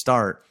promising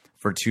start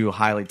for 2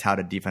 highly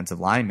touted defensive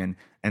linemen,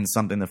 and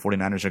something the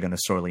 49ers are going to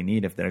sorely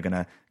need if they're going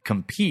to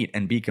compete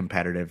and be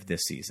competitive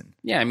this season.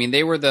 Yeah, I mean,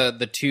 they were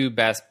the 2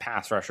 best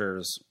pass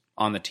rushers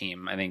on the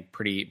team, I think,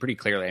 pretty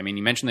clearly. I mean,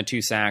 you mentioned the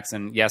 2 sacks,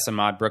 and yes,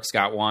 Ahmad Brooks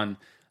got one,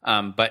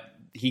 but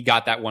he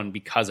got that one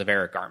because of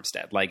Eric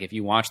Armstead. Like, if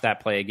you watch that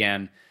play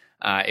again,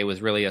 it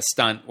was really a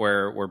stunt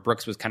where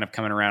Brooks was kind of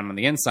coming around on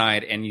the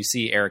inside, and you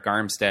see Eric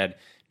Armstead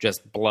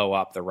just blow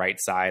up the right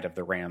side of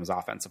the Rams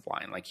offensive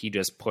line. Like, he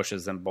just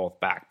pushes them both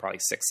back probably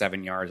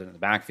 6-7 yards into the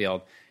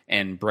backfield,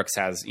 and Brooks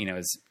is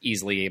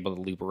easily able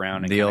to loop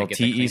around and the old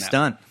TE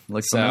stunt.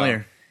 Looks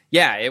familiar.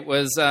 Yeah, it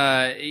was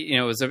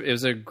it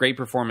was a great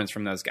performance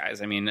from those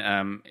guys. I mean,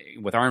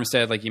 with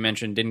Armstead, like you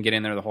mentioned, didn't get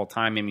in there the whole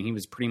time. I mean, he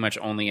was pretty much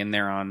only in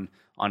there on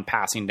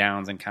passing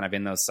downs and kind of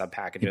in those sub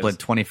packages. He played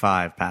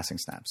 25 passing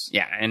snaps.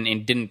 Yeah, and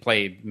didn't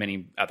play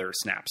many other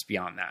snaps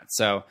beyond that.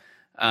 So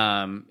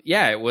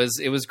it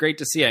was great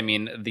to see. I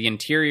mean, the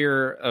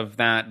interior of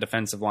that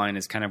defensive line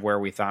is kind of where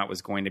we thought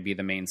was going to be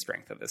the main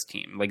strength of this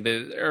team,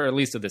 or at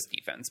least of this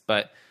defense.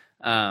 But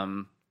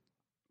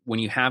when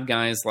you have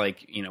guys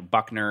like,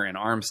 Buckner and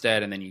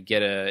Armstead, and then you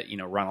get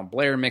Ronald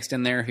Blair mixed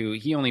in there, who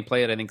he only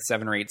played, I think,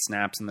 7 or 8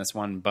 snaps in this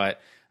one,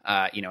 but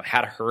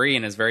had a hurry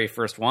in his very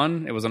first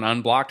one. It was an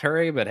unblocked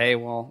hurry, but hey,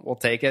 we'll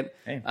take it.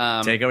 Hey,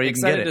 take it where you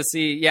can get it. Excited to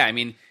see. Yeah, I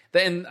mean,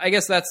 then I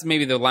guess that's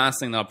maybe the last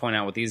thing that I'll point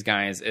out with these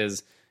guys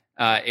is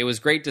it was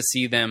great to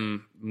see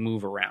them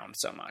move around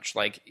so much.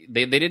 Like,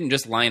 they didn't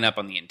just line up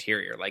on the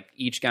interior. Like,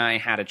 each guy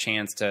had a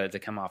chance to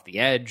come off the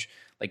edge.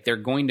 Like, they're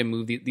going to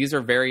move. These are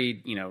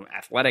very,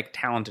 athletic,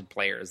 talented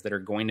players that are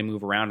going to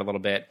move around a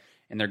little bit,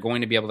 and they're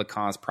going to be able to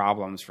cause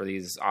problems for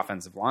these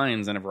offensive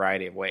lines in a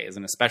variety of ways.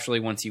 And especially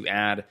once you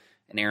add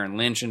an Aaron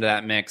Lynch into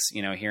that mix,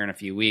 here in a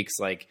few weeks,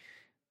 like,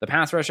 The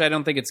pass rush, I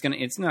don't think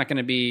it's not going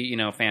to be,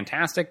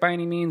 fantastic by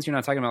any means. You're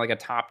not talking about like a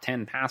top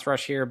 10 pass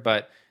rush here,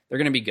 but they're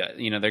going to be good.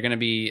 They're going to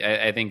be,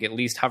 I think, at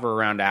least hover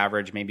around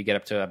average, maybe get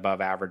up to above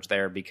average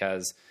there,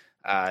 because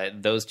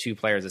those two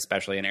players,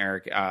 especially in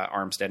Eric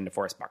Armstead and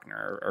DeForest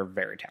Buckner, are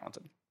very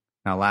talented.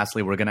 Now,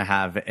 lastly, we're going to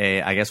have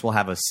we'll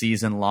have a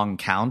season-long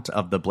count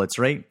of the blitz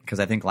rate, because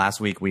I think last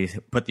week we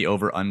put the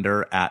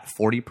over-under at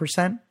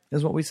 40%.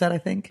 Is what we said, I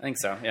think. I think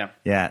so, yeah.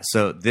 Yeah,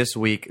 so this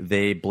week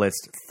they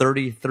blitzed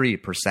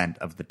 33%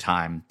 of the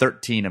time,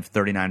 13 of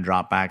 39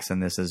 dropbacks,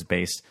 and this is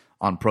based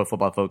on Pro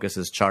Football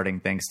Focus's charting,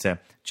 thanks to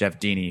Jeff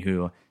Deeney,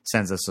 who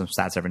sends us some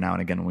stats every now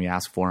and again when we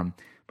ask for them.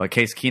 But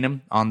Case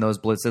Keenum on those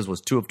blitzes was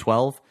 2 of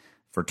 12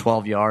 for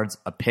 12 yards,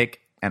 a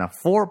pick, and a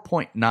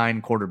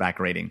 4.9 quarterback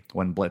rating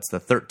when blitzed. The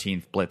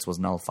 13th blitz was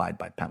nullified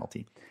by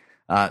penalty.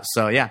 2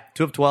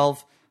 of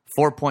 12,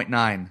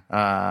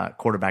 4.9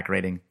 quarterback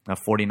rating, a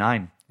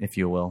 49. If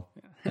you will.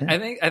 I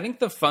think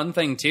the fun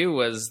thing too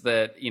was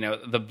that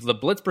the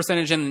blitz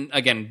percentage, and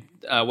again,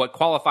 what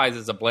qualifies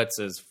as a blitz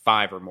is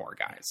 5 or more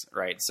guys,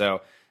 right?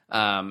 So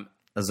a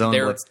zone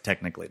blitz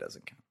technically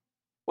doesn't count.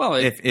 Well,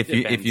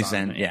 if you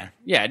send,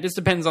 it just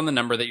depends on the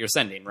number that you're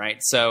sending, right?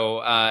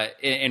 So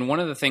and one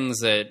of the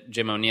things that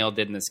Jim O'Neill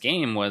did in this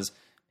game was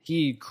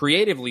he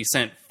creatively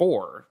sent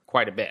 4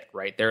 quite a bit,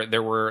 right?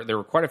 There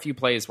were quite a few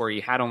plays where he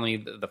had only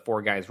the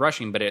 4 guys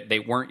rushing, but they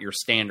weren't your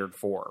standard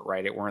 4,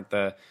 right? It weren't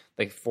the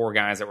 4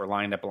 guys that were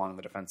lined up along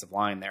the defensive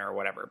line there or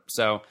whatever.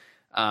 So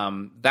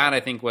that I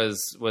think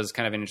was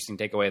kind of an interesting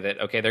takeaway, that,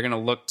 okay, they're going to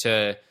look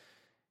to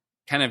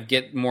kind of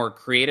get more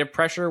creative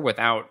pressure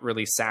without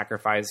really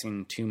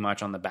sacrificing too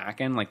much on the back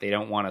end. Like, they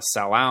don't want to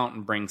sell out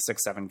and bring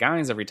 6-7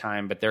 guys every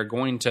time, but they're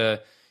going to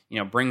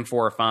bring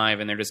 4 or 5,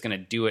 and they're just going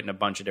to do it in a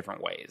bunch of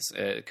different ways.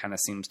 It kind of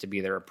seems to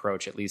be their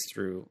approach, at least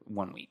through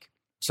 1 week.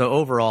 So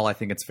overall, I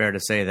think it's fair to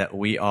say that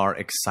we are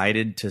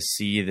excited to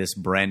see this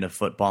brand of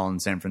football in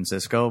San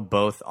Francisco,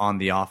 both on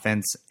the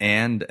offense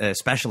and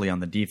especially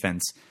on the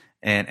defense.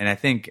 And I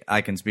think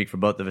I can speak for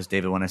both of us,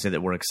 David, when I say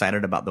that we're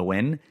excited about the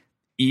win,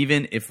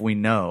 even if we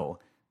know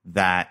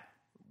that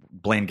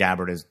Glaine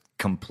Babbert is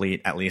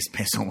complete, at least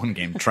based on one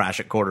game, trash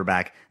at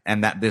quarterback,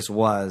 and that this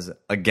was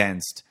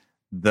against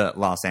the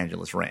Los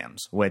Angeles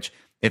Rams, which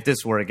if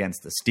this were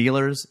against the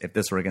Steelers, if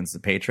this were against the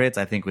Patriots,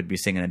 I think we'd be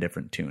singing a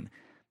different tune.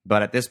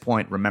 But at this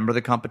point, remember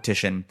the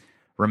competition.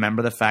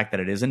 Remember the fact that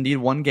it is indeed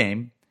one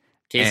game.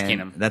 Case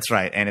Keenum. That's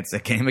right. And it's a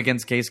game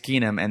against Case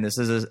Keenum. And this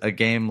is a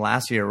game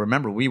last year.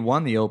 Remember, we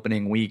won the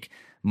opening week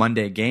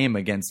Monday game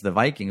against the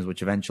Vikings,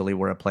 which eventually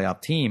were a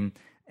playoff team.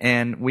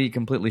 And we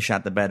completely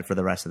shot the bed for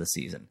the rest of the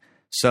season.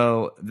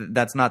 So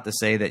that's not to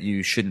say that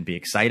you shouldn't be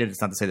excited. It's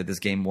not to say that this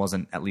game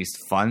wasn't at least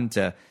fun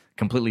to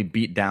completely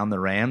beat down the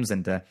Rams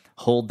and to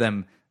hold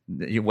them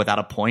without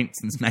a point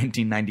since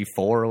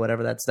 1994 or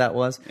whatever that stat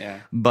was. Yeah.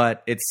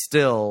 But it's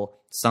still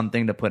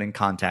something to put in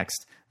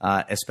context,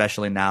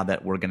 especially now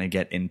that we're going to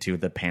get into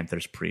the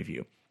Panthers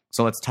preview.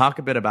 So let's talk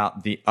a bit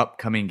about the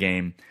upcoming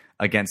game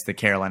against the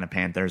Carolina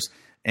Panthers.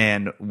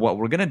 And what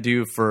we're going to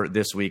do for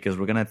this week is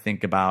we're going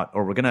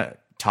to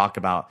talk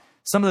about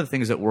some of the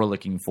things that we're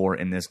looking for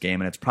in this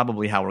game. And it's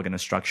probably how we're going to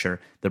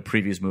structure the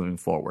previews moving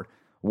forward.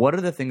 What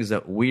are the things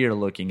that we are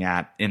looking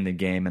at in the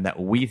game and that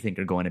we think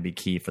are going to be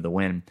key for the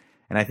win?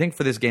 And I think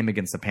for this game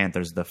against the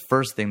Panthers, the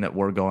first thing that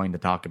we're going to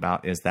talk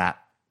about is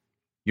that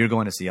you're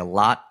going to see a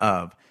lot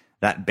of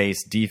that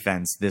base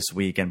defense this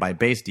week. And by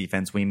base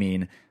defense, we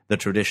mean the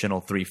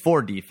traditional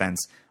 3-4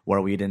 defense,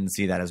 where we didn't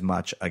see that as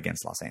much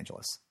against Los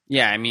Angeles.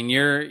 Yeah, I mean,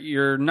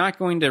 you're not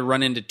going to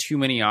run into too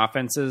many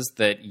offenses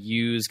that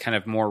use kind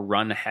of more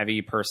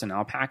run-heavy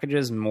personnel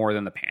packages more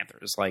than the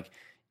Panthers. Like,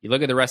 you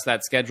look at the rest of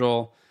that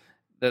schedule,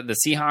 the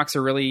Seahawks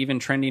are really even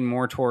trending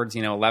more towards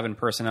 11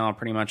 personnel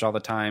pretty much all the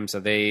time.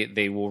 So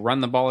they will run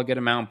the ball a good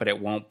amount, but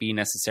it won't be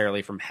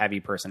necessarily from heavy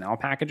personnel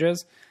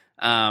packages.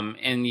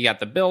 And you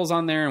got the Bills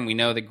on there, and we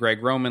know that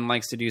Greg Roman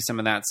likes to do some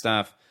of that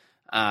stuff.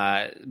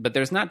 But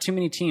there's not too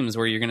many teams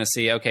where you're going to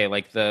see, okay,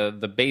 like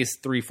the base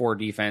 3-4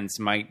 defense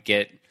might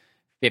get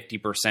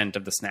 50%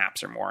 of the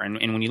snaps or more.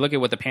 And when you look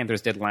at what the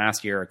Panthers did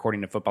last year,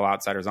 according to Football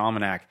Outsiders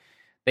Almanac,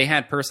 they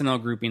had personnel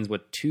groupings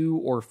with 2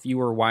 or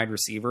fewer wide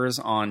receivers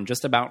on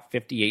just about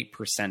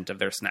 58% of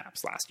their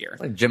snaps last year.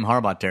 Like Jim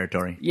Harbaugh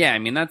territory. Yeah, I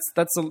mean,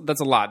 that's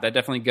a lot. That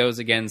definitely goes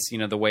against,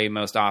 the way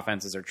most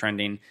offenses are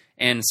trending.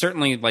 And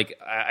certainly, like,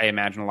 I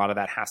imagine a lot of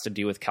that has to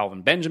do with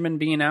Kelvin Benjamin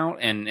being out,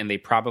 and they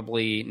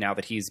probably, now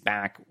that he's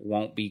back,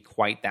 won't be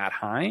quite that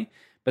high.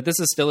 But this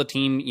is still a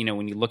team,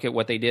 when you look at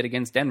what they did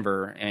against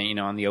Denver, and,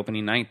 on the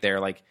opening night there,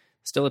 like,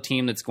 still a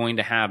team that's going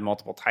to have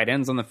multiple tight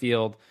ends on the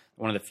field.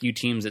 One of the few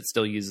teams that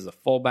still uses a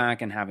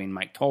fullback, and having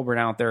Mike Tolbert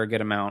out there a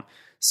good amount.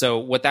 So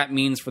what that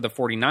means for the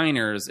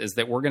 49ers is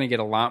that we're going to get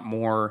a lot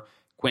more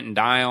Quentin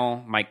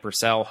Dial, Mike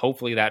Purcell.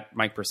 Hopefully that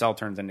Mike Purcell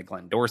turns into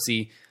Glenn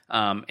Dorsey,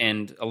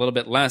 and a little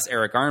bit less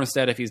Eric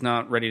Armstead if he's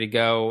not ready to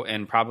go,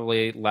 and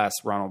probably less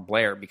Ronald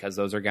Blair, because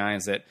those are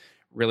guys that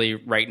really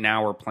right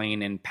now are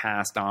playing in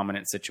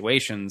pass-dominant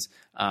situations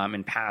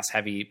and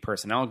pass-heavy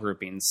personnel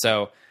groupings.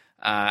 So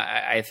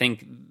I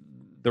think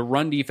the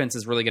run defense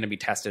is really going to be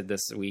tested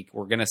this week.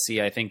 We're going to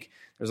see, I think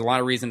there's a lot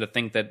of reason to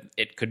think that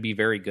it could be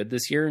very good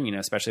this year,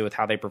 especially with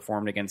how they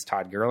performed against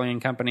Todd Gurley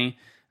and company.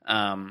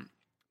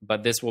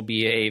 But this will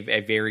be a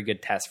very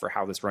good test for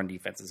how this run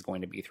defense is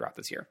going to be throughout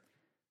this year.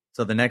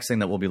 So the next thing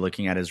that we'll be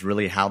looking at is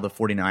really how the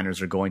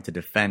 49ers are going to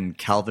defend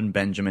Kelvin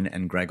Benjamin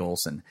and Greg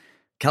Olsen.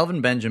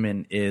 Kelvin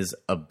Benjamin is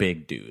a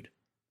big dude.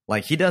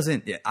 Like,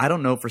 I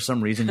don't know, for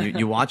some reason,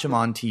 you watch him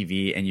on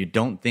TV and you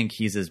don't think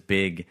he's as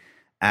big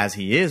as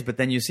he is, but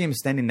then you see him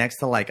standing next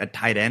to like a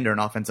tight end or an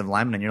offensive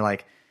lineman and you're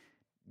like,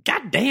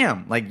 God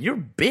damn, like, you're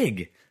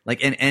big. Like,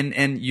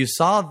 and you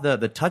saw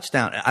the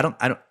touchdown.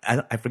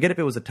 I forget if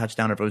it was a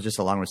touchdown or if it was just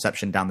a long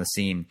reception down the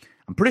seam.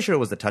 I'm pretty sure it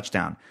was the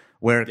touchdown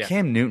where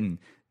Cam Newton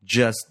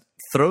just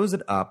throws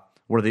it up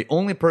where the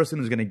only person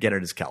who's going to get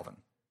it is Kelvin.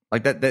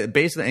 Like that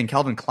basically, and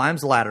Kelvin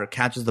climbs the ladder,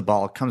 catches the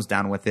ball, comes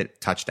down with it,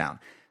 touchdown.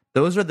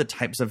 Those are the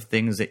types of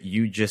things that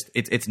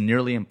it's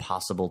nearly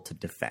impossible to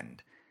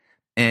defend.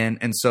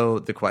 And so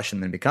the question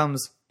then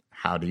becomes,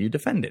 how do you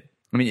defend it?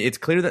 I mean, it's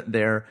clear that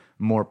their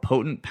more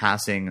potent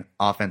passing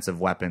offensive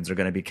weapons are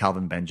going to be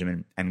Kelvin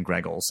Benjamin and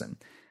Greg Olsen.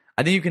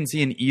 I think you can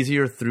see an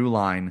easier through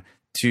line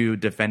to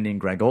defending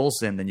Greg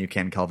Olsen than you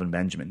can Kelvin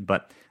Benjamin.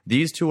 But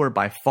these two are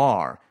by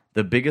far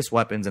the biggest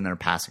weapons in their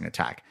passing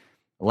attack.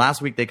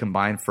 Last week, they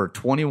combined for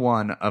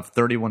 21 of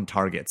 31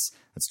 targets.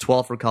 That's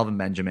 12 for Kelvin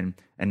Benjamin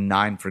and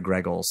 9 for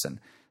Greg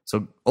Olsen.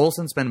 So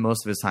Olsen spent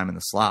most of his time in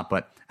the slot,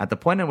 but at the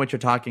point in which you're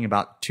talking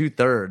about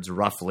 2/3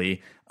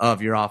 roughly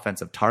of your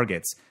offensive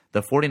targets,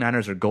 the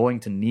 49ers are going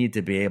to need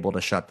to be able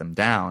to shut them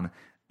down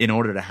in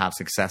order to have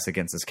success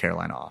against this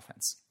Carolina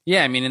offense.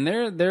 Yeah, I mean, and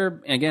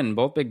they're again,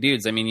 both big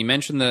dudes. I mean, you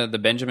mentioned the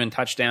Benjamin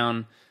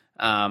touchdown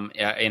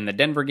in the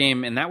Denver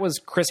game, and that was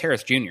Chris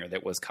Harris Jr.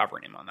 that was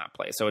covering him on that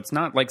play. So it's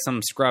not like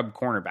some scrub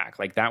cornerback.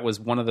 Like, that was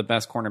one of the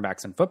best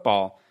cornerbacks in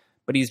football,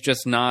 but he's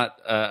just not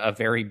a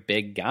very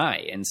big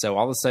guy. And so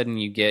all of a sudden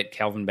you get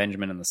Kelvin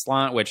Benjamin in the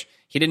slot, which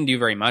he didn't do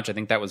very much. I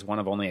think that was one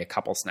of only a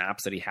couple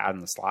snaps that he had in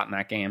the slot in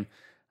that game.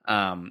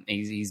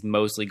 He's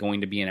mostly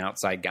going to be an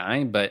outside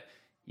guy, but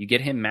you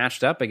get him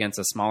matched up against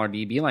a smaller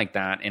DB like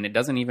that, and it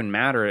doesn't even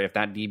matter if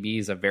that DB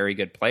is a very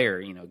good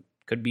player.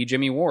 Could be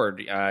Jimmy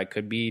Ward,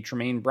 could be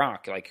Tremaine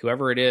Brock, like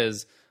whoever it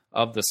is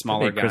of the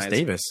smaller guys. Chris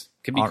Davis.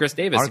 Could be Chris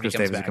Davis if he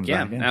comes back.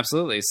 Yeah, yeah,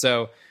 absolutely.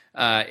 So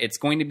it's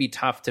going to be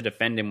tough to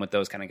defend him with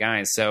those kind of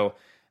guys. So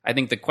I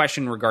think the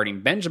question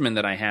regarding Benjamin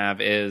that I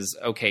have is,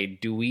 okay,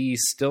 do we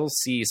still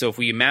see... So if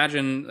we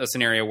imagine a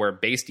scenario where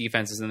base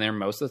defense is in there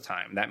most of the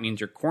time, that means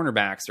your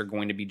cornerbacks are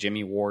going to be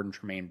Jimmy Ward and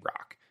Tremaine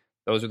Brock.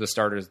 Those are the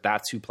starters.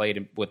 That's who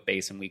played with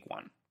base in week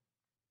 1.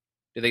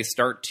 Do they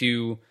start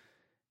to,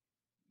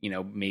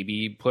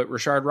 maybe put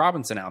Rashard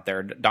Robinson out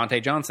there, Dante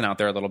Johnson out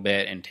there a little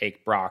bit, and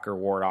take Brock or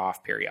Ward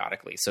off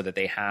periodically so that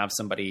they have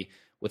somebody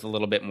with a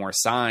little bit more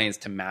size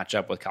to match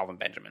up with Kelvin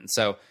Benjamin?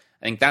 So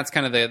I think that's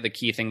kind of the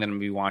key thing that I'm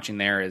going to be watching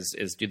there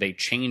is do they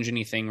change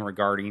anything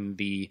regarding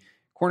the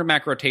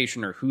cornerback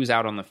rotation or who's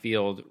out on the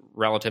field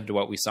relative to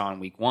what we saw in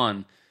week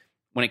 1?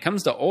 When it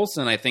comes to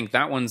Olsen, I think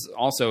that one's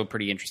also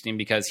pretty interesting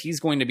because he's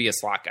going to be a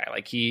slot guy.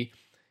 Like, he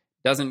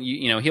doesn't,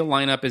 he'll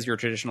line up as your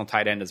traditional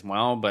tight end as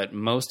well, but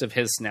most of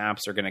his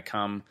snaps are going to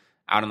come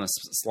out on the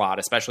slot,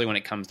 especially when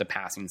it comes to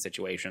passing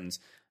situations.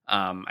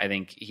 I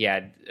think he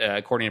had,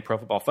 according to Pro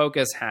Football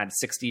Focus, had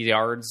 60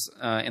 yards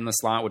in the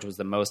slot, which was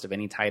the most of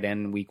any tight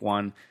end in week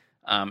 1.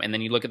 And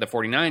then you look at the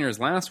 49ers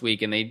last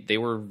week, and they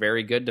were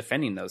very good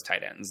defending those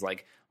tight ends.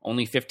 Like,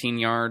 only 15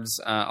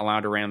 yards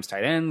allowed to Rams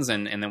tight ends,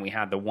 and then we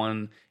had the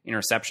one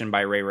interception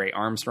by Ray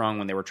Armstrong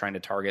when they were trying to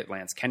target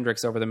Lance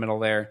Kendricks over the middle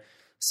there.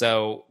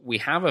 So we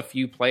have a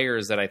few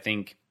players that I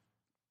think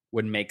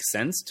would make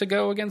sense to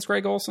go against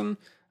Greg Olsen.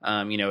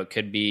 It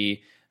could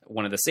be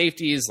one of the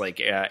safeties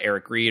like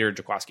Eric Reid or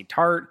Jaquaski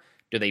Tart.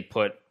 Do they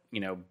put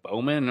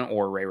Bowman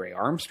or Ray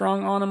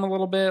Armstrong on him a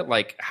little bit?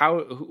 Like,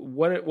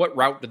 what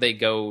route do they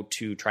go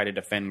to try to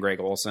defend Greg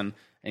Olsen?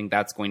 I think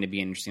that's going to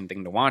be an interesting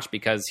thing to watch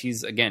because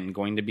he's, again,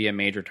 going to be a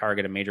major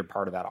target, a major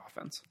part of that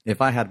offense.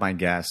 If I had my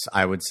guess,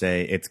 I would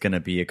say it's going to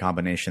be a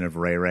combination of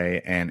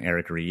Ray and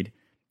Eric Reid.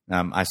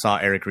 I saw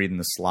Eric Reid in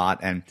the slot,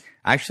 and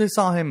I actually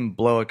saw him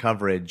blow a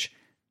coverage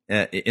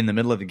in the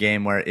middle of the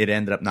game where it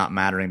ended up not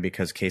mattering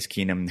because Case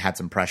Keenum had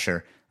some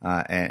pressure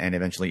and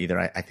eventually either,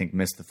 I think,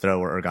 missed the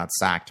throw or got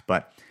sacked.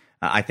 But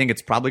I think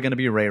it's probably going to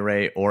be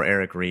Ray or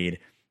Eric Reid.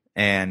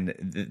 And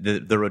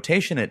the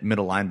rotation at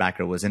middle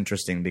linebacker was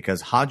interesting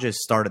because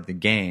Hodges started the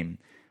game,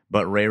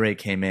 but Ray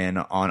came in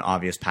on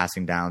obvious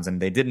passing downs,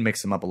 and they did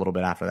mix him up a little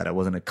bit after that. It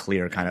wasn't a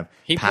clear kind of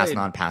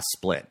pass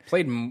split.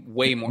 Played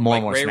way more.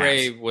 More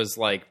Ray was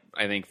like,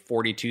 I think,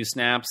 42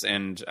 snaps,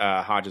 and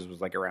Hodges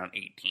was like around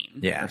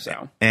 18 or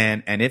so.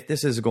 And if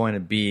this is going to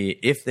be,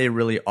 if they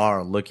really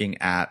are looking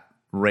at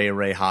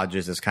Ray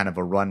Hodges as kind of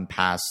a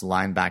run-pass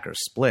linebacker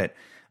split,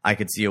 I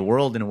could see a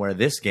world in where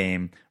this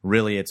game,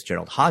 really it's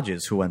Gerald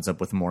Hodges who ends up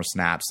with more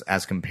snaps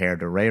as compared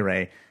to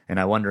Ray. And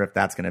I wonder if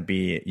that's going to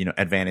be,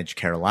 advantage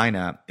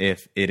Carolina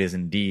if it is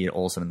indeed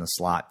Olsen in the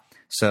slot.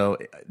 So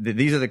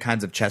these are the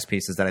kinds of chess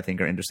pieces that I think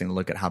are interesting to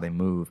look at how they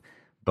move.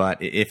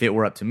 But if it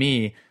were up to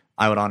me,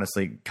 I would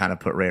honestly kind of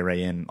put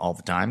Ray in all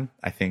the time.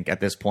 I think at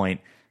this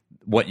point,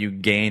 what you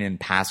gain in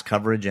pass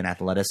coverage and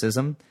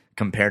athleticism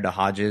compared to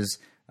Hodges,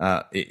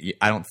 I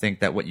don't think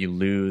that what you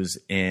lose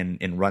in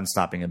run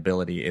stopping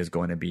ability is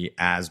going to be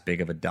as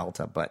big of a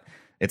delta. But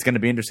it's going to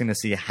be interesting to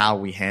see how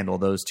we handle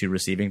those two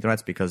receiving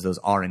threats, because those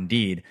are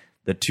indeed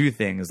the two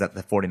things that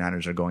the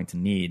 49ers are going to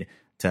need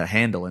to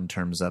handle in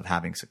terms of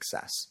having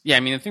success. Yeah, I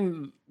mean, the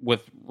thing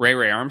with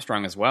Ray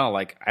Armstrong as well,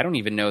 like, I don't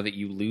even know that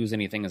you lose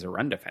anything as a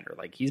run defender.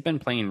 Like, he's been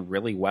playing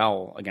really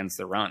well against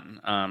the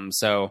run.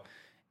 So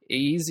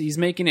he's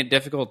making it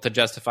difficult to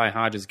justify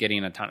Hodges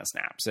getting a ton of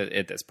snaps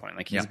at this point.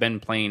 Like, he's been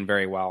playing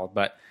very well.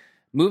 But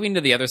moving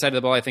to the other side of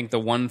the ball, I think the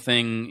one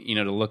thing,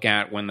 to look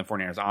at when the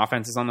 49ers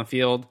offense is on the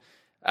field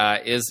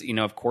is,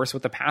 of course,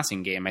 with the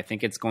passing game. I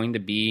think it's going to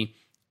be,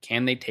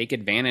 can they take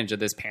advantage of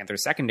this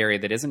Panthers secondary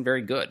that isn't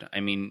very good? I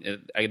mean,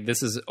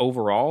 this is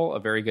overall a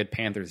very good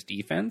Panthers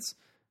defense,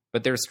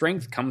 but their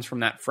strength comes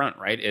from that front,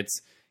 right?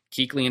 It's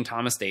Kuechly and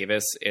Thomas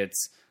Davis.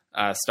 It's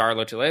Star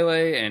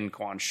Lotulelei and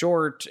Quan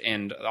Short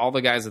and all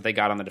the guys that they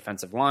got on the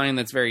defensive line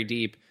that's very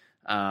deep.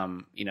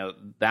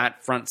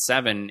 That front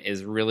seven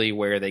is really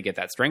where they get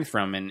that strength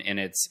from, and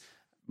it's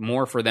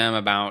more for them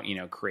about,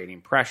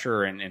 creating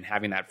pressure and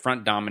having that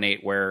front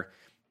dominate, where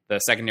the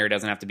secondary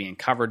doesn't have to be in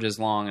coverage as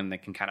long, and they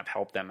can kind of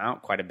help them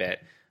out quite a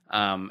bit.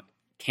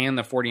 Can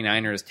the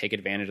 49ers take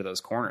advantage of those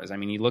corners? I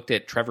mean, you looked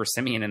at Trevor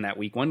Siemian in that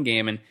week 1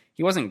 game, and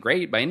he wasn't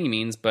great by any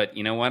means, but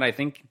you know what? I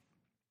think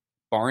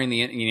barring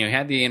he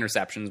had the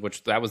interceptions,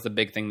 which that was the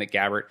big thing that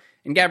Gabbert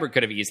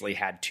could have easily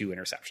had 2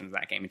 interceptions in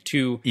that game.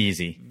 2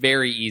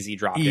 very easy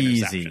drop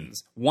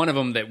interceptions. One of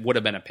them that would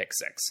have been a pick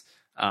 6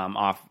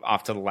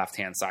 off to the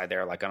left-hand side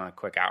there, like on a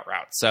quick out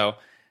route. So,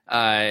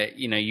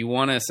 you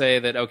want to say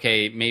that,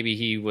 okay, maybe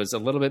he was a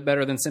little bit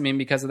better than Siemian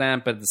because of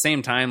that. But at the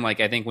same time, like,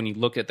 I think when you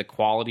look at the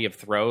quality of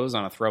throws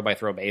on a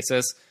throw-by-throw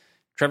basis,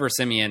 Trevor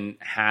Siemian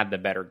had the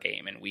better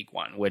game in week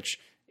 1, which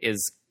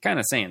is kind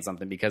of saying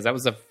something, because that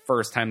was the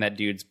first time that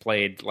dude's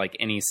played like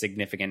any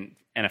significant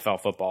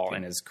NFL football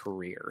in his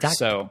career.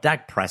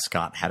 Dak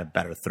Prescott had a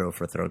better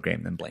throw-for-throw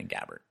game than Blaine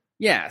Gabbert.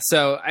 Yeah,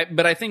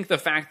 but I think the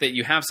fact that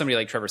you have somebody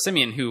like Trevor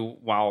Siemian, who,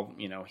 while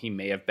he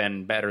may have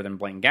been better than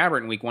Blaine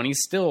Gabbert in week 1, he's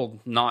still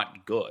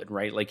not good,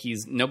 right? Like,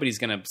 nobody's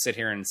going to sit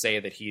here and say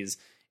that he's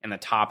in the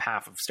top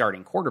half of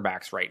starting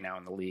quarterbacks right now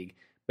in the league,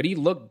 but he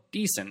looked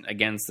decent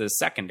against the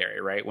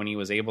secondary, right? When he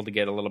was able to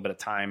get a little bit of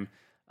time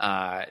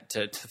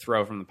to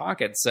throw from the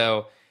pocket.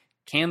 So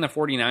can the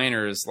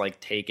 49ers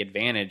take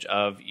advantage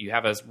of, you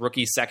have a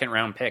rookie 2nd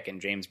round pick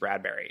in James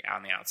Bradberry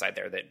on the outside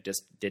there that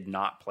just did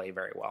not play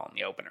very well in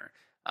the opener.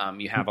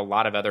 You have a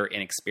lot of other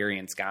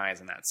inexperienced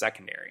guys in that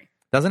secondary.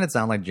 Doesn't it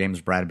sound like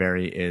James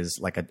Bradberry is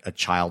like a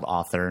child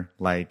author?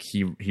 Like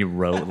he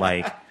wrote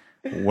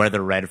Where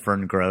the Red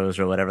Fern Grows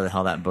or whatever the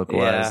hell that book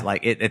was.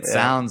 Like it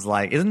sounds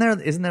like, isn't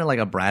there like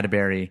a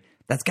Bradberry?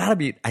 That's gotta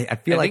be, I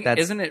feel like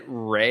that's, isn't it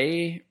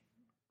Ray?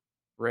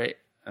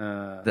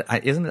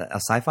 Isn't it a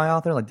sci-fi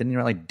author? Like, didn't he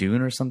write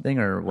Dune or something,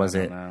 or was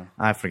it? Know.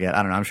 I forget.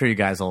 I don't know. I'm sure you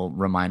guys will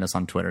remind us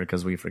on Twitter,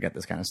 because we forget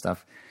this kind of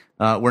stuff.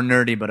 We're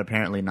nerdy, but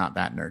apparently not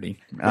that nerdy.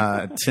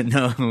 To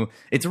know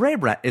it's Ray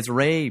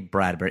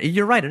Bradbury.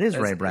 You're right. It is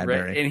Ray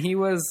Bradbury, and he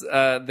was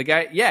the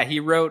guy. Yeah, he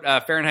wrote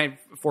Fahrenheit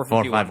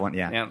 451.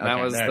 Yeah, okay,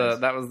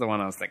 that was the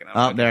one I was thinking of.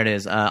 Oh, there it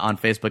is on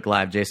Facebook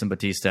Live. Jason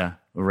Batista,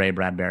 Ray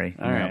Bradbury.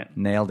 All right,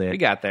 nailed it. We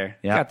got there.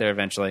 Yep. Got there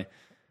eventually.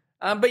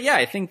 But yeah,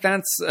 I think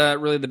that's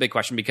really the big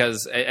question,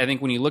 because I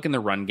think when you look in the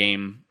run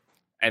game,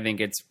 I think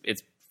it's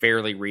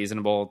fairly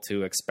reasonable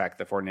to expect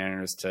the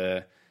 49ers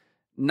to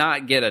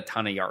not get a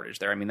ton of yardage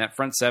there. I mean, that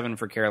front 7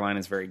 for Carolina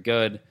is very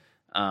good.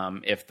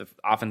 If the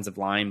offensive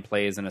line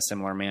plays in a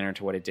similar manner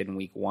to what it did in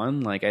week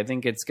 1, I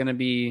think it's going to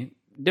be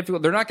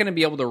difficult. They're not going to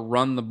be able to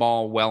run the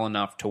ball well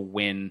enough to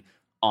win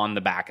on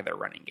the back of their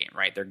running game,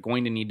 right? They're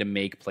going to need to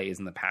make plays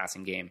in the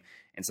passing game.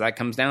 And so that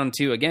comes down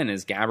to, again,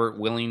 is Gabbert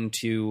willing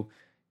to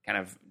kind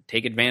of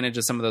take advantage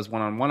of some of those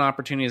one-on-one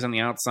opportunities on the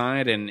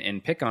outside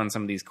and pick on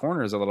some of these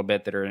corners a little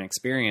bit that are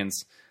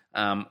inexperienced?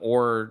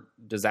 Or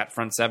does that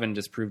front 7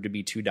 just prove to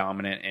be too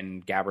dominant,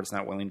 and Gabbert's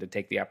not willing to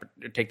take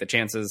the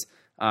chances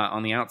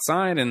on the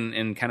outside,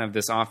 and kind of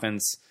this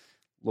offense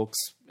looks,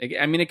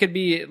 I mean, it could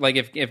be like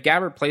if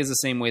Gabbert plays the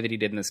same way that he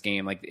did in this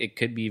game, it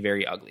could be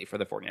very ugly for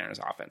the 49ers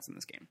offense in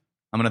this game.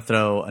 I'm going to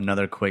throw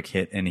another quick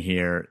hit in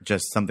here.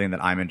 Just something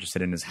that I'm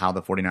interested in is how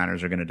the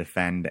 49ers are going to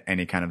defend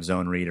any kind of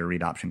zone read or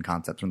read option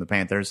concepts from the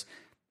Panthers.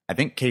 I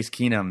think Case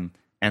Keenum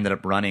ended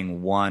up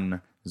running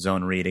one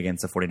zone read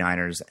against the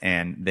 49ers,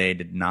 and they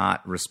did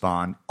not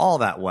respond all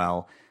that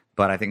well.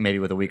 But I think maybe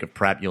with a week of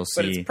prep, you'll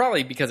see. But it's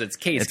probably because it's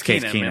Case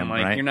Keenum, and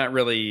right? You're not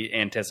really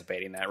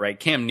anticipating that, right?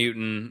 Cam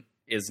Newton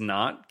is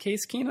not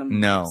Case Keenum.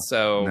 No.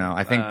 So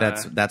I think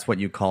that's what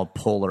you call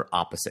polar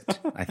opposite,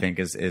 I think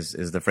is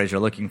the phrase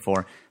you're looking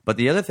for. But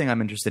the other thing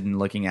I'm interested in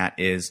looking at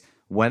is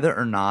whether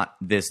or not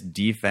this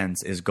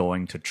defense is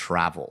going to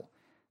travel.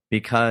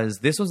 Because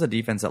this was a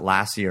defense that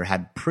last year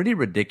had pretty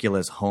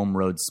ridiculous home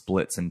road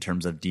splits in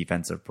terms of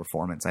defensive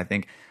performance. I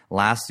think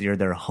last year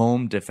their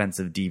home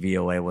defensive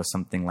DVOA was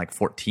something like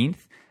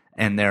 14th,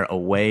 and their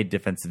away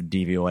defensive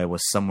DVOA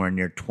was somewhere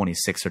near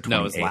 26 or 28.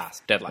 No, it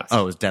was dead last.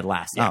 Oh, it was dead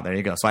last. Yeah. Oh, there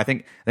you go. So I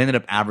think they ended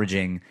up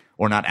averaging,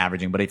 or not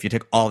averaging, but if you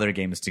took all their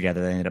games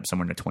together, they ended up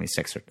somewhere near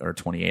 26 or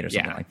 28 or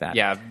something like that.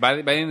 Yeah, by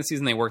the end of the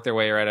season, they worked their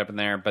way right up in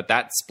there. But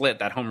that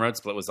home road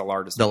split was the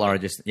largest. The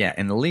largest, yeah,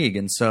 in the league.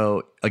 And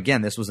so,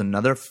 again, this was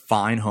another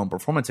fine home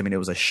performance. I mean, it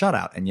was a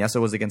shutout. And yes, it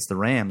was against the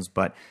Rams,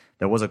 but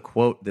there was a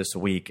quote this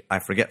week, I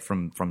forget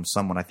from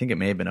someone, I think it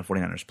may have been a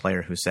 49ers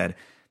player, who said,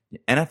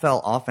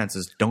 NFL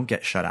offenses don't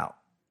get shut out.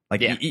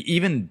 Like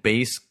even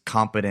base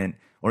competent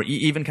or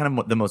even kind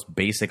of the most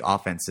basic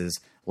offenses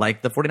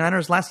like the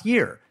 49ers last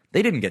year,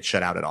 they didn't get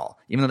shut out at all,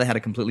 even though they had a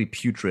completely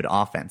putrid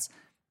offense.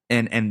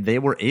 And they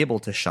were able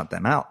to shut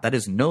them out. That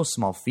is no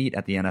small feat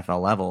at the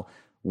NFL level.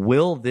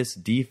 Will this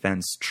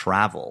defense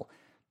travel?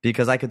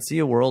 Because I could see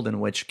a world in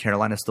which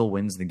Carolina still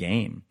wins the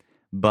game,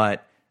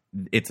 but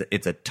it's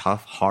a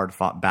tough,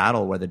 hard-fought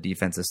battle where the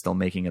defense is still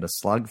making it a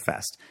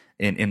slugfest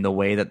in the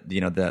way that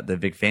the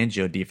Vic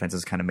Fangio defense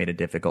has kind of made it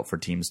difficult for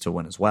teams to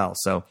win as well.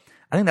 So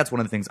I think that's one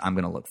of the things I'm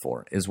going to look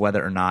for, is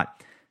whether or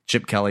not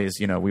Chip Kelly's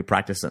we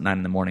practice at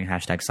 9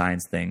 a.m.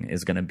 #science thing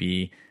is going to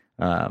be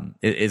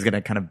is going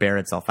to kind of bear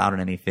itself out in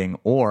anything,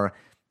 or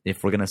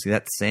if we're going to see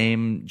that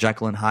same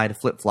Jekyll and Hyde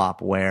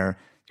flip-flop where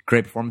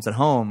great performance at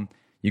home,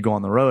 you go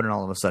on the road and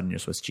all of a sudden you're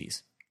Swiss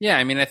cheese. Yeah,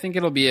 I mean, I think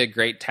it'll be a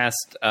great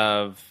test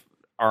of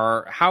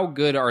how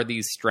good are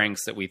these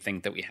strengths that we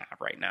think that we have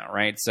right now,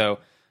 right? So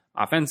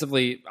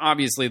offensively,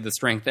 obviously the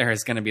strength there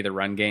is going to be the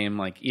run game.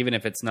 Like, even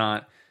if it's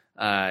not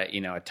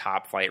a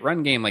top flight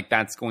run game, like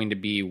that's going to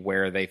be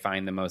where they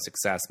find the most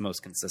success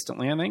most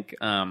consistently, I think.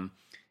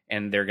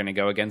 And they're going to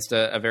go against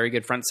a very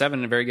good front seven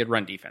and a very good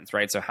run defense,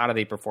 right? So how do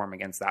they perform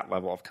against that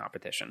level of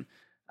competition?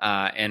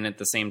 And at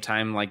the same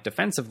time, like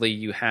defensively,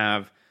 you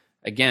have,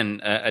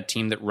 again, a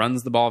team that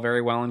runs the ball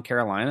very well in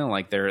Carolina.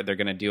 Like they're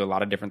going to do a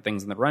lot of different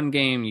things in the run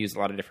game, use a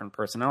lot of different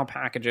personnel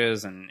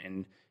packages,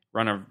 and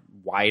run a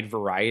wide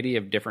variety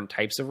of different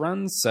types of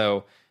runs.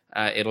 So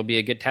it'll be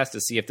a good test to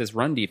see if this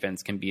run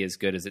defense can be as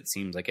good as it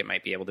seems like it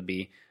might be able to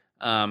be.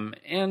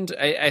 And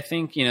I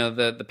think,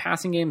 the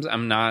passing games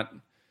I'm not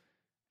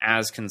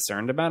as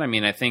concerned about. I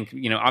mean, I think,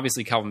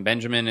 obviously Kelvin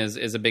Benjamin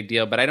is a big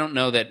deal, but I don't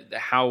know that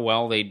how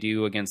well they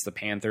do against the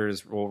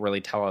Panthers will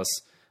really tell us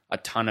a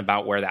ton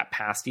about where that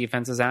pass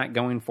defense is at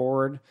going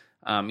forward.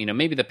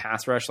 Maybe the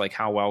pass rush, like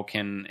how well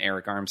can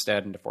Eric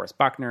Armstead and DeForest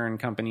Buckner and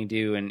company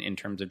do in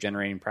terms of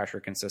generating pressure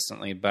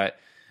consistently. But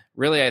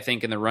really, I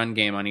think in the run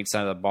game on each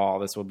side of the ball,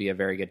 this will be a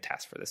very good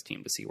test for this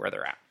team to see where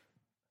they're at.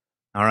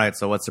 All right,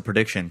 so what's the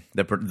prediction?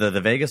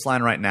 The Vegas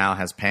line right now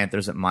has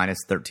Panthers at minus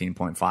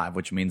 13.5,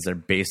 which means they're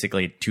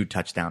basically 2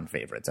 touchdown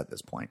favorites at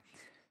this point.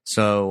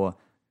 So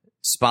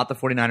spot the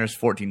 49ers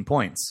 14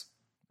 points.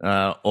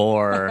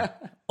 Or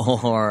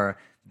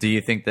do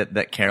you think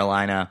that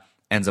Carolina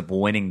ends up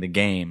winning the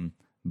game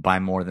by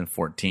more than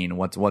 14?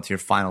 What's your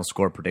final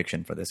score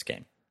prediction for this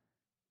game?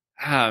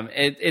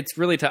 It's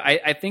really tough.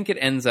 I think it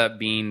ends up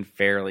being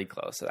fairly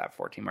close to that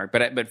 14 mark,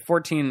 but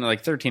 14,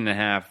 like 13 and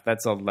a half,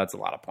 that's a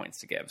lot of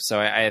points to give. So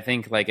I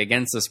think, like,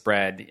 against the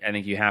spread, I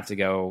think you have to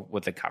go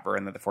with the cover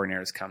and that the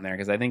 49ers come there,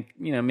 because I think,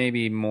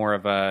 maybe more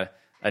of a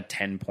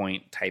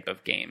 10-point type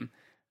of game.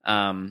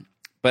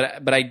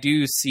 But I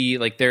do see,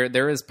 like,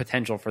 there is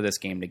potential for this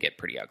game to get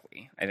pretty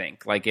ugly. I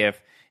think, like, if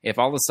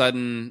all of a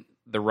sudden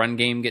the run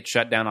game gets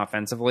shut down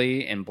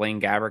offensively and Blaine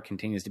Gabbert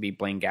continues to be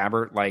Blaine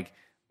Gabbert, like,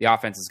 the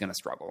offense is going to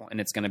struggle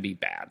and it's going to be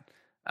bad.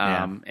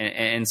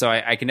 And so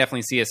I can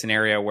definitely see a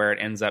scenario where it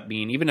ends up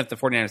being, even if the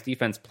 49ers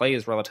defense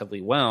plays relatively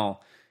well,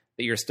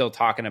 that you're still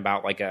talking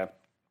about like a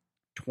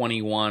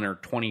 21 or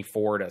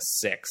 24-6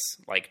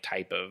 like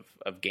type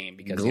of game,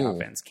 because the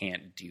offense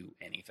can't do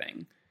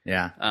anything.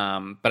 Yeah.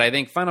 But I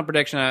think final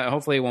prediction,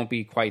 hopefully it won't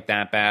be quite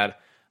that bad.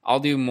 I'll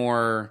do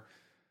more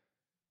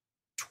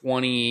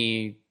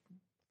 24-13.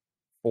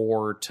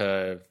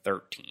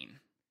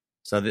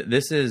 So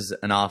this is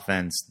an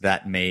offense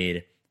that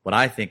made what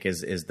I think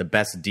is the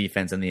best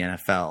defense in the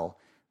NFL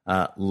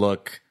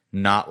look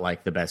not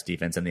like the best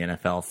defense in the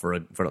NFL for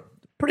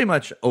pretty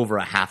much over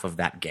a half of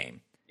that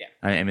game. Yeah.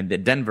 I mean,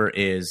 Denver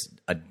is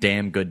a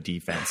damn good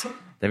defense.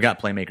 They've got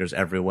playmakers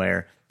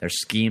everywhere. They're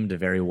schemed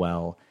very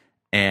well,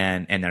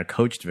 and they're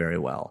coached very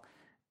well.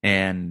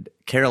 And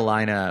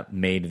Carolina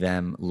made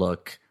them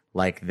look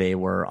like they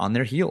were on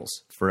their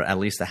heels for at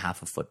least a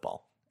half of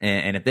football.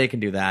 And if they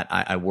can do that,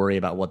 I worry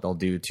about what they'll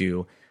do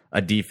to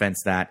a defense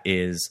that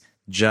is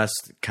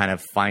just kind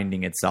of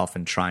finding itself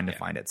and trying to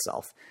find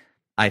itself.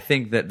 I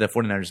think that the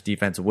 49ers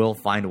defense will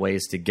find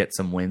ways to get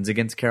some wins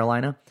against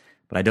Carolina,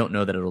 but I don't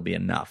know that it'll be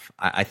enough.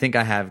 I think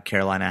I have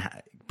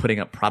Carolina putting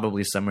up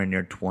probably somewhere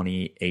near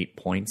 28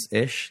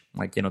 points-ish,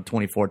 like,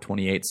 24,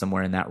 28,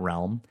 somewhere in that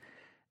realm.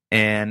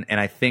 And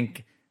I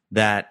think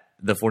that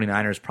the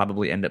 49ers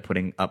probably end up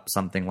putting up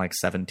something like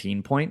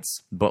 17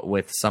 points, but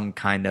with some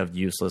kind of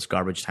useless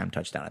garbage time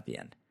touchdown at the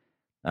end.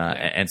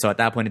 And so at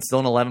that point, it's still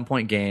an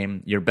 11-point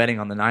game. You're betting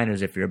on the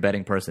Niners if you're a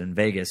betting person in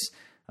Vegas,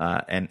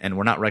 and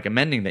we're not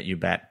recommending that you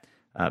bet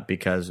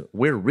because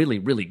we're really,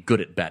 really good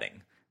at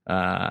betting.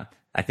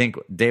 I think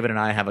David and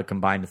I have a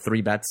combined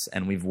 3 bets,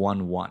 and we've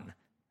won 1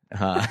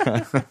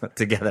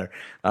 together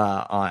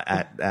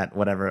at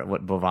what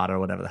Bovada or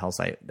whatever the hell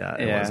site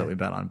it was that we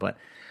bet on. But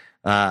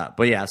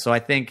yeah, so I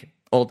think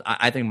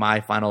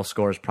my final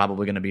score is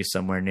probably going to be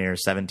somewhere near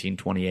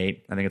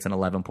 17-28. I think it's an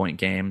 11-point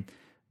game,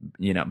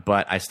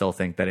 but I still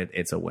think that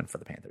it's a win for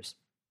the Panthers.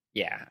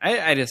 Yeah,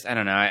 I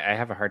don't know. I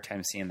have a hard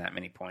time seeing that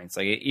many points.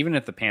 Like, even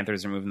if the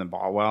Panthers are moving the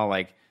ball well,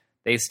 like,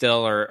 they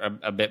still are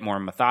a bit more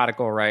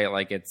methodical, right?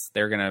 Like,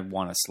 they're going to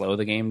want to slow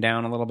the game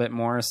down a little bit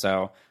more.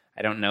 So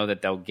I don't know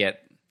that they'll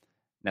get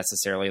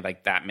necessarily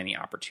like that many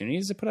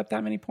opportunities to put up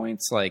that many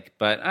points. Like,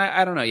 but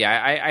I don't know.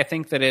 Yeah, I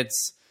think that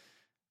it's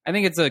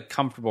a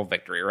comfortable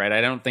victory, right?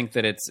 I don't think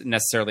that it's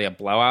necessarily a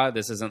blowout.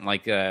 This isn't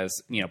like a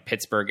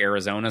Pittsburgh,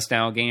 Arizona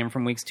style game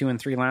from weeks 2 and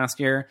 3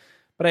 last year.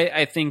 But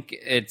I think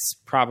it's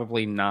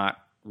probably not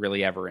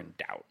really ever in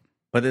doubt.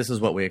 But this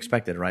is what we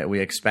expected, right? We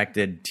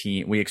expected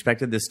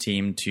this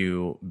team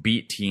to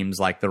beat teams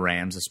like the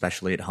Rams,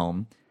 especially at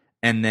home,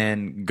 and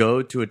then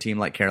go to a team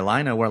like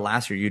Carolina, where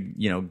last year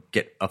you'd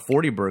get a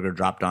 40-burger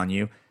dropped on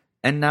you,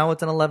 and now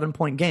it's an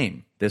 11-point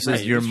game. This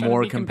is your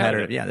more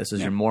competitive. Yeah, this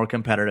is your more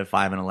competitive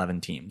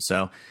 5-11 team.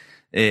 So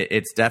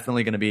it's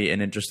definitely going to be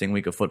an interesting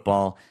week of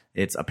football.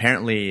 It's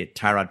apparently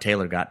Tyrod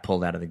Taylor got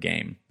pulled out of the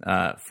game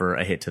for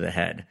a hit to the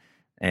head.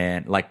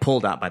 And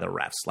pulled out by the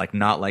refs,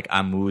 not like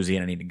I'm woozy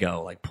and I need to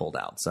go, pulled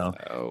out. So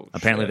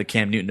apparently the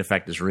Cam Newton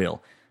effect is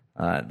real.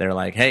 They're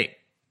like, hey,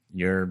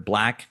 you're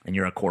black and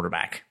you're a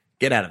quarterback.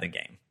 Get out of the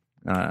game.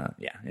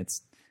 Yeah,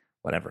 it's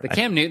whatever. The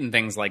Cam Newton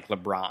thing's like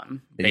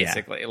LeBron,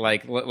 basically. Yeah.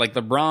 Like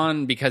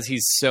LeBron, because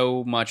he's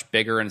so much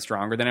bigger and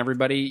stronger than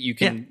everybody, you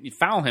can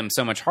foul him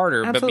so much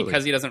harder. Absolutely. But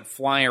because he doesn't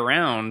fly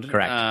around,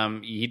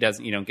 correct. He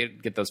doesn't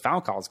get those foul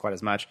calls quite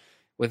as much.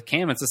 With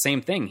Cam, it's the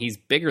same thing. He's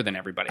bigger than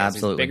everybody else.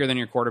 Absolutely. He's bigger than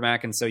your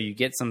quarterback, and so you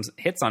get some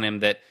hits on him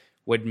that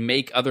would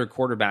make other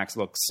quarterbacks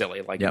look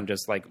silly, him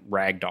just like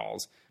rag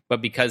dolls.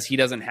 But because he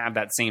doesn't have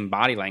that same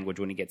body language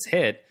when he gets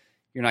hit,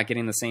 you're not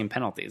getting the same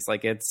penalties.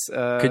 It's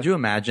could you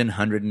imagine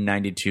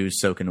 192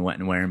 soaking wet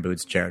and wearing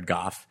boots Jared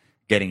Goff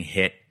getting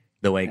hit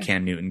the way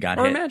Cam Newton got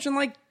hit? Or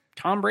imagine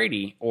Tom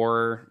Brady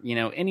or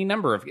any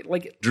number of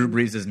Drew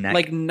Brees'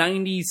 neck.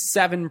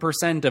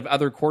 97% of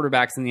other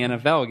quarterbacks in the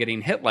NFL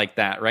getting hit like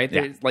that, right?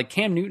 Yeah.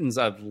 Cam Newton's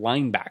a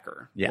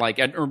linebacker.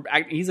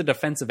 Yeah. He's a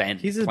defensive end.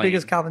 He's as big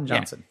as Calvin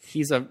Johnson.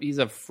 Yeah. He's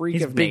a freak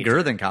of nature. He's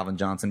bigger than Calvin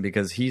Johnson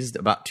because he's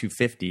about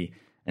 250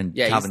 and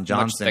Calvin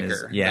Johnson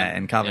is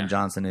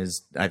Johnson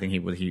is, I think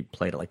he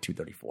played at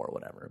 234 or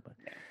whatever. But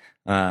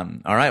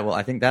all right, well,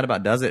 I think that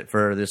about does it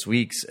for this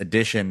week's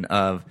edition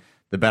of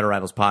the Better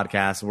Rivals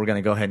podcast. We're going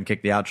to go ahead and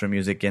kick the outro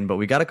music in, but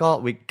we got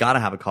to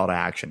have a call to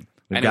action.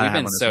 We've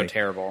been so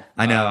terrible.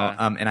 I know.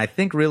 And I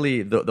think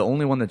really the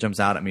only one that jumps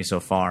out at me so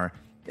far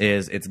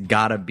is it's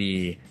got to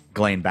be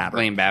Glaine Babbert.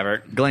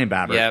 Glaine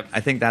Babbert. Yep.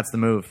 I think that's the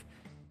move.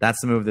 That's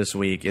the move this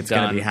week. It's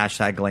going to be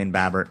 #Glaine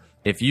Babbert.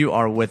 If you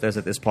are with us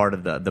at this part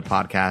of the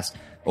podcast,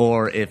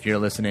 or if you're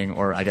listening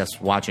or I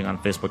guess watching on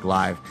Facebook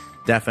Live,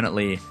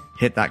 definitely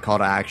hit that call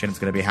to action. It's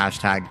going to be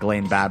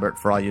 #Glaine Babbert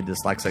for all you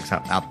dyslexics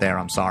out there.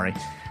 I'm sorry.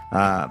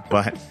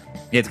 But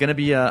it's going to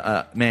be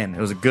it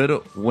was a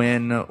good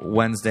win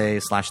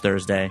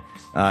Wednesday/Thursday.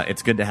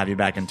 It's good to have you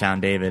back in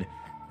town, David.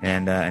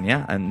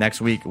 And next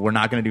week, we're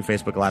not going to do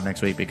Facebook Live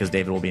next week because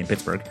David will be in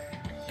Pittsburgh.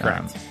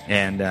 Correct.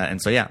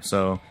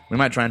 So we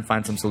might try and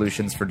find some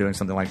solutions for doing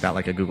something like that,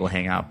 like a Google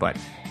Hangout, but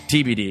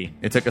TBD.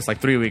 It took us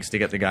 3 weeks to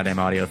get the goddamn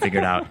audio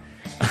figured out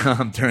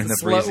during the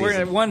preseason.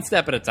 We're one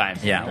step at a time.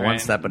 Yeah, right? One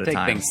step at a time.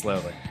 Take things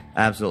slowly.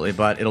 Absolutely,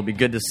 but it'll be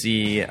good to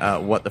see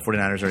what the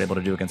 49ers are able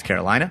to do against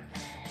Carolina.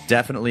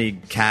 Definitely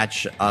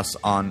catch us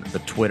on the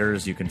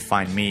Twitters. You can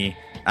find me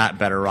at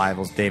Better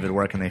Rivals. David,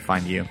 where can they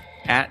find you?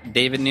 At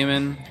David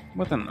Newman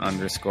with an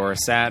underscore.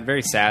 Sad,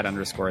 very sad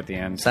underscore at the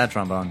end. Sad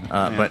trombone.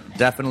 But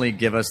definitely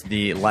give us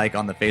the like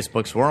on the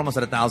Facebooks. We're almost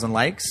at 1,000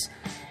 likes.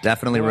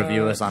 Definitely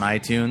review us on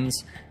iTunes.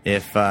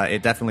 If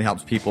it definitely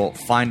helps people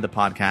find the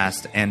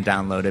podcast and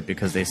download it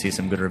because they see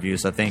some good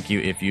reviews. So thank you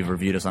if you've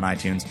reviewed us on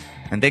iTunes.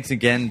 And thanks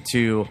again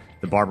to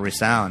the Barbary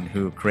Sound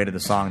who created the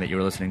song that you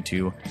were listening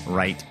to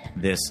right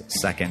this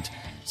second.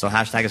 So #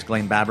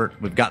 Glaine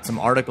Babbert. We've got some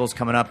articles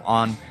coming up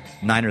on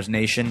Niners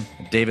Nation.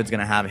 David's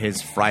going to have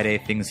his Friday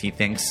Things He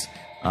Thinks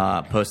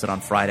posted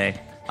on Friday.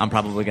 I'm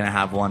probably going to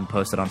have one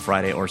posted on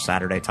Friday or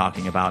Saturday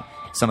talking about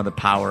some of the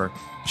power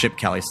Chip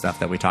Kelly stuff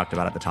that we talked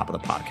about at the top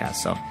of the podcast.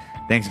 So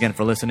thanks again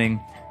for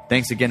listening.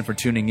 Thanks again for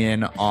tuning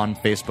in on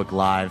Facebook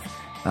Live.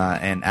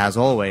 And as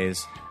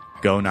always,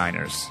 go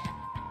Niners.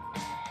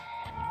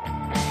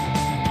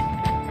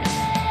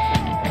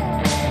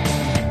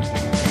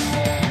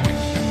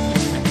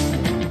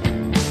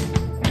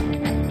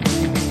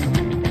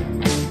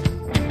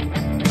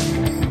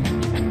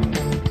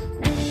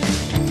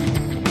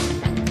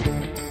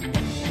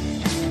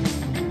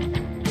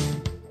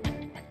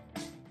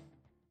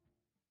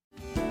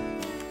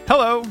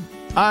 Hello,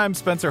 I'm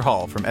Spencer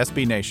Hall from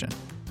SB Nation,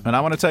 and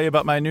I want to tell you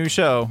about my new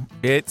show,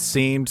 It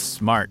Seems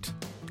Smart.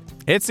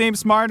 It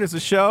Seems Smart is a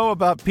show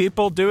about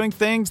people doing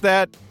things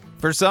that,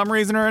 for some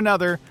reason or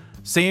another,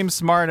 seemed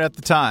smart at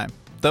the time.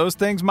 Those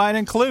things might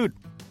include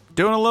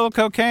doing a little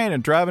cocaine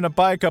and driving a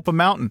bike up a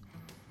mountain.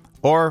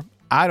 Or,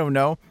 I don't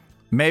know,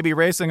 maybe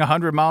racing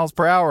 100 miles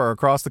per hour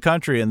across the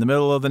country in the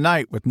middle of the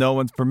night with no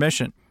one's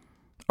permission.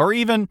 Or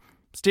even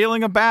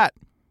stealing a bat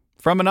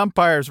from an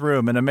umpire's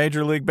room in a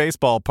Major League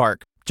Baseball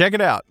park. Check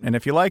it out, and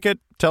if you like it,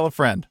 tell a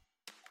friend.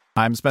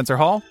 I'm Spencer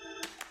Hall.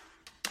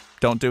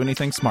 Don't do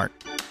anything smart.